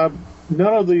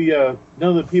 None of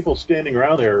the people standing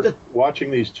around there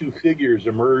watching these two figures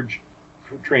emerge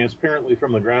transparently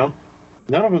from the ground,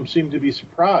 none of them seem to be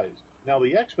surprised. Now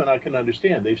the X-Men, I can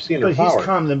understand; they've seen her But power. he's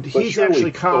calmed them. But He's surely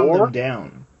actually calmed Thor? them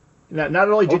down. Not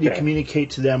only did he Okay.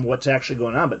 communicate to them what's actually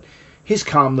going on, but he's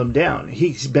calmed them down.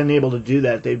 He's been able to do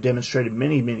that. They've demonstrated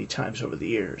many, many times over the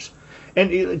years.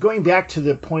 And going back to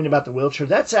the point about the wheelchair,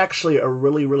 that's actually a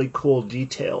really, really cool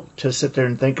detail to sit there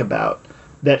and think about,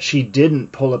 that she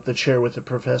didn't pull up the chair with the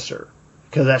professor,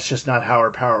 because that's just not how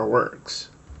her power works.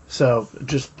 So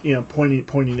just,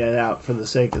 pointing that out for the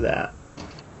sake of that.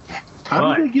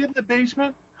 How did they get in the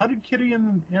basement? How did Kitty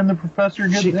and the professor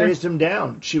get She there? phased him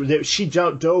down. She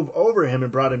dove over him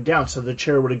and brought him down, so the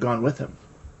chair would have gone with him.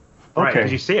 Right, Okay.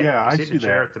 because you see it. Yeah, you I see see the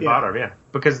chair that. at the Yeah. bottom, yeah.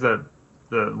 Because the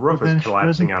roof But then is she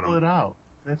collapsing doesn't on pull it them. out.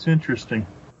 That's interesting.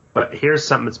 But here's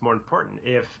something that's more important.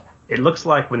 If it looks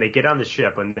like when they get on the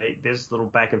ship, when there's little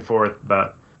back and forth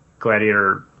about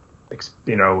Gladiator,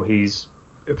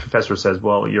 the professor says,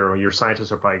 well, your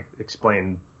scientists will probably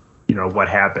explain, what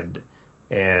happened.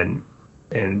 And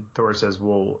Thor says,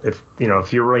 well,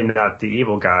 if you're really not the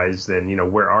evil guys, then,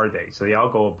 where are they? So they all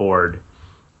go aboard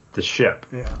the ship.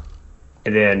 Yeah.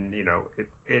 And then,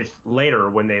 if later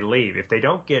when they leave, if they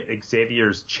don't get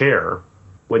Xavier's chair,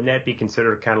 wouldn't that be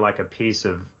considered kind of like a piece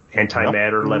of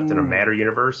antimatter left in a matter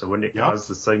universe? So wouldn't it cause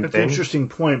the same That's thing? an interesting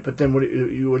point, but then what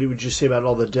would you say about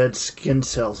all the dead skin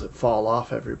cells that fall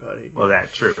off everybody? Well,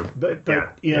 that's true. But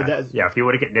that if you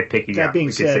want to get nitpicky, that being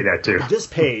we said, could say that too. This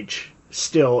page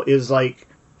still is like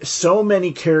so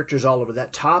many characters all over.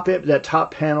 That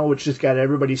top panel, which just got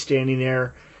everybody standing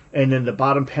there, and then the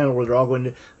bottom panel where they're all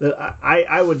going to.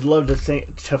 I would love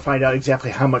to find out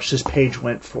exactly how much this page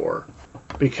went for,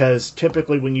 because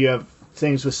typically when you have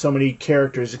things with so many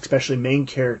characters, especially main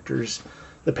characters,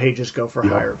 the pages go for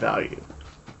higher value.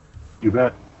 You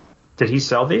bet. Did he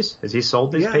sell these? Has he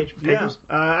sold these pages? Yeah.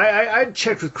 I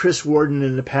checked with Chris Warden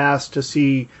in the past to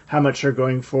see how much they're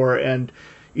going for, and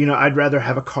I'd rather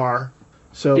have a car.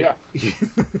 So Yeah.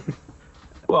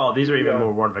 Well, these are even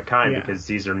more one of a kind Yeah. because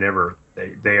these are never.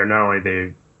 They are not only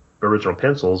the original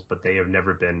pencils, but they have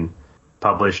never been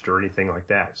published or anything like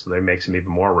that. So that makes them even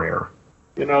more rare.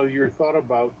 Your thought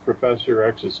about Professor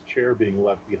X's chair being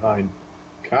left behind,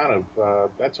 kind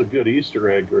of, that's a good Easter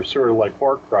egg, or sort of like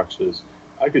Horcruxes.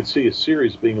 I could see a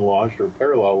series being launched or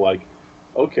parallel, like,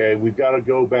 okay, we've got to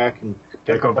go back and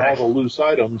pick up all the loose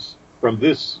items from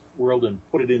this world and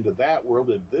put it into that world.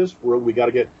 In this world, we got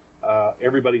to get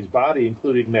everybody's body,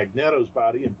 including Magneto's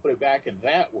body, and put it back in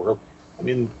that world. I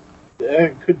mean,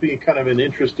 that could be kind of an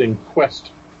interesting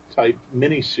quest-type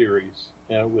miniseries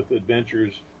with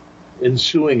adventures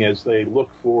ensuing as they look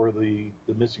for the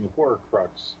missing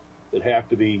Horcrux that have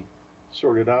to be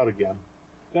sorted out again.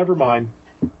 Never mind.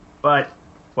 But,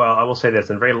 well, I will say this.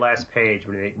 On the very last page,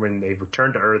 when they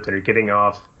return to Earth and are getting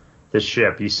off the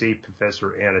ship, you see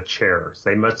Professor in a chair. So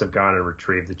they must have gone and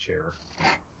retrieved the chair.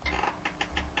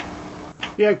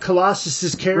 Yeah, Colossus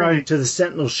is carrying it to the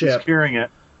Sentinel ship. He's carrying it.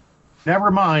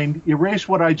 Never mind. Erase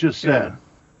what I just said. Yeah.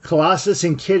 Colossus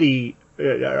and Kitty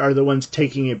are the ones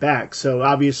taking it back. So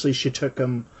obviously she took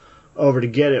them over to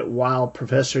get it while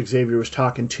Professor Xavier was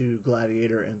talking to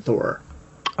Gladiator and Thor.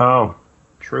 Oh,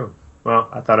 true. Well,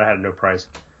 I thought I had no price.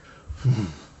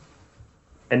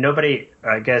 And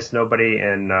I guess nobody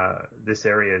in this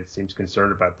area seems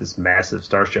concerned about this massive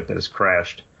starship that has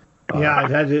crashed. Yeah,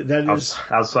 that is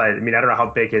outside. I mean, I don't know how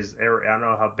big his area. I don't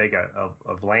know how big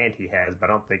of land he has, but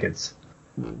I don't think it's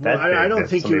that big. I don't that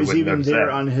think it somebody was wouldn't even notice there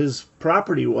that. on his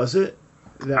property, was it?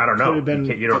 That I don't know. could have been,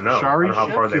 You don't know. I don't know how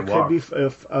far they it could walk. be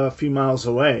a few miles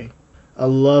away. I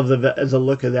love the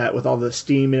look of that with all the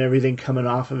steam and everything coming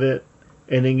off of it.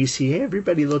 And then you see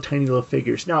everybody, little tiny little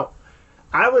figures. Now,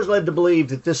 I was led to believe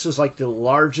that this was like the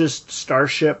largest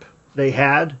starship they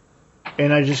had,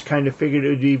 and I just kind of figured it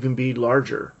would even be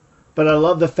larger. But I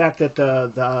love the fact that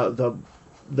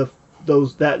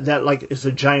that like is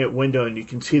a giant window, and you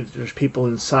can see that there's people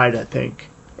inside. I think,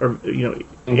 or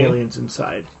aliens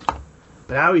inside.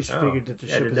 But I always figured that the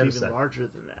ship is even larger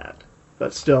than that.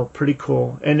 But still, pretty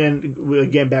cool. And then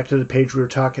again, back to the page we were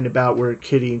talking about, where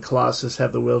Kitty and Colossus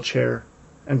have the wheelchair,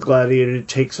 and Gladiator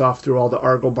takes off through all the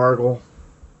argle-bargle.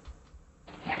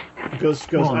 Goes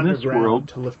underground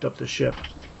to lift up the ship.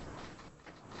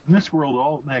 In this world,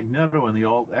 Alt Magneto and the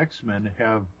Alt X-Men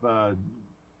have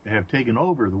taken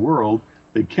over the world.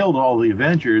 They killed all the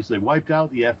Avengers. They wiped out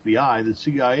the FBI. The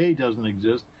CIA doesn't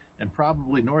exist, and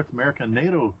probably North American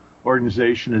NATO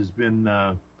organization has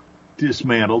been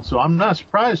dismantled. So I'm not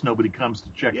surprised nobody comes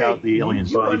to check out the alien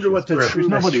You wonder what the There's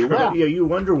nobody left. Yeah, you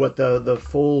wonder what the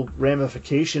full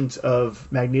ramifications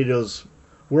of Magneto's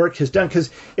work has done,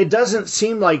 because it doesn't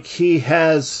seem like he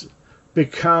has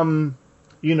become,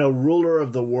 ruler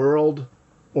of the world,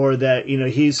 or that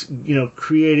he's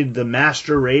created the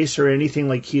master race or anything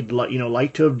like he'd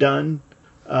like to have done,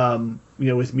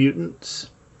 with mutants.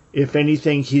 If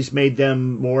anything, he's made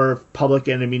them more public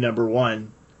enemy number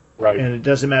one. Right. And it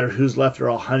doesn't matter who's left; they're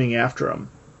all hunting after him.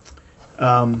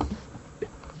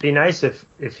 Be nice if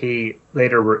he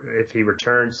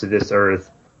returns to this Earth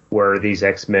where these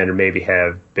X-Men maybe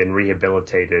have been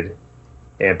rehabilitated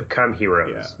and become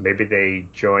heroes. Yeah. Maybe they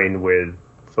join with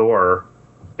Thor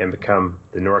and become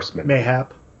the Norsemen.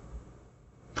 Mayhap.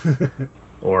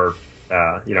 Or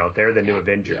they're the new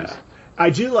Avengers. Yeah. I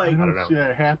do like. I don't see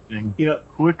that happening.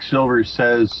 Quicksilver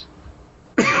says,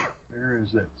 where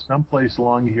is it? Someplace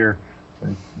along here,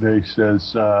 they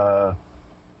says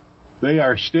they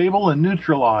are stable and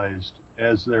neutralized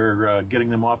as they're getting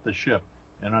them off the ship.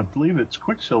 And I believe it's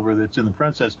Quicksilver that's in the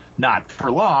front says, not for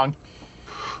long.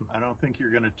 I don't think you're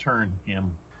going to turn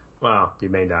him. Well, you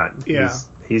may not. Yeah.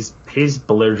 He's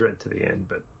belligerent to the end,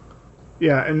 but.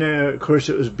 Yeah, and of course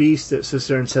it was Beast that sits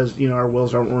there and says, our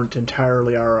wills weren't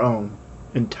entirely our own.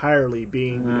 Entirely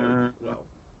being,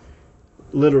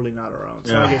 literally not our own.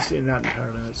 So I guess not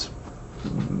entirely. That's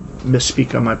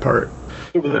misspeak on my part.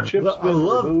 So the chip's been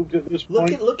removed at this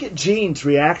point? Look at Jean's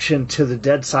reaction to the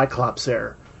dead Cyclops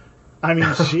there. I mean,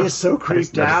 she is so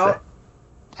creeped out.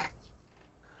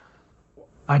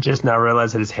 I just now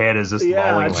realized that his head is just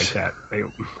lolling like that.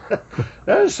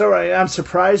 That is so right. I'm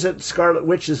surprised that Scarlet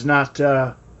Witch is not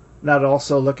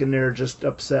also looking there just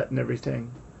upset and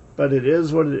everything. But it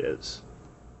is what it is.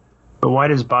 But why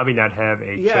does Bobby not have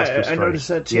a chest restraint? I noticed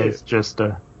that too.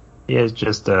 He has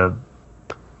just a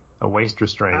waist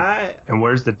restraint. And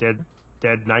where's the dead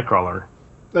Nightcrawler?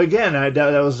 Again,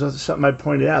 that was something I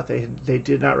pointed out. They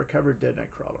did not recover dead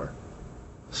Nightcrawler,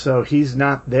 so he's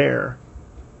not there,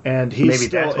 and he's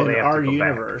still in our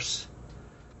universe.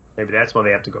 Maybe that's why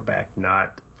they have to go back,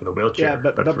 not for the wheelchair.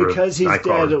 Yeah, but because he's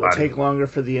dead, it will take longer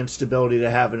for the instability to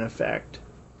have an effect.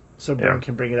 So Byrne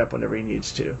can bring it up whenever he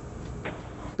needs to.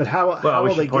 But how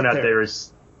will they get there?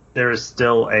 There is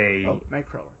still a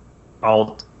Nightcrawler.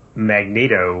 Alt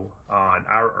Magneto on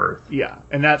our Earth. Yeah,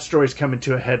 and that story's coming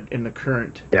to a head in the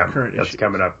current issue.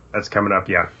 That's coming up.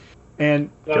 Yeah. And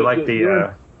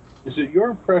is it your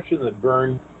impression that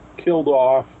Byrne killed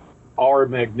off our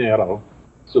Magneto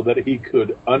so that he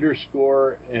could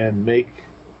underscore and make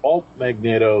Alt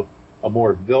Magneto a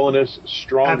more villainous,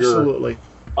 stronger, absolutely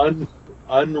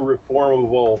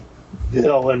unreformable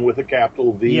villain with a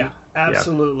capital V? Yeah,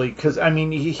 absolutely. Because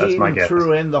he even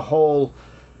threw in the whole.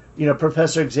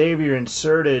 Professor Xavier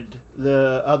inserted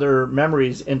the other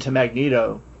memories into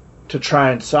Magneto to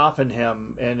try and soften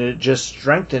him, and it just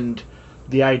strengthened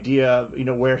the idea,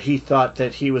 where he thought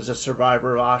that he was a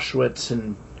survivor of Auschwitz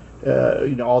and,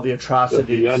 all the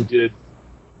atrocities.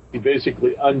 He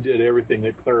basically undid everything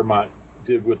that Claremont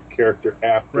did with the character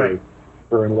after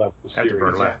Byrne left the series. After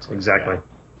Byrne left, exactly.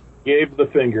 Yeah. Gave the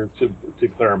finger to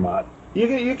Claremont.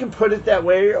 You can put it that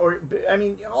way, or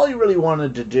all he really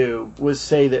wanted to do was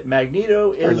say that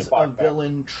Magneto is a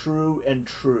villain, true and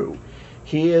true.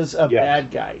 He is a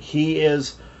bad guy. He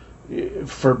is,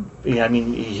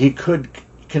 he could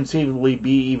conceivably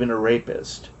be even a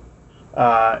rapist.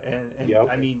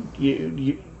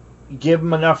 You give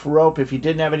him enough rope. If he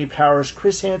didn't have any powers,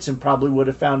 Chris Hansen probably would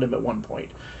have found him at one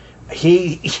point.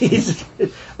 He's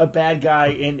a bad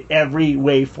guy in every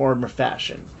way, form, or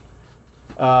fashion.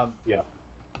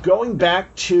 Going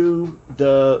back to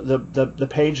the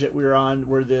page that we were on,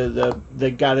 where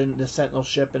they got in the Sentinel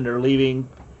ship and they're leaving,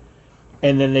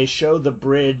 and then they show the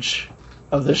bridge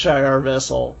of the Shi'ar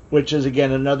vessel, which is,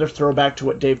 again, another throwback to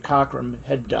what Dave Cockrum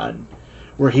had done,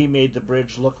 where he made the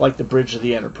bridge look like the bridge of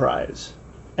the Enterprise.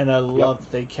 And I love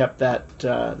that they kept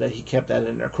that he kept that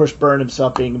in there. Of course, Byrne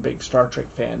himself being a big Star Trek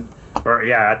fan. Or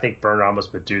I think Byrne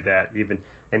almost would do that. Even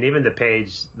the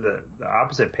page, the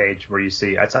opposite page where you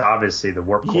see, that's obviously the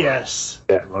warp core. Yes.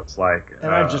 It looks like.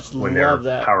 And I just when love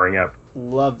they're that. powering up.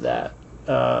 Love that.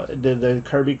 The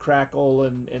Kirby crackle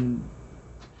and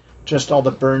just all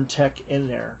the Byrne tech in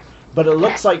there. But it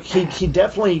looks like he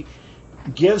definitely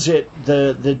gives it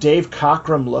the Dave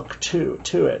Cockrum look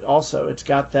to it. Also, it's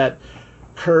got that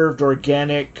curved,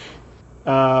 organic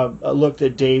look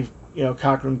that Dave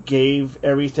Cockrum gave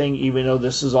everything, even though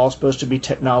this is all supposed to be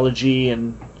technology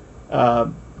and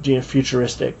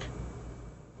futuristic.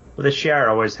 Well, the Shi'ar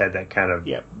always had that kind of.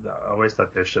 Yep. I always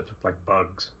thought their ships looked like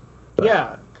bugs. But,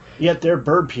 yeah, yet they're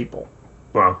bird people.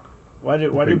 Well, why do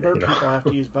bird people have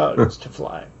to use bugs to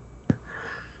fly?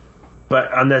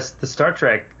 But on the Star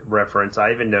Trek reference,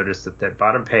 I even noticed that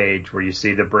bottom page where you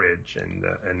see the bridge and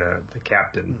the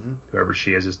captain, whoever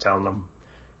she is telling them.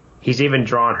 He's even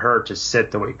drawn her to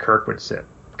sit the way Kirk would sit,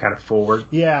 kind of forward.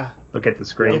 Yeah. Look at the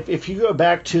screen. If you go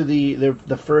back to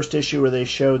the first issue where they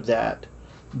showed that,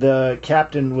 the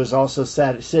captain was also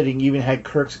sitting, even had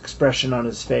Kirk's expression on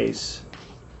his face.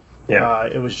 Yeah.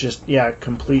 It was just,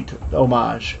 complete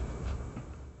homage.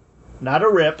 Not a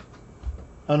rip,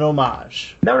 an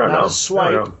homage. No. Not a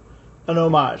swipe, No. an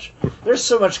homage. There's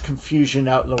so much confusion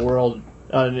out in the world,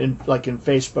 in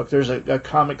Facebook. There's a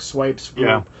comic swipes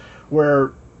group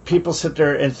where people sit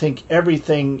there and think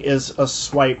everything is a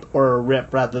swipe or a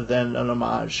rip rather than an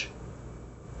homage.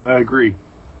 I agree.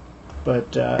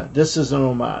 But this is an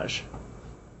homage.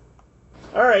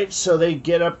 All right, so they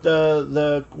get up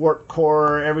the warp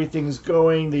core, everything's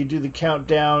going, they do the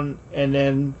countdown, and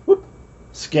then, whoop,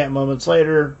 scant moments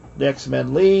later, the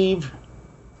X-Men leave,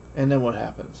 and then what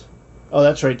happens? Oh,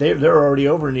 that's right, they're already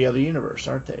over in the other universe,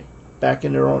 aren't they? Back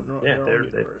in their own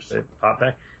universe. They pop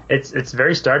back. It's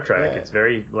very Star Trek. Yeah. It's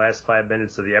very last 5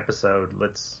 minutes of the episode.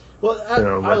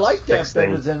 I like that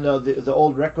better than the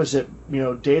old requisite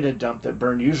data dump that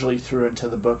Byrne usually threw into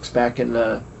the books back in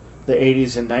the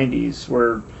 80s and 90s,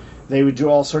 where they would do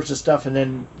all sorts of stuff and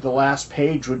then the last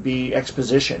page would be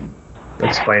exposition.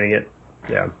 Explaining it.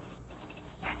 Yeah.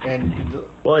 And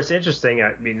well, it's interesting.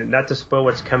 I mean, not to spoil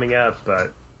what's coming up,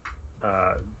 but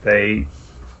they,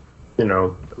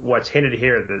 what's hinted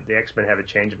here that the X-Men have a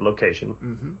change of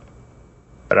location,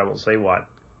 but I won't say what.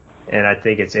 And I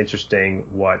think it's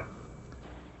interesting what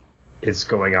is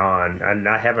going on. And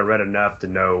I haven't read enough to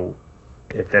know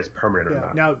if that's permanent or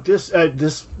not. Now, this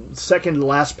second to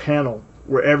last panel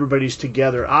where everybody's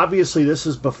together, obviously this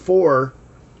is before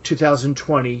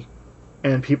 2020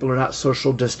 and people are not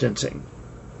social distancing.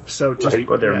 So just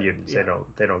they're mutants. They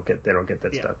don't get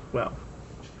that stuff. Well,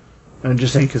 I'm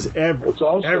just saying because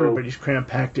everybody's cram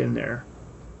packed in there.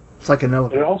 It's like an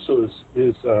elevator. It also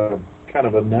is kind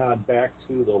of a nod back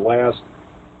to the last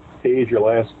page or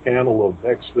last panel of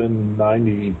X-Men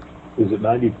 90. Is it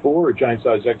 94 or Giant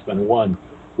Size X-Men 1,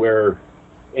 where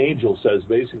Angel says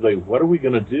basically, "What are we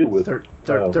going to do with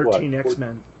 13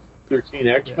 X-Men?" 13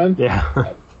 X-Men.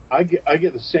 Yeah. I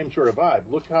get the same sort of vibe.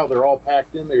 Look how they're all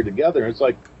packed in there together. It's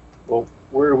like, well,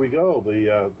 where do we go?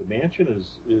 The mansion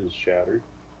is shattered.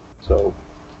 So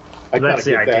I kind of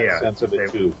get that sense of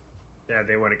it too. Yeah,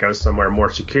 they want to go somewhere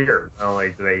more secure. Not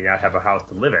only do they not have a house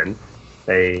to live in,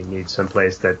 they need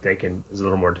someplace that is a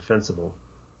little more defensible.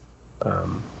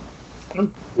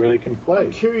 Where they can play.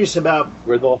 I'm curious about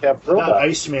where they'll have robots.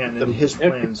 Iceman and his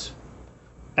plans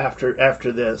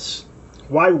after this.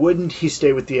 Why wouldn't he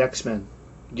stay with the X-Men,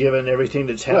 given everything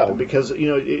that's happened? Because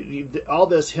all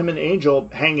this, him and Angel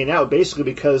hanging out, basically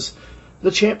because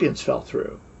the Champions fell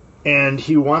through, and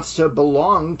he wants to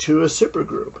belong to a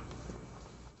supergroup.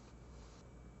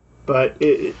 But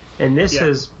this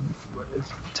is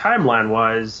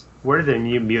timeline-wise, where do the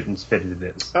New Mutants fit into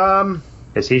this?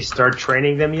 Has he started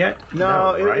training them yet?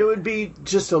 No, right? it would be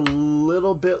just a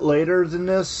little bit later than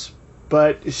this.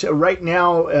 But so right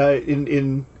now,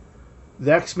 in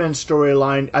the X-Men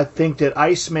storyline, I think that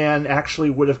Iceman actually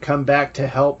would have come back to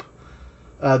help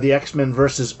the X-Men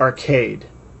versus Arcade.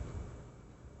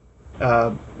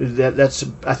 That's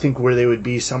I think where they would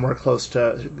be, somewhere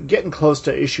getting close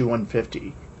to issue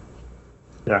 150.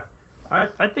 Yeah,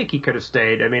 I think he could have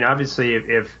stayed. I mean, obviously,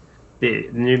 if the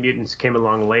New Mutants came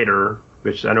along later,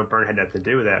 which I know Byrne had nothing to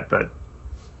do with that, but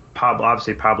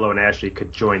Pablo and Ashley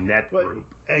could join that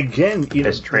group. Again, the thing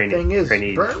is,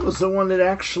 trainees. Byrne was the one that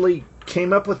actually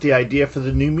came up with the idea for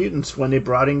the New Mutants when they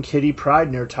brought in Kitty Pryde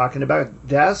and they were talking about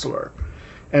Dazzler.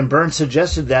 And Byrne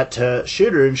suggested that to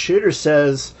Shooter, and Shooter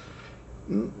says,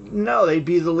 No, they'd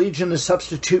be the Legion of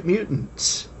Substitute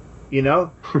Mutants, you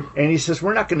know? And he says,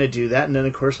 we're not going to do that. And then,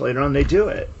 of course, later on they do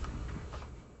it.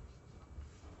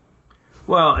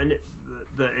 Well, and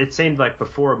it seemed like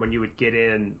before when you would get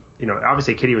in,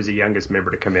 obviously Kitty was the youngest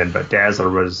member to come in, but Dazzler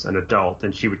was an adult,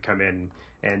 and she would come in,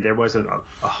 and there wasn't a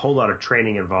whole lot of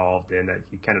training involved in that.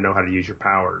 You kind of know how to use your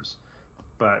powers.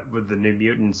 But with the New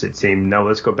Mutants, it seemed, no,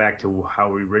 let's go back to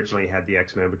how we originally had the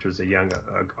X-Men, which was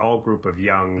all group of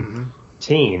young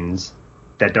teens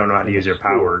that don't know how to use their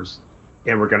powers,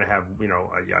 and we're going to have,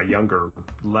 a younger,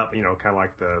 kind of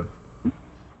like the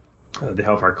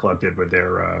Hellfire Club did with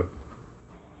their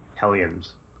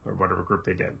Hellions or whatever group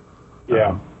they did.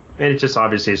 Yeah. And it's just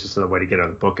obviously it's just another way to get a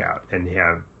book out and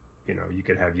have, you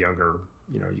could have younger,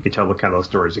 you could tell the kind of those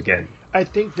stories again. I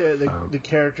think the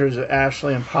characters of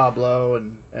Ashley and Pablo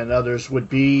and others would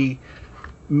be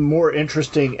more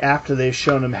interesting after they've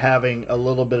shown them having a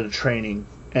little bit of training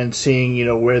and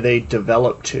seeing, where they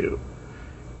develop to.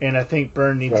 And I think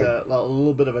Byrne needs a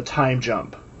little bit of a time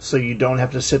jump so you don't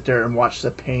have to sit there and watch the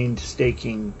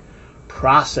painstaking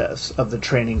process of the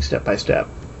training step by step,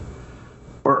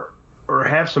 or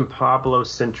have some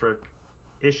Pablo-centric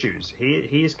issues.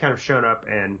 He's kind of shown up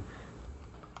and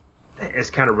has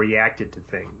kind of reacted to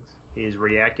things. He's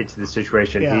reacted to the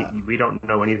situation. Yeah. We don't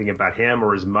know anything about him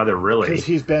or his mother really, because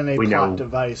he's been a plot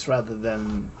device rather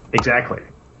than exactly.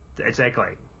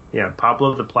 Yeah,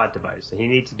 Pablo the plot device. He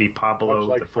needs to be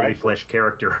Pablo the fully fleshed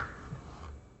character.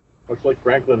 Much like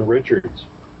Franklin Richards.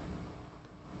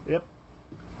 Yep.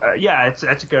 That's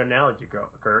a good analogy,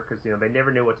 Kirk, because they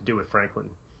never knew what to do with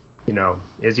Franklin.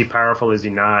 Is he powerful? Is he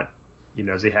not?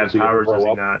 Does he have powers? Does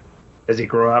he not? Does he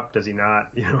grow up? Does he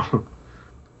not?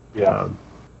 Yeah.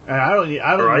 And I don't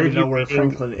even know where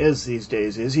Franklin is these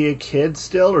days. Is he a kid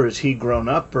still, or is he grown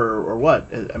up, or what?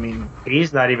 I mean,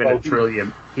 he's not even a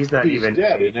trillion. He's dead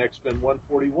in X-Men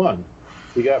 141.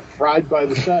 He got fried by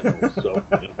the Sentinels. So.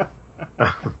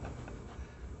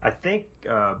 I think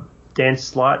Dan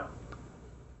Slott.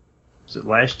 Was it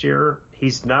last year?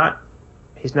 He's not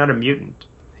a mutant.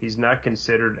 He's not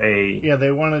considered a. Yeah,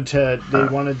 they wanted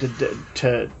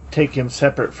to take him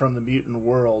separate from the mutant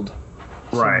world.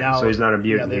 Right. So he's not a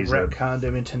mutant. Yeah, they've retconned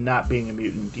him into not being a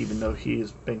mutant, even though he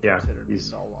has been considered a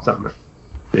mutant all along.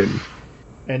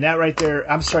 And that right there,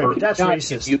 I'm sorry, but that's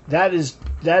racist. That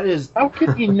is. How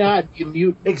could he not be a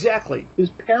mutant? Exactly. His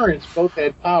parents both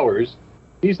had powers.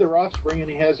 He's their offspring, and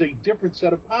he has a different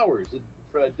set of powers,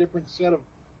 a different set of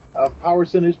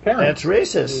powers than his parents. That's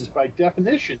racist. By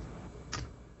definition.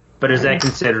 But is that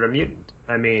considered a mutant?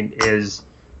 I mean, Yes,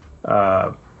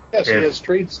 he has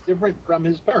traits different from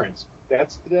his parents.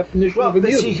 That's the definition of a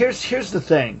mutant. See, here's the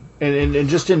thing, and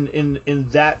just in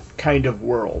that kind of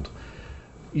world,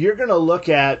 you're going to look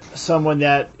at someone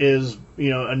that is,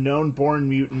 a known born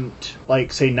mutant,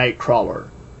 like, say, Nightcrawler,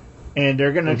 and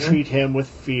they're going to treat him with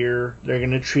fear. They're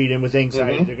going to treat him with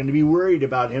anxiety. They're going to be worried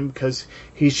about him because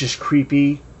he's just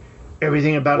creepy.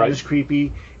 Everything about him is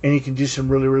creepy, and he can do some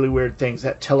really, really weird things.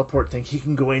 That teleport thing, he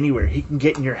can go anywhere. He can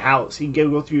get in your house. He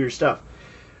can go through your stuff.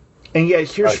 And yet,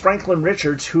 here's Franklin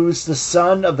Richards, who's the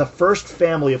son of the first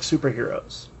family of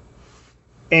superheroes.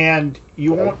 And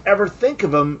you won't ever think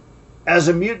of him as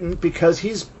a mutant because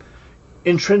he's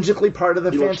intrinsically part of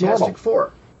the Fantastic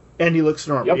Four. And he looks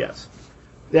normal, yes.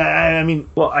 Yeah, I mean...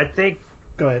 Well, I think...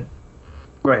 Go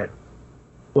ahead.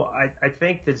 Well, I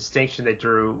think the distinction they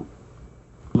drew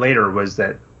later was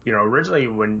that, originally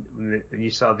when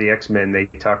you saw the X-Men, they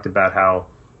talked about how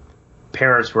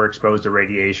parents were exposed to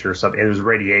radiation or something, and it was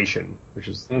radiation, which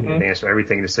is the answer to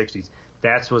everything in the 60s.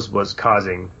 That's what was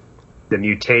causing the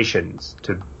mutations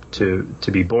to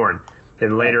be born.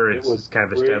 And later it's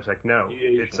kind of established like, no,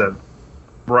 it's a...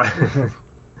 Right.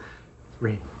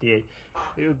 He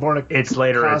was born of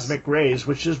cosmic rays,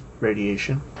 which is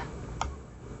radiation.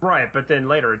 Right, but then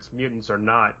later it's mutants are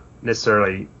not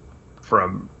necessarily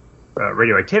from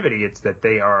radioactivity. It's that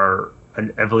they are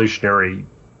an evolutionary,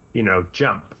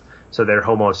 jump. So they're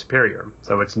Homo superior.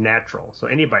 So it's natural. So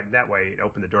anybody, that way it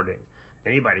opened the door to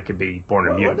anybody could be born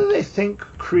a mutant. What do they think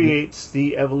creates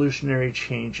the evolutionary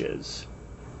changes?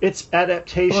 It's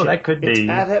adaptation. Well, that could be. It's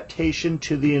adaptation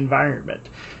to the environment.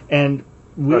 And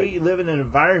we live in an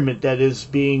environment that is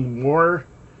being more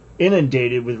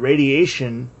inundated with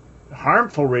radiation,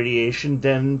 harmful radiation,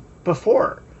 than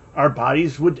before. Our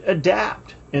bodies would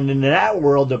adapt. And in that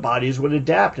world, the bodies would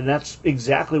adapt. And that's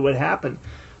exactly what happened.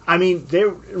 I mean, they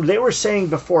were saying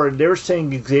before,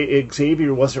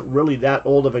 Xavier wasn't really that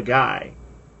old of a guy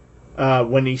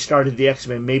when he started the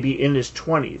X-Men, maybe in his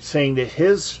 20s, saying that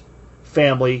his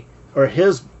family, or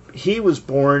he was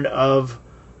born of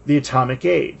the atomic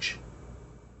age.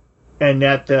 and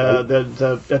that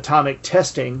the atomic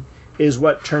testing is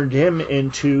what turned him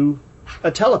into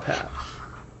a telepath,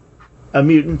 a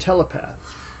mutant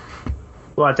telepath.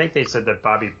 Well, I think they said that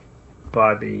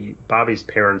Bobby's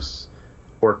parents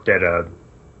worked at a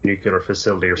nuclear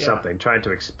facility or something, trying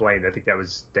to explain. I think that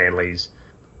was Stanley's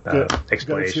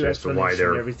explanation as to why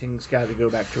they're... Everything's got to go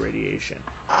back to radiation.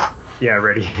 Yeah,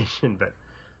 radiation. But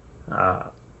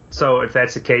so if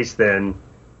that's the case, then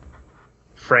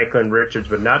Franklin Richards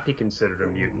would not be considered a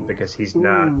mutant because he's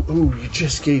not... Ooh, you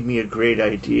just gave me a great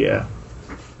idea.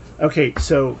 Okay,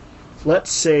 so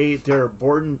let's say they're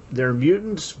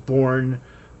mutants born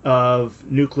of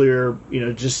nuclear,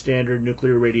 just standard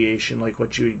nuclear radiation, like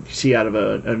what you see out of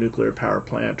a nuclear power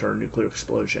plant or a nuclear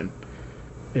explosion.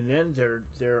 And then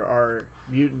there are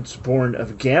mutants born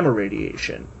of gamma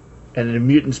radiation, and then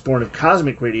mutants born of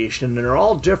cosmic radiation, and they're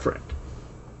all different.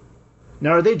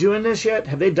 Now, are they doing this yet?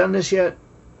 Have they done this yet?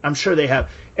 I'm sure they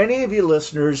have. Any of you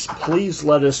listeners, please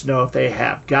let us know if they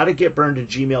have.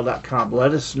 GottaGetBurned@gmail.com.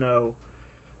 Let us know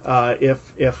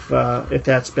if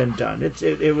that's been done.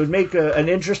 It would make an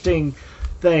interesting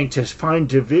thing to find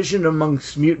division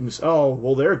amongst mutants. Oh,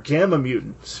 well, they're gamma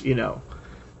mutants,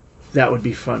 That would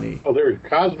be funny. Oh, they're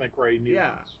cosmic ray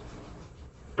mutants. Yeah.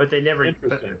 But they never...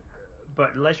 Interesting.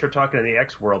 But unless you're talking in the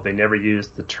X world, they never use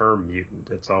the term mutant.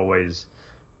 It's always...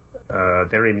 they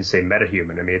don't even say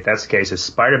metahuman. I mean, if that's the case, is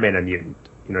Spider-Man a mutant?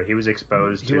 He was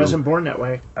exposed to... He wasn't born that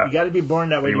way. You got to be born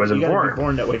that way. He wasn't born. You got to be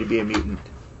born that way to be a mutant.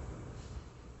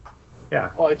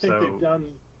 Yeah. Well, I think they've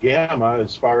done gamma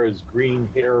as far as green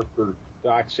hair for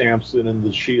Doc Samson and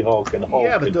the She-Hulk and Hulk.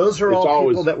 Yeah, but those are all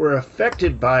people that were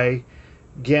affected by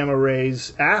gamma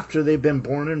rays after they've been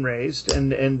born and raised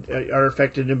and are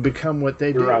affected and become what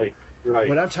they do. Right.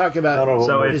 What I'm talking about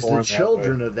is the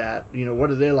children of that. What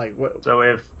are they like? What? So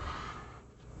if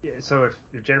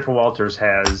Jennifer Walters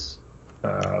has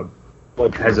a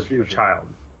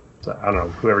child, so I don't know,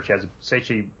 whoever she has, say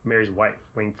she marries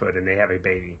Wingfoot and they have a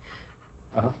baby,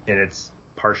 and it's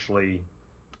partially,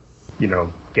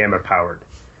 gamma powered,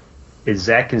 is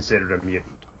that considered a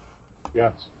mutant?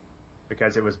 Yes.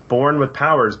 Because it was born with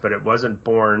powers, but it wasn't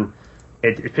born.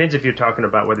 It depends if you're talking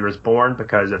about whether it was born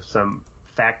because of some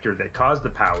factor that caused the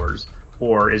powers,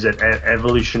 or is it an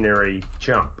evolutionary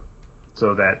jump,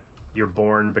 so that you're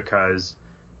born because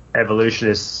evolution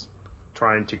is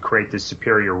trying to create this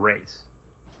superior race,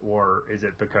 or is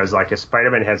it because, like, if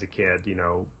Spider-Man has a kid,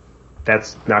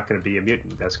 that's not going to be a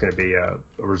mutant. That's going to be a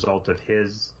result of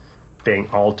his being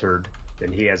altered.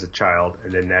 Then he has a child,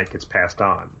 and then that gets passed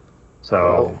on.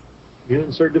 So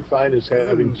mutants are defined as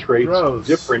having traits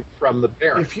different from the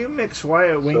parent. If you mix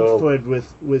Wyatt Wingfoot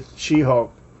with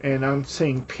She-Hulk, and I'm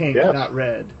saying pink, not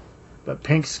red, but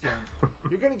pink skin,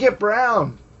 you're going to get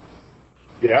brown.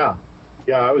 Yeah,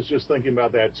 I was just thinking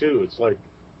about that too. It's like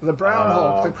the brown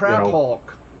Hulk, the crab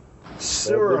Hulk,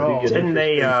 sewer Hulk.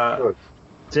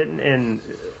 Didn't in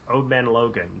Old Man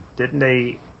Logan, didn't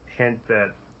they hint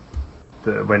that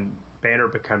when Banner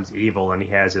becomes evil and he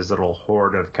has his little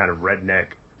horde of kind of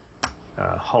redneck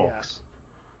Hulks,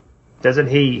 doesn't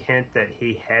he hint that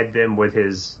he had them with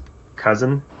his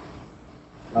cousin?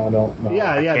 I don't know.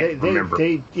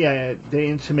 They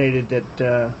intimated that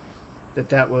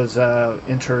that was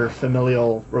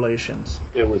interfamilial relations.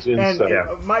 It was incest.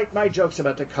 And my jokes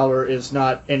about the color is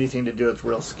not anything to do with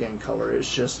real skin color.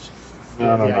 It's just the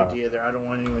idea there. I don't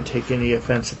want anyone to take any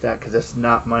offense at that because that's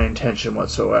not my intention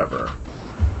whatsoever.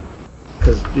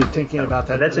 Because you're thinking about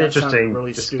that. That's an interesting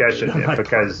really discussion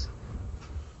because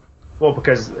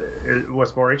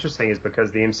what's more interesting is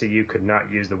because the MCU could not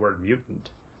use the word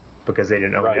mutant because they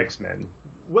didn't own X-Men.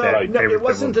 Well, it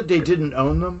wasn't that they didn't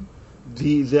own them.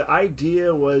 The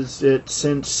idea was that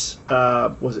since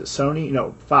was it Sony?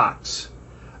 No, Fox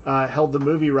held the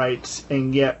movie rights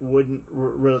and yet wouldn't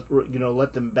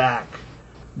let them back.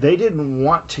 They didn't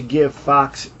want to give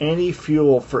Fox any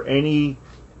fuel for any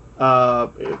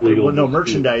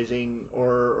merchandising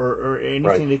or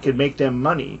anything that could make them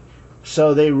money.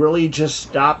 So they really just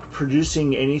stopped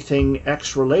producing anything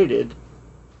X related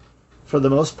for the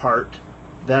most part.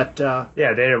 That they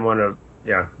didn't want to.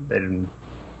 Yeah, they didn't.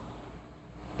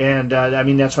 And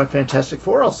that's why Fantastic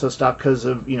Four also stopped because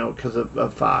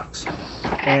of Fox,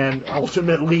 and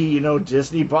ultimately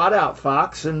Disney bought out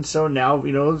Fox, and so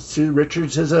now Sue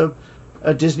Richards is a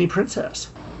Disney princess.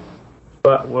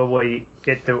 But will we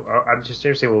get the? I'm just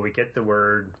interested. Will we get the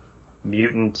word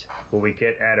mutant? Will we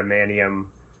get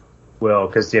adamantium? Well,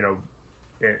 because in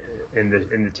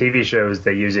the TV shows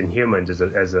they use Inhumans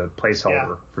as a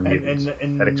placeholder for mutants.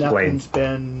 And that explains. Nothing's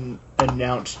been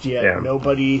announced yet. Yeah.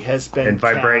 Nobody has been. And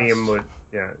vibranium was.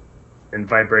 Yeah, and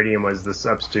vibranium was the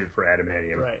substitute for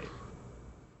adamantium. Right.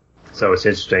 So it's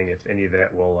interesting if any of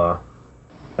that will,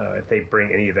 if they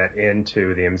bring any of that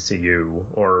into the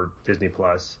MCU or Disney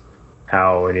Plus,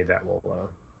 how any of that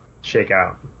will shake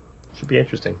out. Should be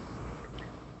interesting.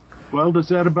 Well, does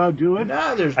that about do it?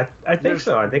 No, there's. I think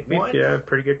so. I think we've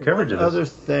pretty good coverage of this. Other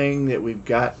thing that we've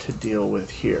got to deal with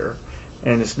here,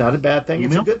 and it's not a bad thing,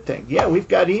 Email? it's a good thing. Yeah, we've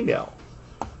got email.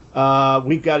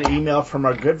 We've got an email from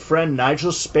our good friend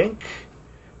Nigel Spink.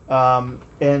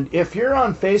 And if you're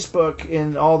on Facebook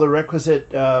in all the requisite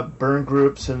burn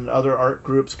groups and other art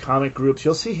groups, comic groups,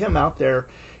 you'll see him out there,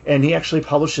 and he actually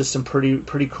publishes some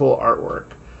pretty cool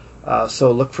artwork.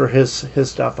 So look for his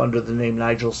stuff under the name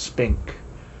Nigel Spink.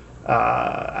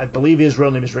 I believe his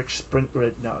real name is Rick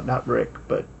Springfield. No, not Rick,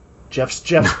 but Jeff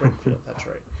Springfield. That's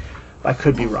right. I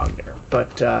could be wrong there,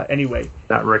 but anyway,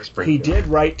 not Rick Springfield. He did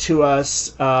write to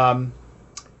us, and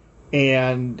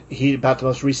he about the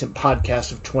most recent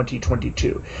podcast of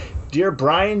 2022. Dear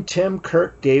Brian, Tim,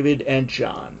 Kirk, David, and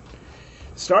John,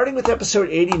 starting with episode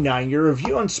 89, your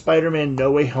review on Spider-Man: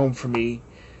 No Way Home for me.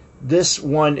 This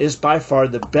one is by far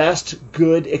the best,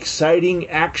 good, exciting,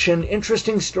 action,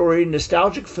 interesting story,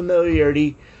 nostalgic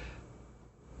familiarity.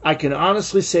 I can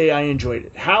honestly say I enjoyed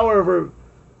it. However,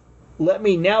 let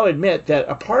me now admit that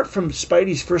apart from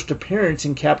Spidey's first appearance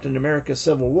in Captain America: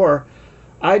 Civil War,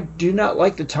 I do not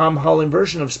like the Tom Holland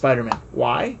version of Spider-Man.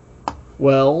 Why?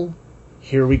 Well,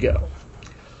 here we go.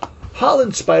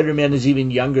 Holland's Spider-Man is even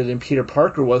younger than Peter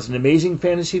Parker was in Amazing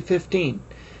Fantasy 15.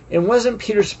 And wasn't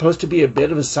Peter supposed to be a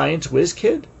bit of a science whiz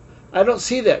kid? I don't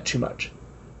see that too much.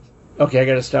 Okay, I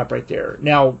got to stop right there.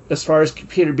 Now, as far as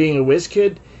Peter being a whiz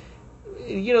kid,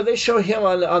 you know, they show him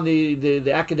on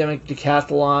the academic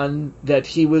decathlon that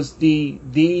he was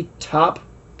the top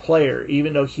player,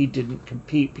 even though he didn't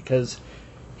compete because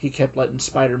he kept letting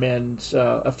Spider-Man's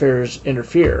affairs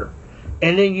interfere.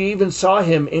 And then you even saw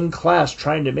him in class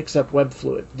trying to mix up web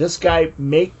fluid. This guy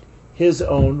made his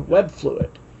own web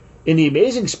fluid. In the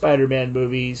Amazing Spider-Man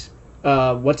movies,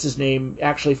 what's his name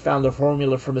actually found the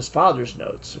formula from his father's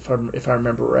notes, if I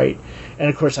remember right. And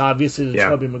of course, obviously, the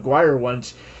Tobey Maguire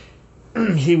ones,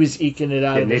 he was eking it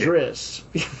out of his wrists.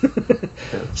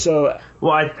 So,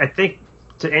 well, I think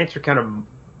to answer kind of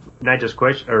Nigel's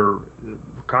question or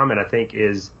comment, I think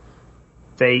is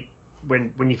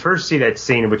when you first see that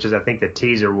scene, which is I think the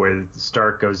teaser where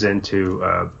Stark goes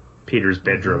into Peter's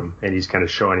bedroom and he's kind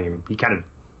of showing him, he kind of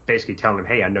basically telling him,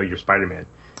 hey, I know you're Spider-Man.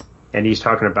 And he's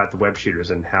talking about the web shooters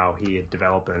and how he had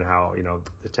developed and how, you know,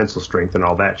 the tensile strength and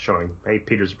all that, showing, hey,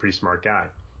 Peter's a pretty smart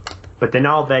guy. But then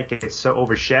all that gets so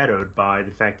overshadowed by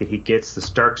the fact that he gets the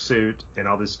Stark suit and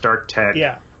all this Stark tech.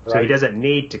 Yeah. So he doesn't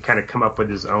need to kind of come up with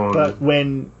his own But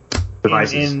when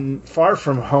devices. in Far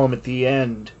From Home at the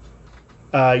end,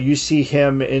 you see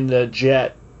him in the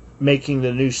jet making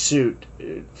the new suit.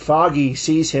 Foggy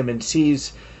sees him and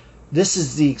sees this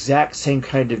is the exact same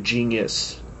kind of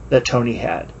genius that Tony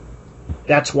had.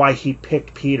 That's why he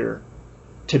picked Peter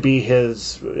to be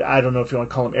his, I don't know if you want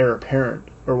to call him heir apparent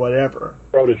or whatever.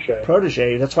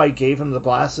 Protege. That's why he gave him the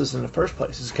glasses in the first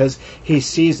place, is because he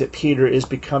sees that Peter is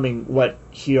becoming what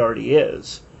he already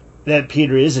is. That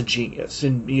Peter is a genius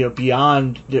and, you know,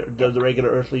 beyond the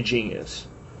regular earthly genius.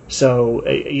 So,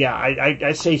 yeah,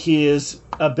 I say he is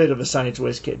a bit of a science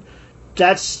whiz kid.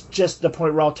 That's just the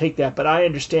point where I'll take that. But I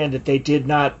understand that they did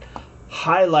not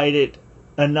highlight it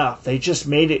enough. They just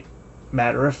made it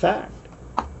matter of fact.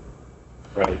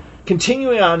 Right.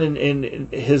 Continuing on in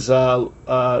his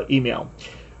email,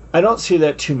 I don't see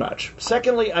that too much.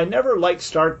 Secondly, I never liked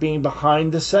Stark being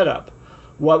behind the setup.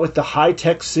 What with the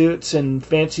high-tech suits and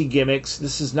fancy gimmicks,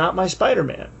 this is not my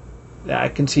Spider-Man. I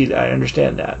can see that. I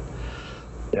understand that.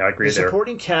 Yeah, I agree the there.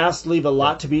 supporting cast leave a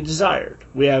lot to be desired.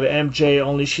 We have MJ,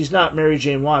 only she's not Mary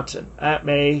Jane Watson. Aunt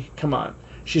May, come on.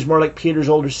 She's more like Peter's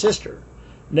older sister.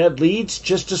 Ned Leeds,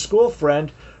 just a school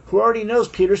friend who already knows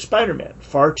Peter's Spider-Man.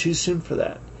 Far too soon for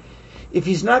that. If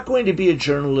he's not going to be a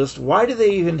journalist, why do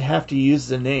they even have to use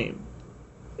the name?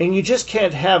 And you just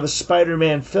can't have a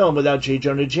Spider-Man film without J.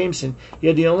 Jonah Jameson,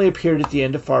 yet he only appeared at the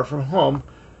end of Far From Home.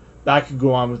 I could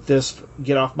go on with this,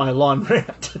 get off my lawn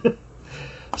rant.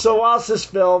 So whilst this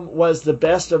film was the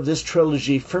best of this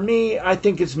trilogy, for me, I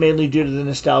think it's mainly due to the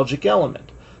nostalgic element.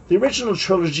 The original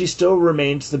trilogy still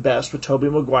remains the best with Tobey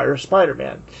Maguire as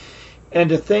Spider-Man. And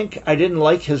to think I didn't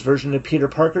like his version of Peter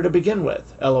Parker to begin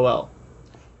with, LOL.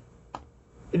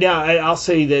 Now, I'll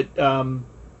say that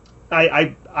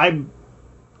I'm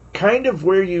kind of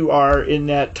where you are in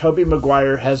that Tobey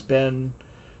Maguire has been,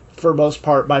 for most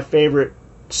part, my favorite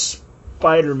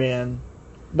Spider-Man,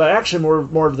 but actually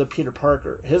more of the Peter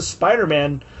Parker. His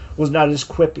Spider-Man was not as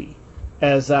quippy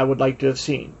as I would like to have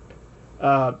seen.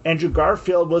 Andrew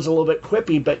Garfield was a little bit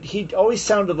quippy, but he always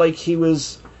sounded like he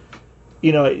was,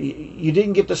 you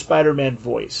didn't get the Spider-Man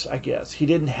voice, I guess. He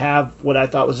didn't have what I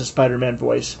thought was a Spider-Man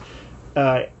voice.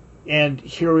 And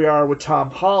here we are with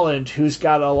Tom Holland, who's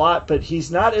got a lot, but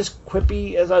he's not as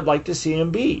quippy as I'd like to see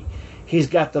him be. He's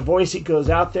got the voice. He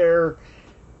goes out there,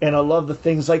 and I love the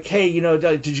things like, hey,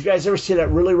 did you guys ever see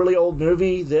that really, really old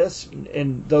movie, this?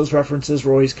 And those references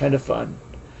were always kind of fun.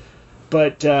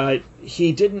 But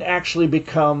he didn't actually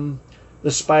become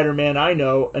the Spider-Man I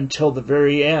know until the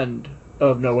very end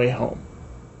of No Way Home.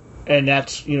 And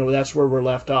that's where we're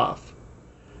left off.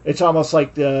 It's almost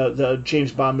like the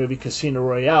James Bond movie Casino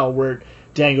Royale, where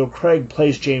Daniel Craig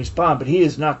plays James Bond, but he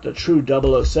is not the true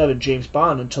 007 James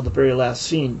Bond until the very last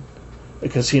scene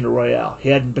of Casino Royale. He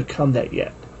hadn't become that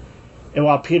yet. And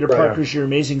while Peter Parker's your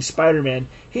Amazing Spider-Man,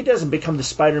 he doesn't become the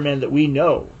Spider-Man that we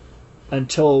know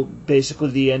until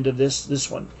basically the end of this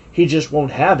one. He just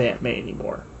won't have Aunt May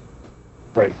anymore.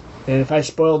 Right. And if I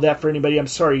spoiled that for anybody, I'm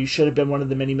sorry. You should have been one of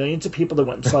the many millions of people that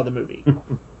went and saw the movie.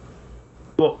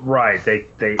 Well, right.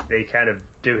 They kind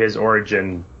of do his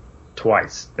origin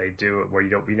twice. They do it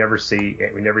where we never see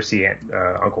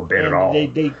Uncle Ben at all.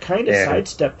 They kind of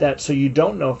sidestep that, so you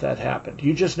don't know if that happened.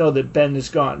 You just know that Ben is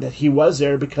gone. That he was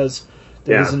there because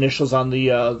there his initials on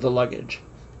the luggage.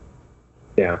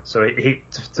 Yeah. So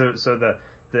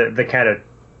the kind of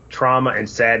trauma and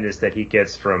sadness that he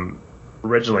gets from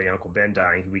originally Uncle Ben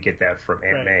dying, we get that from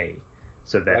Aunt May.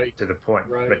 So that to the point.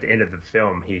 Right. But at the end of the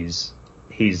film, he's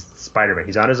Spider-Man.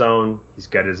 He's on his own. He's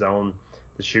got his own.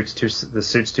 The suit's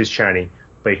too shiny,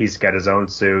 but he's got his own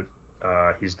suit.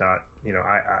 He's not.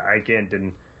 I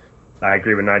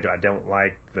agree with Nigel.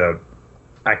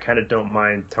 I kind of don't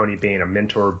mind Tony being a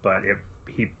mentor, but it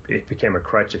became a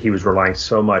crutch that he was relying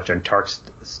so much on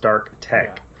Stark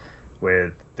tech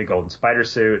with the Golden Spider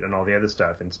suit and all the other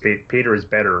stuff. And Peter is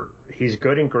better. He's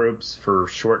good in groups for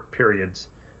short periods,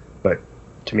 but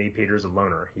to me, Peter's a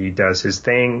loner. He does his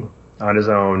thing on his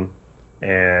own,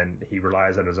 and he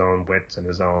relies on his own wits and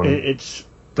his own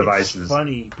devices. It's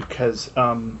funny because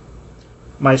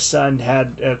my son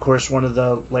had, of course, one of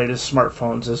the latest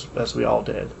smartphones, as we all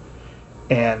did,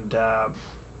 and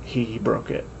he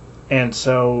broke it. And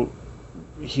so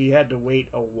he had to wait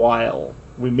a while.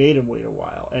 We made him wait a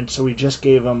while, and so we just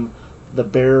gave him the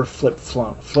bare flip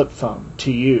phone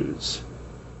to use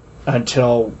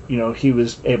until he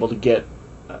was able to get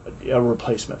a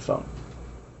replacement phone.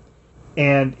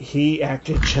 And he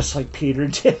acted just like Peter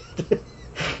did.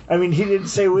 I mean, he didn't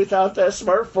say without that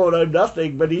smartphone I'm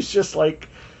nothing, but he's just like,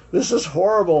 this is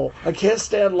horrible. I can't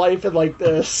stand life like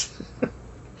this.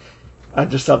 I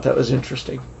just thought that was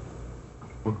interesting.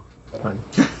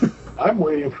 I'm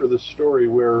waiting for the story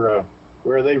where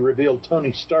they revealed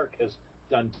Tony Stark has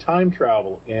done time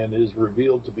travel and is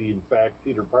revealed to be, in fact,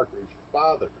 Peter Parker's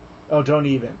father. Oh, don't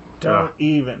even.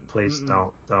 Please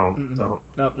don't. No.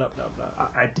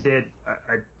 I did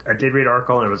read an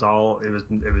article, and it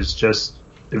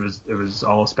was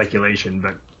all speculation,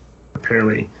 but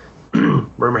apparently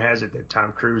rumor has it that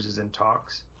Tom Cruise is in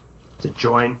talks to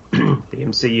join the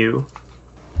MCU.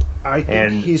 I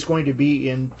think he's going to be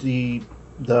in the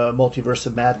Multiverse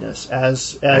of Madness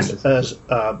as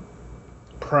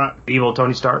evil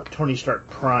Tony Stark. Tony Stark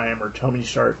Prime or Tony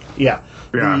Stark. Yeah.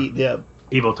 The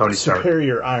evil Tony Stark.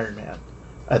 Superior Iron Man,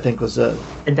 I think was a.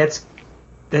 And that's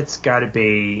got to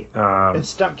be. It's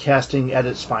stunt casting at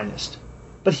its finest.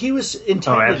 But he was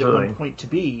intended at one point to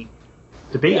be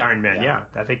Iron Man. Yeah,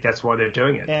 I think that's why they're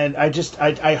doing it. And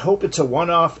I hope it's a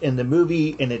one-off in the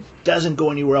movie and it doesn't go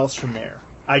anywhere else from there.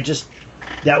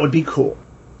 That would be cool.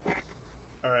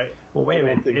 All right. Well, wait a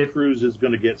minute. I don't think Cruise is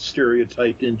going to get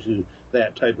stereotyped into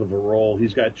that type of a role.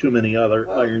 He's got too many other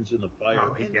irons in the fire.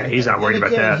 Oh, he's not worried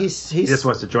about that. He just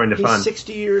wants to join the fun. He's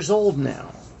 60 years old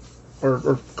now,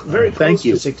 or very close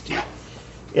to 60.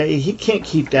 Yeah, he can't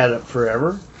keep that up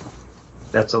forever.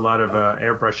 That's a lot of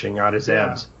airbrushing on his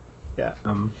abs. Yeah.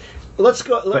 Let's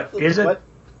go.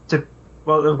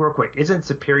 Real quick, isn't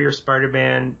Superior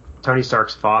Spider-Man Tony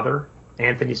Stark's father,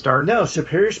 Anthony Stark? No,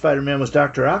 Superior Spider-Man was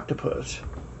Dr. Octopus.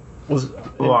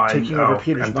 Taking over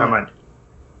Peter's mind. Talking about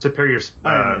Superior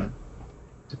Iron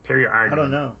Man. I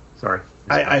don't know. Sorry.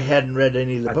 I hadn't read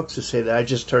any of the books to say that. I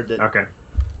just heard that. Okay.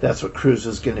 That's what Cruise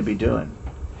is going to be doing.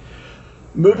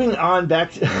 Moving on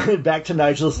back to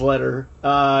Nigel's letter,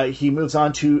 he moves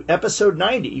on to episode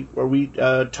 90, where we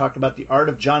talk about the art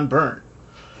of John Byrne.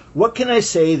 What can I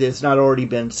say that's not already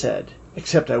been said?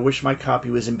 Except I wish my copy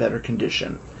was in better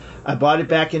condition. I bought it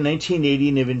back in 1980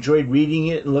 and have enjoyed reading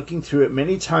it and looking through it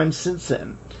many times since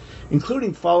then,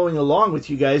 including following along with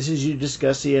you guys as you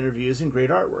discuss the interviews and great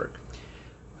artwork.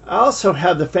 I also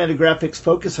have the Fantagraphics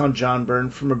Focus on John Byrne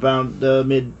from around the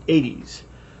mid-'80s.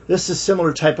 This is a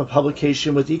similar type of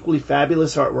publication with equally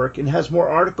fabulous artwork and has more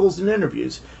articles and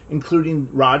interviews, including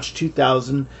Raj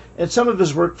 2000 and some of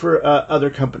his work for other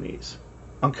companies.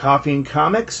 On Coffee and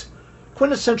Comics,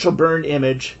 quintessential Byrne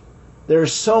image. There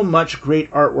is so much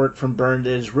great artwork from Byrne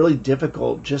that it is really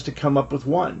difficult just to come up with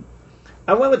one.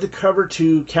 I went with the cover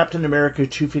to Captain America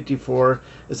 254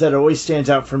 as that always stands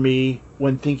out for me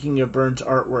when thinking of Byrne's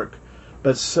artwork,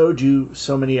 but so do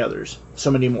so many others,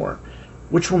 so many more.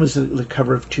 Which one was the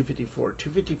cover of 254?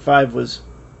 255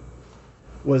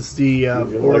 was the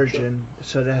origin,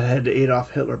 so that had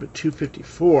Adolf Hitler, but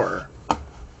 254,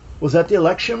 was that the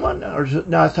election one? Or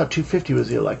no, I thought 250 was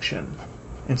the election.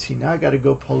 And see, now I got to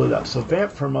go pull it up. So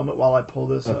vamp for a moment while I pull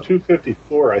this up.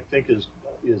 254, I think, is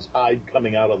Hyde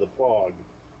coming out of the fog.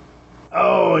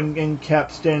 Oh, and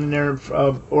Cap standing there,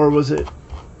 or was it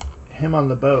him on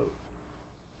the boat?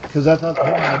 Because I thought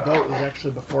him on the boat was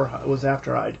actually was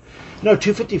after Hyde. No,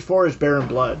 254 is Baron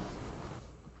Blood.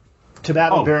 To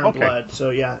battle Baron Blood. So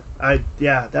yeah, I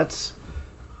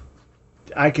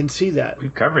can see that.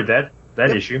 We've covered that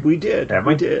issue. We did. Have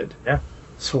we? We did. Yeah.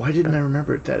 So why didn't I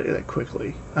remember it that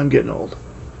quickly? I'm getting old.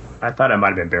 I thought it might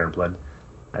have been Baron Blood.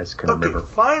 I just couldn't remember.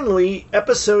 Finally,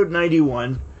 episode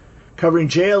 91, covering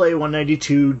JLA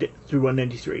 192 through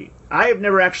 193. I have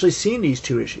never actually seen these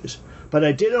two issues, but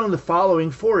I did own the following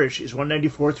 4 issues,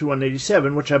 194 through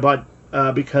 197, which I bought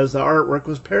because the artwork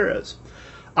was Perez.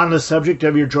 On the subject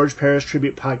of your George Perez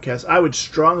tribute podcast, I would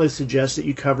strongly suggest that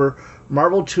you cover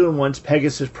Marvel 2-in-1's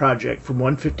Pegasus Project from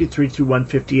 153 through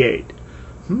 158.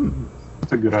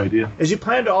 That's a good idea. As you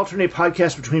plan to alternate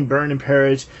podcasts between Byrne and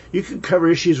Perez, you could cover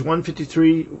issues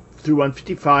 153 through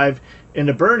 155 in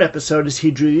a Byrne episode as he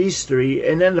drew these 3,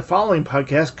 and then the following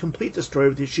podcast complete the story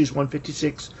with issues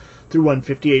 156 through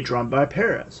 158 drawn by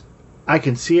Perez. I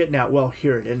can see it now. Well,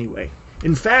 hear it anyway.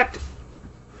 In fact,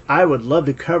 I would love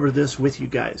to cover this with you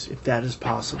guys, if that is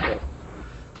possible.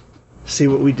 See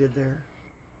what we did there?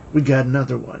 We got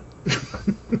another one.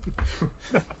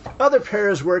 Other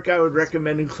Perez work I would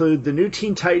recommend include the New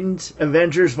Teen Titans,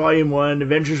 Avengers Volume 1,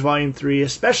 Avengers Volume 3,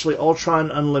 especially Ultron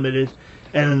Unlimited,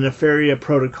 and the Nefaria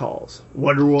Protocols,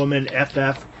 Wonder Woman,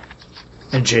 FF,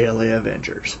 and JLA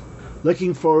Avengers.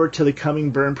 Looking forward to the coming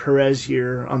Byrne Perez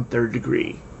year on Third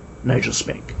Degree. Nigel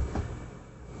Spink.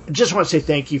 I just want to say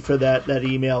thank you for that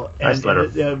email. Nice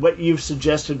letter. What you've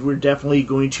suggested, we're definitely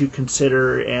going to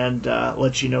consider and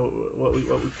let you know what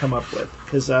we come up with,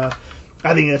 because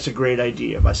I think that's a great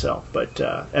idea myself. But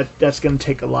that's going to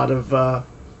take a lot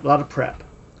of prep.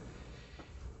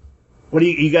 What do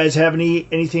you guys have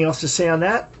anything else to say on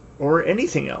that, or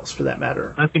anything else for that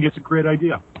matter? I think it's a great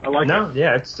idea. I like it.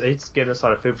 Yeah, it's giving us a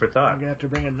lot of food for thought. I'm gonna have to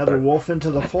bring another wolf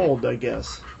into the fold, I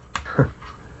guess.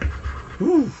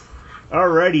 Whew.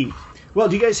 Alrighty. Well,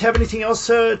 do you guys have anything else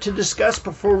to discuss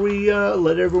before we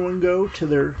let everyone go to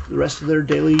the rest of their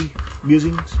daily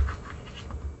musings?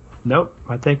 Nope,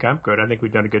 I think I'm good. I think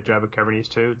we've done a good job of covering these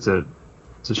two. It's a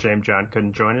shame John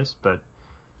couldn't join us, but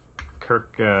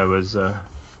Kirk was a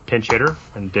pinch hitter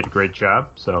and did a great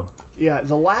job. So yeah,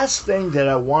 the last thing that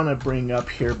I want to bring up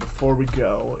here before we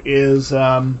go is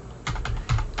I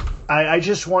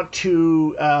just want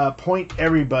to point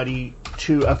everybody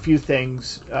to a few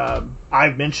things.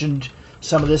 I've mentioned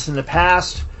some of this in the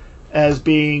past as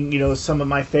being, some of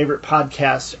my favorite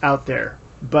podcasts out there.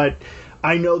 But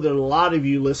I know that a lot of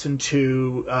you listen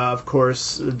to, of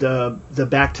course, the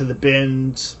Back to the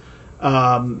Bins,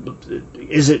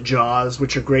 Is It Jaws,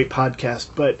 which are great podcasts.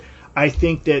 But I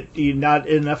think that not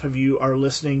enough of you are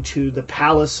listening to The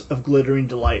Palace of Glittering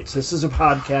Delights. This is a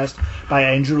podcast by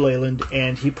Andrew Leyland,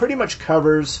 and he pretty much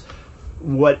covers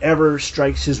whatever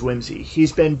strikes his whimsy. He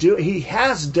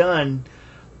has done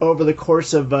over the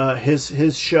course of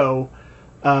his show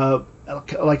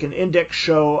like an index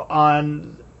show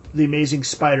on the Amazing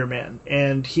Spider-Man,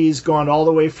 and he's gone all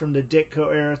the way from the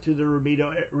Ditko era through the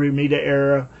Romita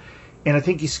era, and I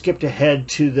think he skipped ahead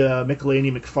to the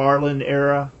McFarlane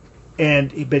era,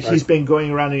 but he's been going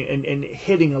around and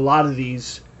hitting a lot of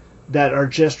these that are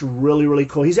just really, really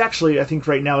cool. He's actually, I think,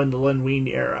 right now in the Len Wein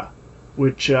era,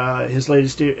 which his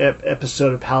latest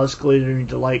episode of Palace Glittering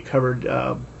Delight covered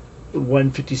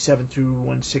 157 through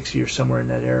 160 or somewhere in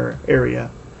that area.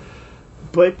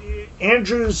 But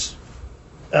Andrew's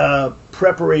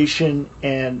preparation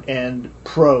and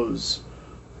prose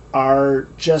are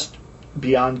just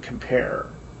beyond compare.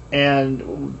 And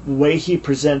the way he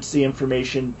presents the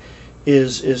information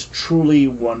is truly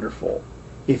wonderful.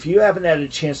 If you haven't had a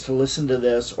chance to listen to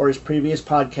this or his previous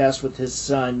podcast with his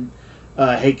son,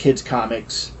 Hey Kids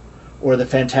Comics, or the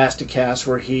Fantastic Cast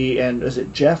where he and, is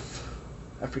it Jeff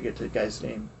I forget the guy's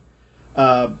name.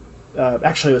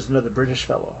 Actually, it was another British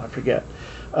fellow. I forget.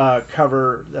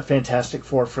 Cover the Fantastic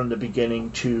Four from the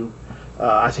beginning to.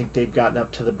 I think they've gotten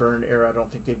up to the Byrne era. I don't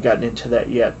think they've gotten into that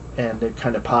yet, and they've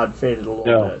kind of pod faded a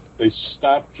little bit. They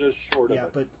stopped just short of it. Yeah,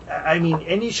 but I mean,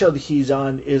 any show that he's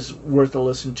on is worth a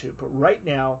listen to. But right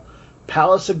now,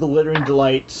 Palace of Glittering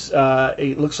Delights.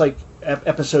 It looks like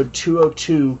episode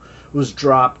 202 was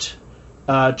dropped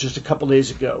just a couple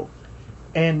days ago,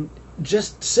 and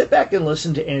just sit back and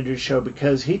listen to Andrew's show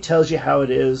because he tells you how it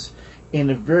is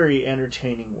in a very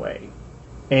entertaining way,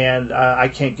 and I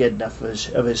can't get enough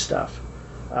of his stuff.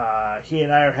 He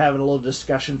and I are having a little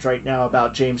discussions right now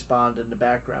about James Bond in the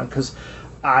background because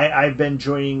I've been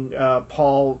joining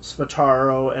Paul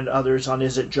Spataro and others on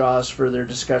Is It Jaws for their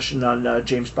discussion on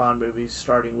James Bond movies,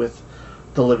 starting with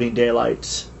The Living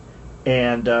Daylights,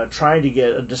 and trying to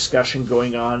get a discussion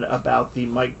going on about the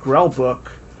Mike Grell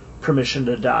book, Permission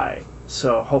to Die.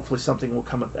 So hopefully something will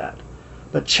come of that.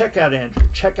 But check out Andrew.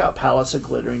 Check out Palace of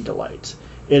Glittering Delights.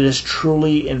 It is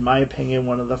truly, in my opinion,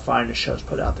 one of the finest shows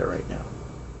put out there right now.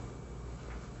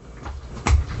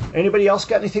 Anybody else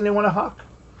got anything they want to hawk?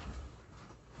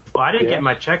 Well, I didn't get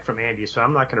my check from Andy, so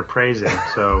I'm not going to praise him.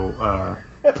 So,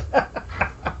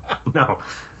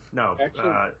 no.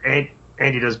 Actually,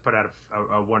 Andy does put out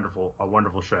a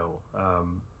wonderful show.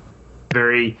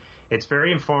 It's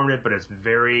very informative, but it's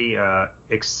very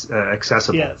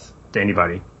accessible to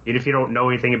anybody. Even if you don't know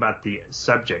anything about the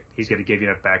subject, he's going to give you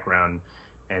enough background,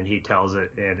 and he tells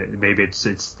it. And maybe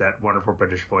it's that wonderful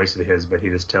British voice of his, but he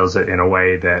just tells it in a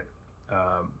way that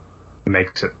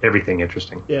makes everything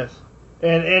interesting. Yes.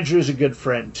 And Andrew's a good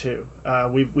friend too.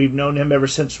 We've known him ever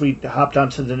since we hopped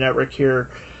onto the network here,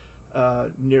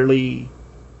 nearly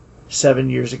 7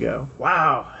 years ago.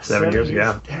 Wow, 7 years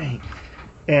ago. Dang.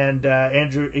 And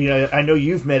Andrew, I know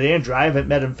you've met Andrew. I haven't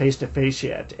met him face to face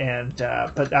yet, and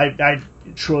but I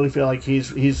truly feel like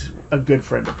he's a good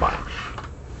friend of mine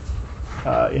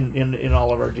in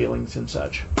all of our dealings and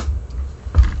such.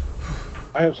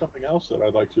 I have something else that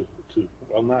I'd like to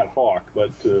well, not hawk,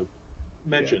 but to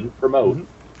mention, promote.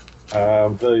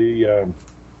 Mm-hmm.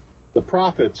 The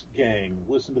Prophets gang.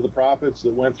 Listen to the Prophets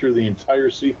that went through the entire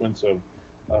sequence of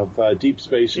Deep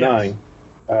Space Nine.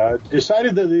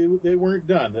 Decided that they weren't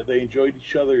done, that they enjoyed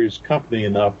each other's company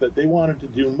enough that they wanted to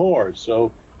do more.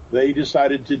 So they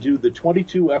decided to do the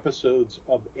 22 episodes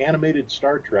of animated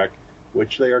Star Trek,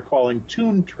 which they are calling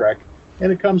Toon Trek,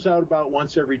 and it comes out about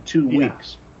once every 2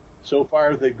 weeks. So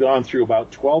far, they've gone through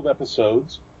about 12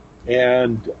 episodes,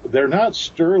 and they're not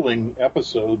sterling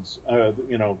episodes.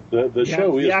 The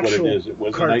show is what it is. It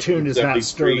was cartoon is not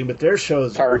sterling, but their show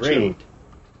is great.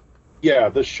 Yeah,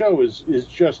 the show is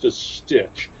just a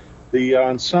stitch. The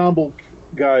ensemble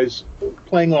guys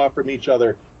playing off from each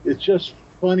other, it's just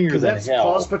funnier than that's hell.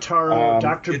 Paul Spataro,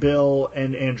 Dr. Bill,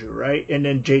 and Andrew, right? And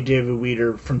then J. David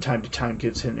Weeder from time to time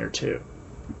gets in there too.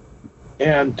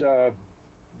 And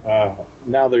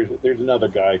now there's another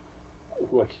guy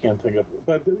who I can't think of,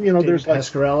 but David there's like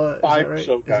Pascarella, 5 right? or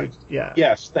so guys. Yeah.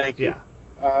 Yes, thank you.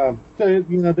 Yeah.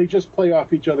 They just play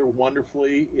off each other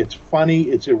wonderfully. It's funny.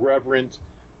 It's irreverent.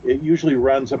 It usually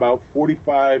runs about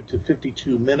 45 to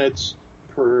 52 minutes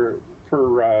per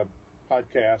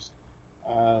podcast.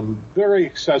 Very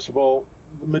accessible.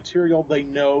 The material they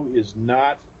know is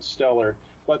not stellar,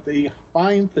 but they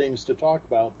find things to talk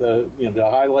about, to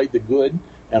highlight the good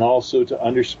and also to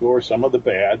underscore some of the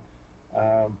bad.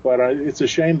 But it's a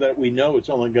shame that we know it's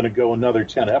only going to go another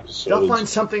 10 episodes. They'll find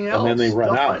something else. And then they run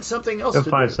out. They'll find something else. They'll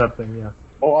find something, yeah.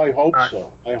 Oh, I hope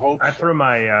so. I threw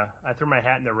my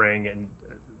hat in the ring, and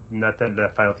not that the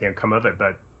final thing come of it,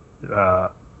 but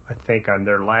I think on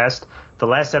the last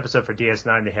episode for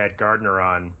DS9, they had Gardner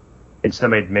on, and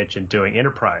somebody had mentioned doing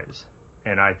Enterprise,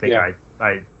 and I think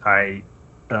I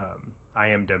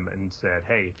IM'd him and said,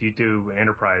 hey, if you do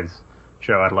Enterprise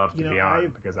show, I'd love to be on,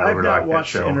 because I really like that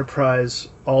show. I've not watched Enterprise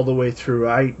all the way through.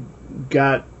 I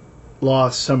got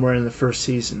lost somewhere in the first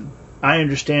season. I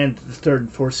understand the third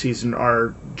and fourth season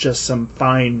are just some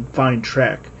fine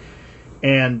Trek,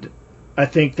 and I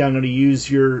think I'm going to use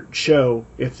your show,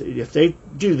 if they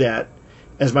do that,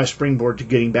 as my springboard to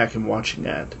getting back and watching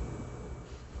that.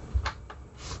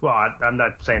 Well, I'm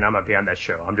not saying I'm going to be on that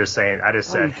show. I'm just saying, I just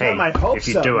said, hey, if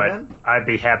you do it, I'd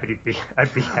be happy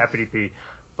to be.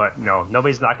 But no,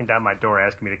 nobody's knocking down my door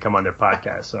asking me to come on their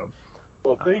podcast. So,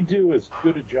 well, if they do as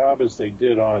good a job as they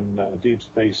did on Deep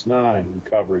Space Nine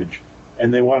coverage,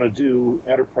 and they want to do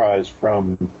Enterprise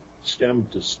from stem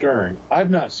to stern, I've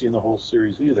not seen the whole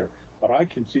series either, but I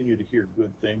continue to hear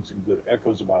good things and good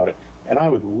echoes about it, and I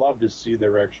would love to see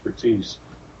their expertise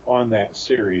on that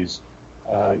series.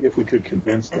 if we could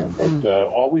convince them. But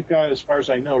all we've got, as far as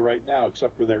I know right now,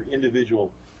 except for their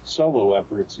individual solo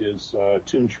efforts, is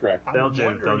Toon Trek. They'll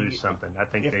do something. I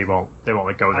think they won't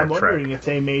let go of that I'm wondering Trek. if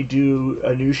they may do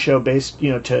a new show based,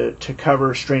 to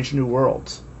cover Strange New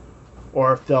Worlds,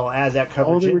 or if they'll add that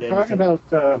coverage. They were talking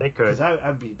about. They could.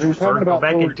 I'd be. They were talking Go about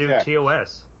back Lower and do Decks.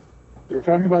 TOS. They were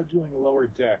talking about doing Lower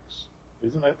Decks.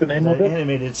 Isn't that the name of The it?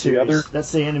 animated series.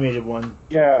 That's the animated one.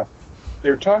 Yeah,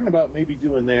 they're talking about maybe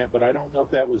doing that, but I don't know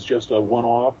if that was just a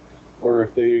one-off or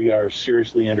if they are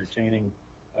seriously entertaining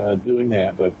doing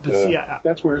that. But see,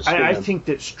 that's where it stands. I think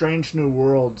that Strange New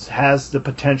Worlds has the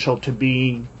potential to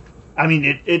be. I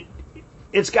mean,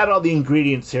 it's got all the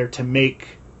ingredients there to make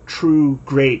true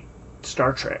great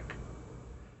Star Trek.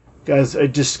 Because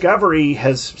Discovery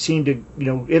has seemed to,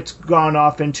 it's gone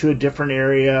off into a different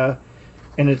area,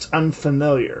 and it's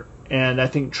unfamiliar. And I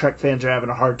think Trek fans are having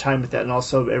a hard time with that. And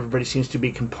also, everybody seems to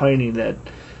be complaining that,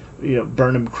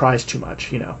 Burnham cries too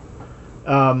much.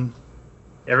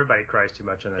 Everybody cries too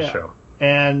much on that show.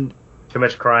 And too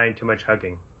much crying, too much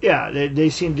hugging. Yeah, they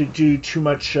seem to do too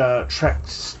much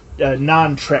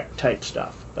non-Trek type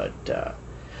stuff. But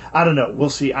I don't know. We'll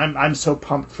see. I'm so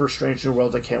pumped for Strange New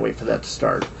Worlds. I can't wait for that to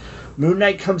start. Moon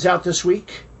Knight comes out this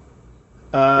week.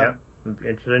 I'm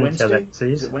interested in how that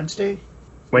sees. Is it Wednesday?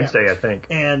 Wednesday, Yeah. I think.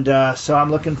 And so I'm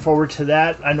looking forward to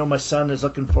that. I know my son is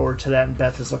looking forward to that, and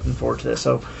Beth is looking forward to that.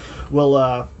 So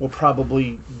we'll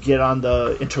probably get on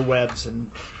the interwebs and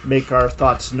make our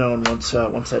thoughts known once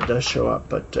that does show up.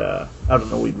 But I don't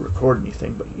know we'd record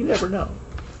anything, but you never know.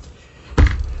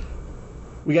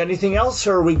 We got anything else,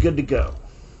 or are we good to go?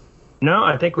 No,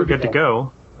 I think we're good to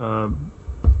go.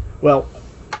 Well,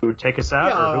 who would take us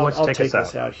out, or who wants to take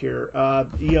us out here?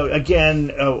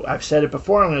 Again, I've said it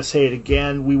before. I'm going to say it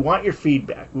again. We want your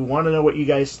feedback. We want to know what you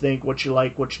guys think, what you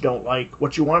like, what you don't like,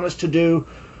 what you want us to do,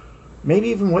 maybe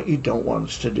even what you don't want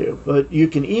us to do. But you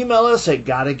can email us at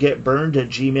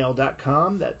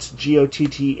gottagetburned@gmail.com. That's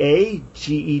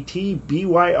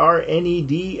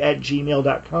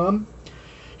gottagetbyrned@gmail.com.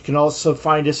 You can also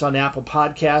find us on Apple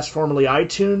Podcasts, formerly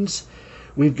iTunes.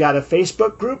 We've got a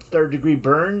Facebook group, Third Degree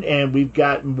Burn, and we've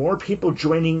got more people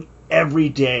joining every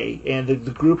day. And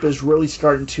the group is really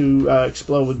starting to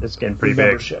explode with it's getting pretty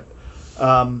membership.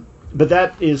 But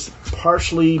that is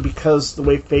partially because the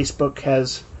way Facebook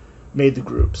has made the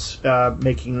groups,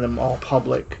 making them all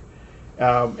public.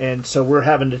 And so we're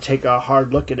having to take a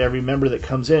hard look at every member that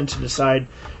comes in to decide,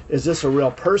 is this a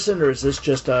real person or is this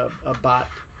just a bot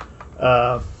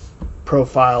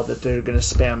profile that they're going to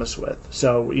spam us with?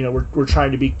 So, we're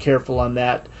trying to be careful on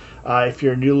that. If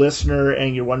you're a new listener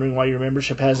and you're wondering why your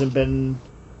membership hasn't been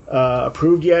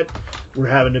approved yet, we're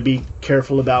having to be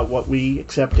careful about what we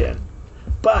accept in.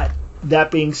 But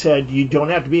that being said, you don't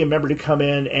have to be a member to come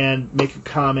in and make a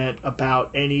comment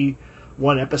about any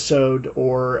one episode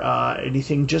or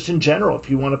anything just in general. If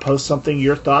you want to post something,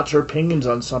 your thoughts or opinions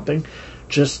on something,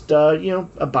 just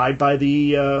abide by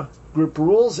the group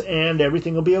rules and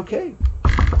everything will be okay.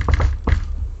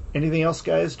 Anything else,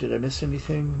 guys? Did I miss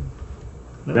anything?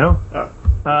 No.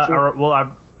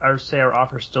 Sure. I would say our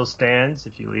offer still stands.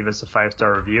 If you leave us a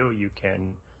 5-star review, you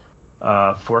can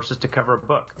force us to cover a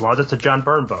book. As long as it's a John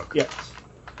Byrne book. Yes.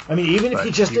 I mean, even if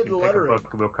you just did the lettering.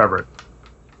 Book, we'll cover it.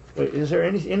 Wait, is there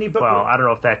any book? Well, I don't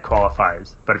know if that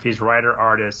qualifies, but if he's writer,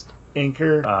 artist,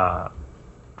 Anchor.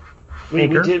 We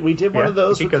did one of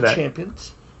those with the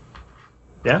Champions.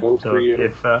 Yeah. So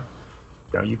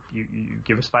if you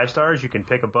give us 5 stars, you can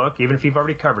pick a book, even if you've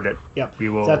already covered it. Yep. We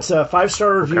will. That's a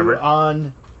 5-star review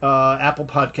on Apple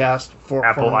Podcast for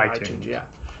Apple iTunes. Yeah.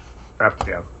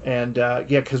 Yeah. And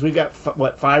because we got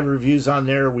 5 reviews on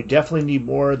there. We definitely need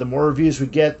more. The more reviews we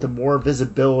get, the more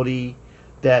visibility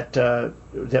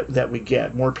that we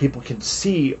get. More people can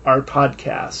see our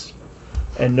podcast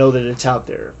and know that it's out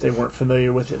there if they weren't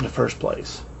familiar with it in the first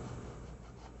place.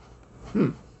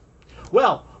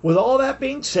 Well, with all that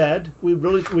being said,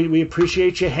 we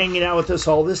appreciate you hanging out with us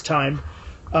all this time.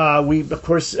 Of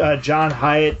course, John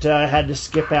Hyatt had to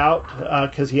skip out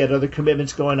because he had other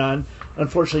commitments going on.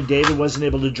 Unfortunately, David wasn't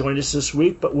able to join us this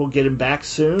week, but we'll get him back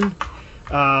soon.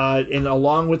 And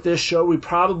along with this show, we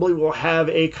probably will have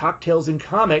a Cocktails and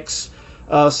Comics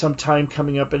sometime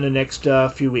coming up in the next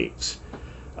few weeks.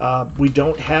 We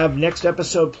don't have next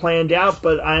episode planned out,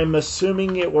 but I'm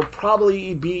assuming it will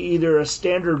probably be either a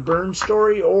standard Byrne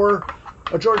story or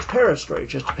a George Paris story. It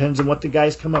just depends on what the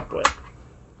guys come up with.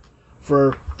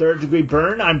 For Third Degree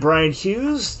Byrne, I'm Brian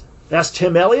Hughes. That's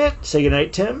Tim Elliott. Say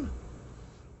goodnight, Tim.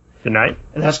 Good night.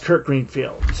 And that's Kurt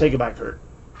Greenfield. Say goodbye, Kurt.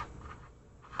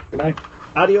 Good night.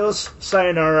 Adios,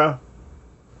 sayonara,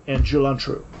 and Julan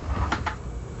True.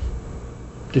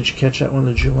 Did you catch that one,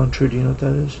 the Jill Untrue? Do you know what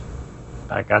that is?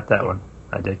 I got that one.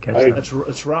 I did catch that.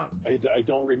 It's wrong. I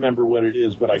don't remember what it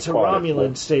is, but it's I caught it. It's a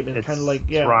Romulan statement, kind of like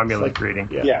It's Romulan greeting.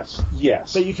 Yeah.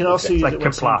 Yes. But you can also use like it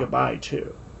when saying goodbye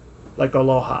too, like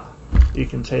aloha. You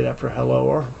can say that for hello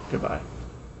or goodbye.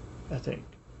 I think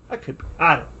I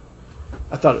don't.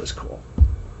 I thought it was cool.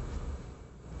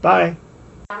 Bye.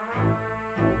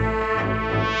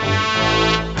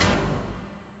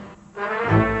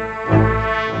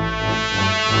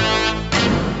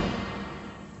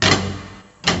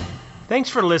 Thanks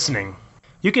for listening.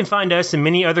 You can find us and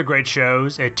many other great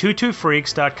shows at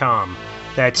twotwofreaks.com.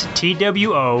 That's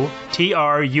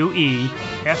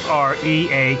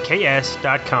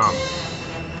TWOTRUEFREAKS.com.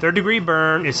 Third Degree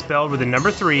Burn is spelled with the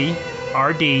number 3,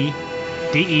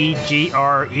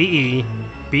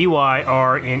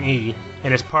 RDDEGREEBYRNE,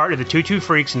 and is part of the Two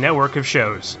Freaks network of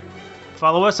shows.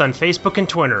 Follow us on Facebook and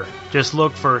Twitter. Just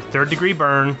look for Third Degree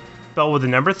Burn, spelled with the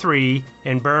number 3,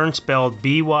 and Burn spelled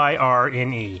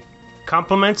BYRNE.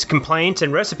 Compliments, complaints,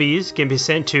 and recipes can be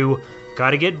sent to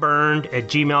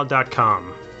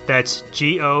gottagetburned@gmail.com. That's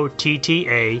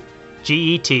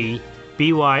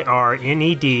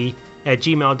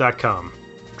GOTTAGETBYRNED@gmail.com.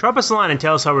 Drop us a line and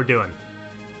tell us how we're doing.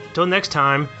 Till next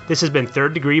time, this has been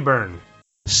Third Degree Burn.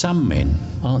 Some men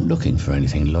aren't looking for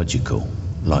anything logical,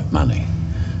 like money.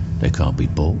 They can't be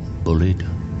bought, bullied,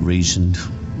 reasoned,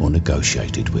 or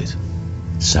negotiated with.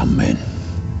 Some men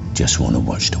just want to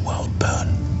watch the world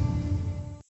burn.